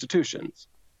social institutions.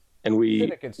 And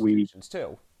civic institutions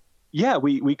too. Yeah,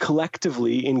 we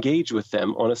collectively engage with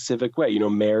them on a civic way.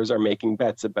 Mayors are making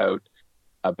bets about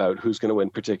about who's going to win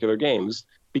particular games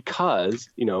because,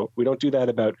 we don't do that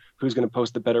about who's going to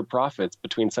post the better profits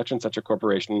between such and such a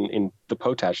corporation in the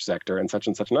potash sector and such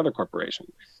another corporation.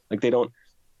 Like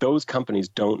those companies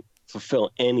don't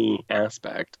fulfill any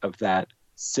aspect of that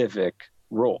civic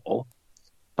role.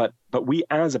 But we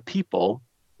as a people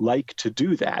like to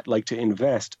do that, like to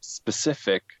invest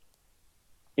specific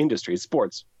industries,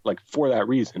 sports, like for that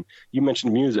reason. You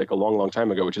mentioned music a long, long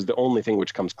time ago, which is the only thing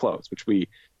which comes close, which we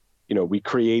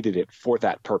created it for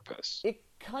that purpose. It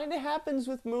kind of happens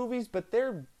with movies, but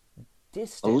they're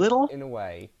distant a little in a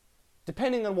way,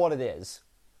 depending on what it is.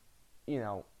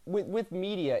 With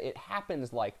media, it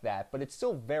happens like that, but it's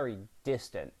still very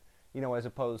distant, as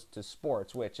opposed to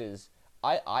sports, which is,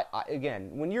 I again,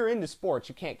 when you're into sports,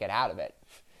 you can't get out of it.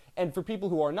 And for people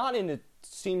who are not into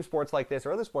team sports like this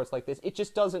or other sports like this, it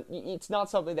just doesn't, it's not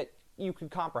something that you can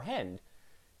comprehend.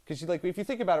 Because if you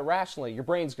think about it rationally, your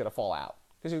brain's going to fall out.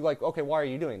 Because you're like, okay, why are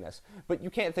you doing this? But you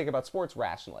can't think about sports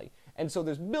rationally. And so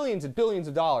there's billions and billions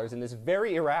of dollars in this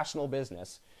very irrational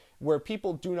business where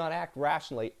people do not act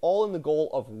rationally, all in the goal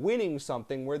of winning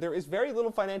something where there is very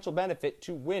little financial benefit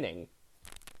to winning.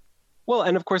 Well,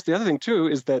 and of course, the other thing, too,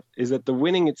 is that the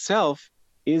winning itself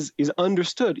is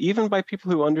understood, even by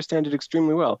people who understand it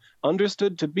extremely well,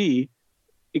 understood to be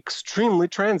extremely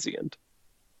transient.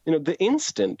 The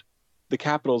instant the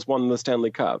Capitals won the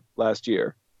Stanley Cup last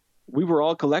year, we were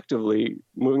all collectively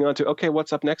moving on to, okay,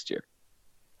 what's up next year?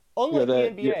 Unlike the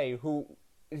NBA, who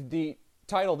the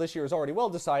title this year is already well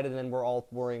decided, and we're all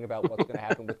worrying about what's going to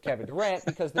happen with Kevin Durant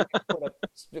because they're going to put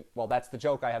up, well, that's the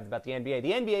joke I have about the NBA.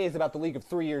 The NBA is about the league of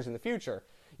 3 years in the future.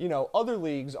 Other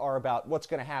leagues are about what's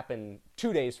going to happen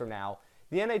 2 days from now.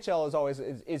 The NHL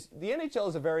the NHL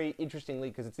is a very interesting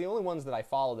league because it's the only ones that I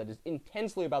follow that is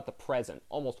intensely about the present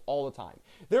almost all the time.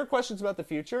 There are questions about the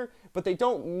future, but they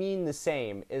don't mean the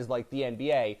same as like the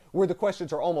NBA, where the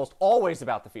questions are almost always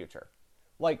about the future.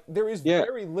 Like there is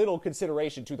very little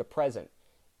consideration to the present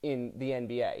in the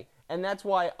NBA. And that's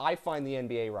why I find the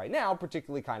NBA right now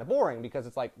particularly kind of boring, because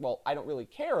it's like, well, I don't really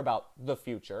care about the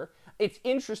future. It's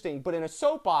interesting, but in a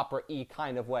soap opera-y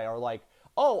kind of way, or like,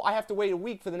 oh, I have to wait a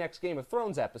week for the next Game of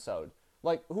Thrones episode.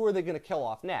 Like, who are they going to kill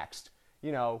off next?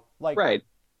 Right.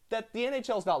 That the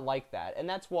NHL's not like that. And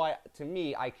that's why, to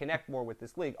me, I connect more with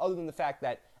this league, other than the fact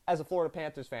that as a Florida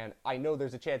Panthers fan, I know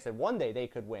there's a chance that one day they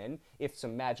could win if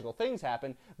some magical things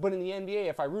happen. But in the NBA,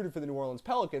 if I rooted for the New Orleans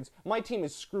Pelicans, my team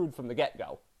is screwed from the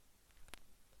get-go.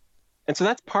 And so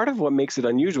that's part of what makes it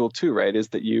unusual too, right? Is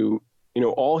that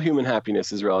all human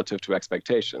happiness is relative to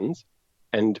expectations,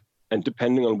 and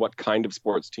depending on what kind of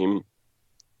sports team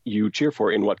you cheer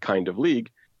for in what kind of league,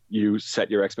 you set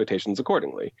your expectations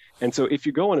accordingly. And so if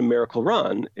you go on a miracle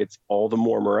run, it's all the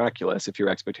more miraculous if your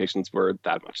expectations were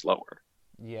that much lower.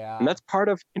 Yeah. And that's part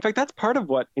of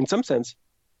what, in some sense,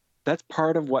 that's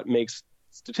part of what makes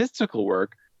statistical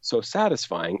work so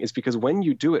satisfying, is because when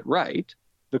you do it right,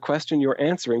 the question you're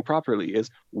answering properly is,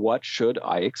 what should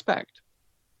I expect?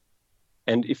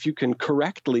 And if you can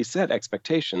correctly set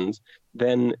expectations,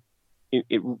 then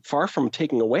it far from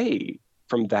taking away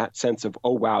from that sense of,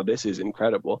 oh, wow, this is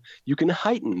incredible, you can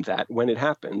heighten that when it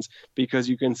happens, because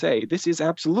you can say, this is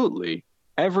absolutely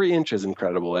every inch as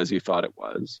incredible as you thought it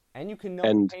was. And you can know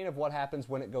the pain of what happens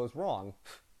when it goes wrong.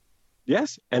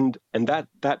 Yes, and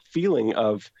that feeling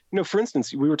of, for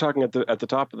instance, we were talking at the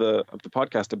top of the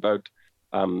podcast about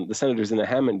the Senators in the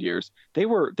Hammond years. They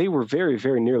were very,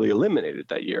 very nearly eliminated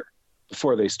that year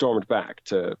before they stormed back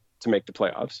to make the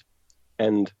playoffs.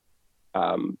 And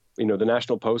the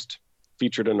National Post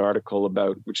featured an article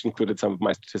which included some of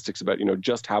my statistics about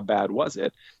just how bad was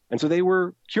it. And so they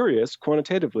were curious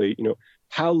quantitatively,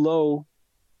 how low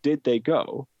did they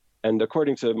go? And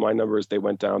according to my numbers, they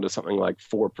went down to something like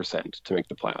 4% to make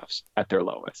the playoffs at their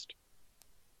lowest.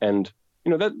 And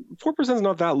that 4% is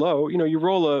not that low. You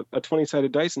roll a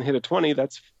 20-sided dice and hit a 20,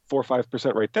 that's 4 or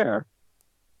 5% right there.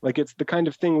 Like, it's the kind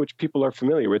of thing which people are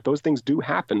familiar with. Those things do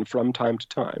happen from time to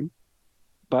time.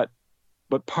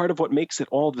 But part of what makes it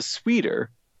all the sweeter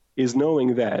is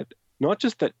knowing that not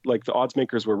just that, like, the odds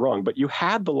makers were wrong, but you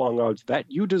had the long odds that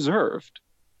you deserved,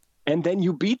 and then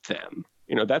you beat them.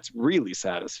 That's really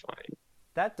satisfying.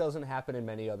 That doesn't happen in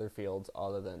many other fields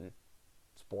other than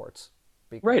sports.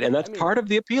 Because, right, and that's part of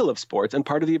the appeal of sports, and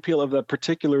part of the appeal of the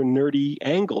particular nerdy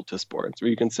angle to sports, where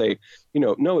you can say,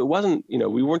 no, it wasn't,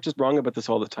 we weren't just wrong about this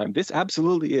all the time. This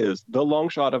absolutely is the long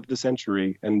shot of the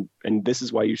century, and this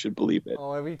is why you should believe it.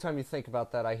 Oh, every time you think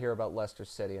about that, I hear about Leicester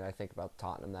City, and I think about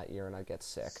Tottenham that year, and I get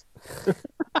sick.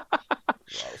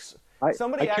 Gross.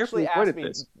 Somebody actually asked me,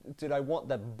 did I want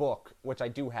that book, which I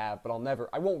do have, but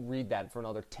I won't read that for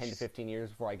another 10 to 15 years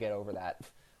before I get over that.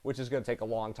 which is going to take a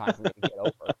long time for me to get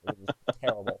over. It was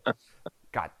terrible.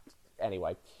 God.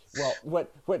 Anyway, well,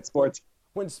 Sports.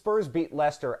 when Spurs beat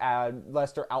Leicester,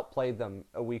 Leicester outplayed them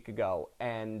a week ago,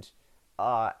 and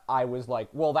I was like,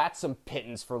 well, that's some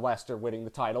pittance for Leicester winning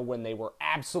the title when they were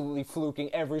absolutely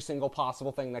fluking every single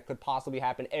possible thing that could possibly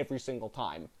happen every single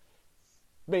time.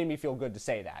 Made me feel good to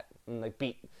say that. And they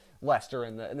beat Leicester,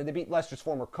 and then they beat Leicester's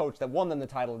former coach that won them the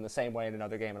title in the same way in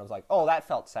another game, and I was like, oh, that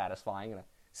felt satisfying in a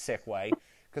sick way,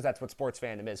 because that's what sports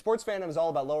fandom is. Sports fandom is all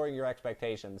about lowering your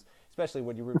expectations, especially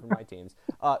when you root for my teams.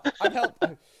 I've helped...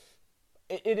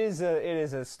 It is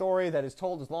a story that is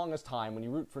told as long as time when you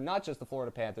root for not just the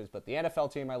Florida Panthers, but the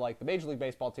NFL team I like, the Major League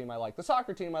Baseball team I like, the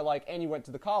soccer team I like, and you went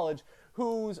to the college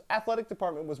whose athletic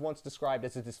department was once described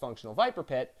as a dysfunctional viper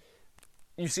pit.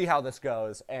 You see how this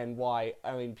goes and why.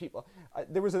 I mean, people.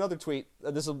 There was another tweet.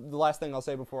 This is the last thing I'll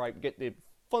say before I get the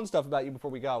fun stuff about you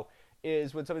before we go.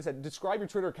 Is when somebody said, describe your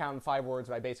Twitter account in 5 words,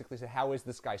 and I basically said, how is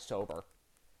this guy sober?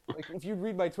 Like, if you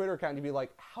read my Twitter account, you'd be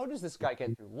like, how does this guy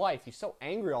get through life? He's so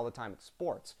angry all the time at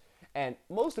sports. And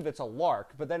most of it's a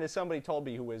lark, but then as somebody told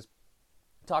me who was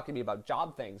talking to me about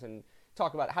job things and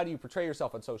talk about how do you portray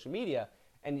yourself on social media,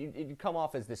 and you come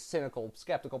off as this cynical,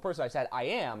 skeptical person, I said, I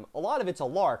am. A lot of it's a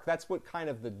lark. That's what kind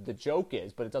of the joke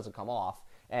is, but it doesn't come off.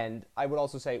 And I would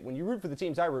also say, when you root for the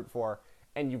teams I root for,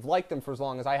 and you've liked them for as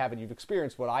long as I have, and you've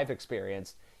experienced what I've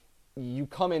experienced, you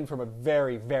come in from a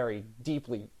very, very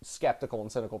deeply skeptical and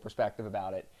cynical perspective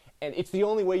about it. And it's the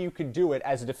only way you can do it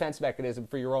as a defense mechanism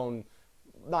for your own,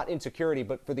 not insecurity,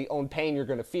 but for the own pain you're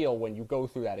going to feel when you go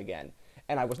through that again.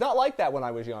 And I was not like that when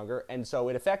I was younger, and so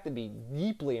it affected me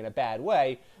deeply in a bad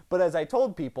way. But as I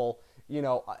told people, you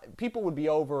know, people would be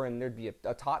over and there'd be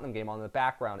a Tottenham game on in the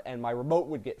background, and my remote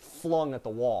would get flung at the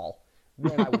wall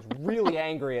when I was really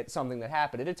angry at something that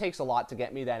happened. And it takes a lot to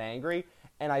get me that angry.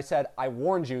 And I said, I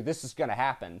warned you, this is going to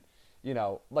happen. You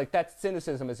know, like, that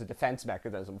cynicism is a defense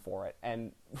mechanism for it.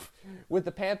 And with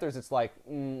the Panthers, it's like,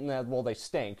 well, they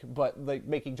stink. But like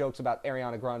making jokes about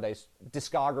Ariana Grande's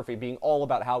discography being all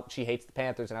about how she hates the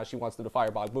Panthers and how she wants them to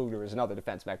fire Bob Booger is another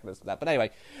defense mechanism for that. But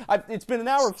anyway, it's been an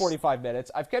hour and 45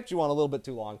 minutes. I've kept you on a little bit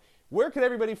too long. Where can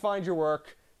everybody find your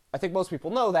work? I think most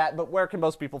people know that, but where can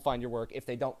most people find your work if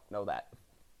they don't know that?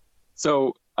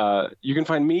 So you can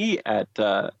find me at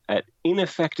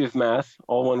Ineffective Math,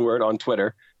 all one word, on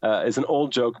Twitter. It's an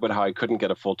old joke about how I couldn't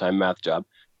get a full-time math job.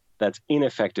 That's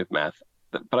Ineffective Math.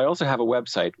 But I also have a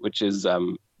website, which is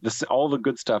all the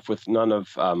good stuff with none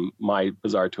of my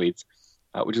bizarre tweets,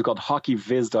 which is called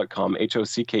hockeyviz.com,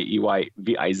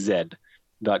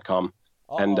 HOCKEYVIZ.com.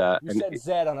 And you said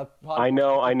Zed on a podcast. I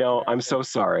know. I'm so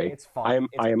sorry. It's fine.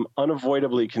 I am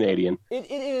unavoidably Canadian.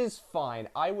 It is fine.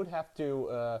 I would have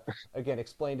to again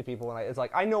explain to people it's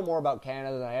like I know more about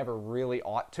Canada than I ever really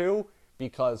ought to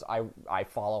because I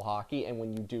follow hockey, and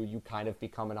when you do, you kind of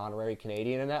become an honorary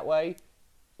Canadian in that way.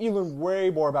 You learn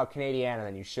way more about Canadiana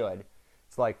than you should.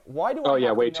 It's like, why do I? Oh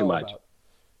yeah, way too much.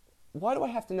 Why do I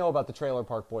have to know about the Trailer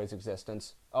Park Boys'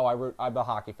 existence? Oh, I'm a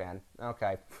hockey fan.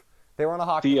 Okay. They were on a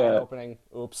hockey opening.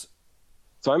 Oops.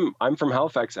 So I'm from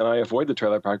Halifax, and I avoid the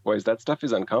Trailer Park Boys. That stuff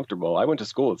is uncomfortable. I went to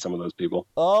school with some of those people.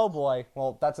 Oh, boy.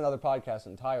 Well, that's another podcast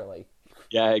entirely.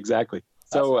 Yeah, exactly.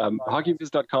 So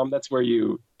hockeyviz.com, that's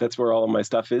where all of my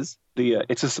stuff is.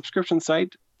 It's a subscription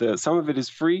site. Some of it is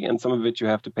free, and some of it you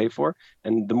have to pay for.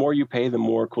 And the more you pay, the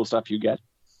more cool stuff you get.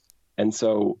 And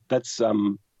so that's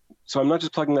so I'm not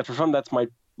just plugging that for fun. That's my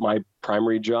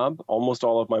primary job. Almost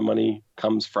all of my money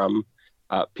comes from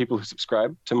people who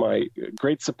subscribe. To my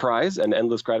great surprise and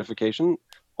endless gratification,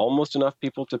 almost enough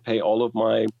people to pay all of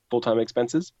my full-time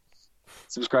expenses.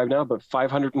 Subscribe now, but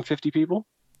 550 people.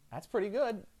 That's pretty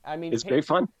good. I mean, it's great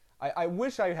fun. I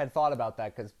wish I had thought about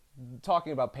that, because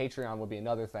talking about Patreon would be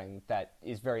another thing that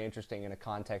is very interesting in a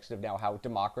context of now how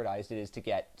democratized it is to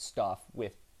get stuff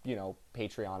with, you know,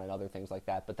 Patreon and other things like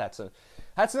that. But that's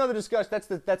another discussion.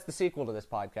 That's the sequel to this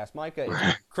podcast. Micah,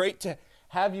 it's great to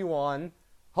have you on.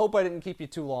 Hope I didn't keep you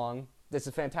too long. This is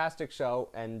a fantastic show.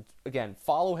 And again,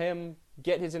 follow him,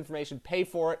 get his information, pay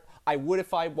for it. I would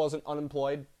if I wasn't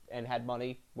unemployed and had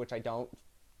money, which I don't.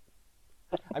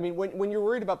 I mean, when you're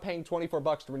worried about paying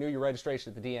 $24 to renew your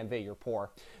registration at the DMV, you're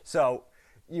poor. So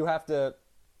you have to,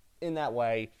 in that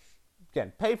way,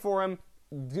 again, pay for him.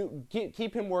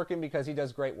 Keep him working because he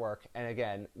does great work. And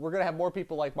again, we're going to have more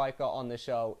people like Micah on the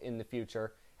show in the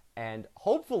future. And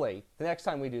hopefully, the next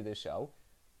time we do this show,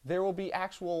 there will be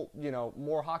actual, you know,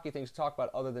 more hockey things to talk about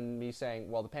other than me saying,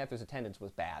 well, the Panthers' attendance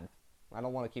was bad. I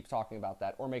don't want to keep talking about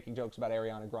that or making jokes about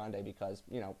Ariana Grande because,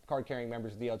 you know, card-carrying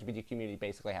members of the LGBT community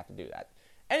basically have to do that.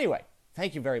 Anyway,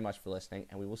 thank you very much for listening,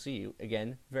 and we will see you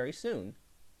again very soon.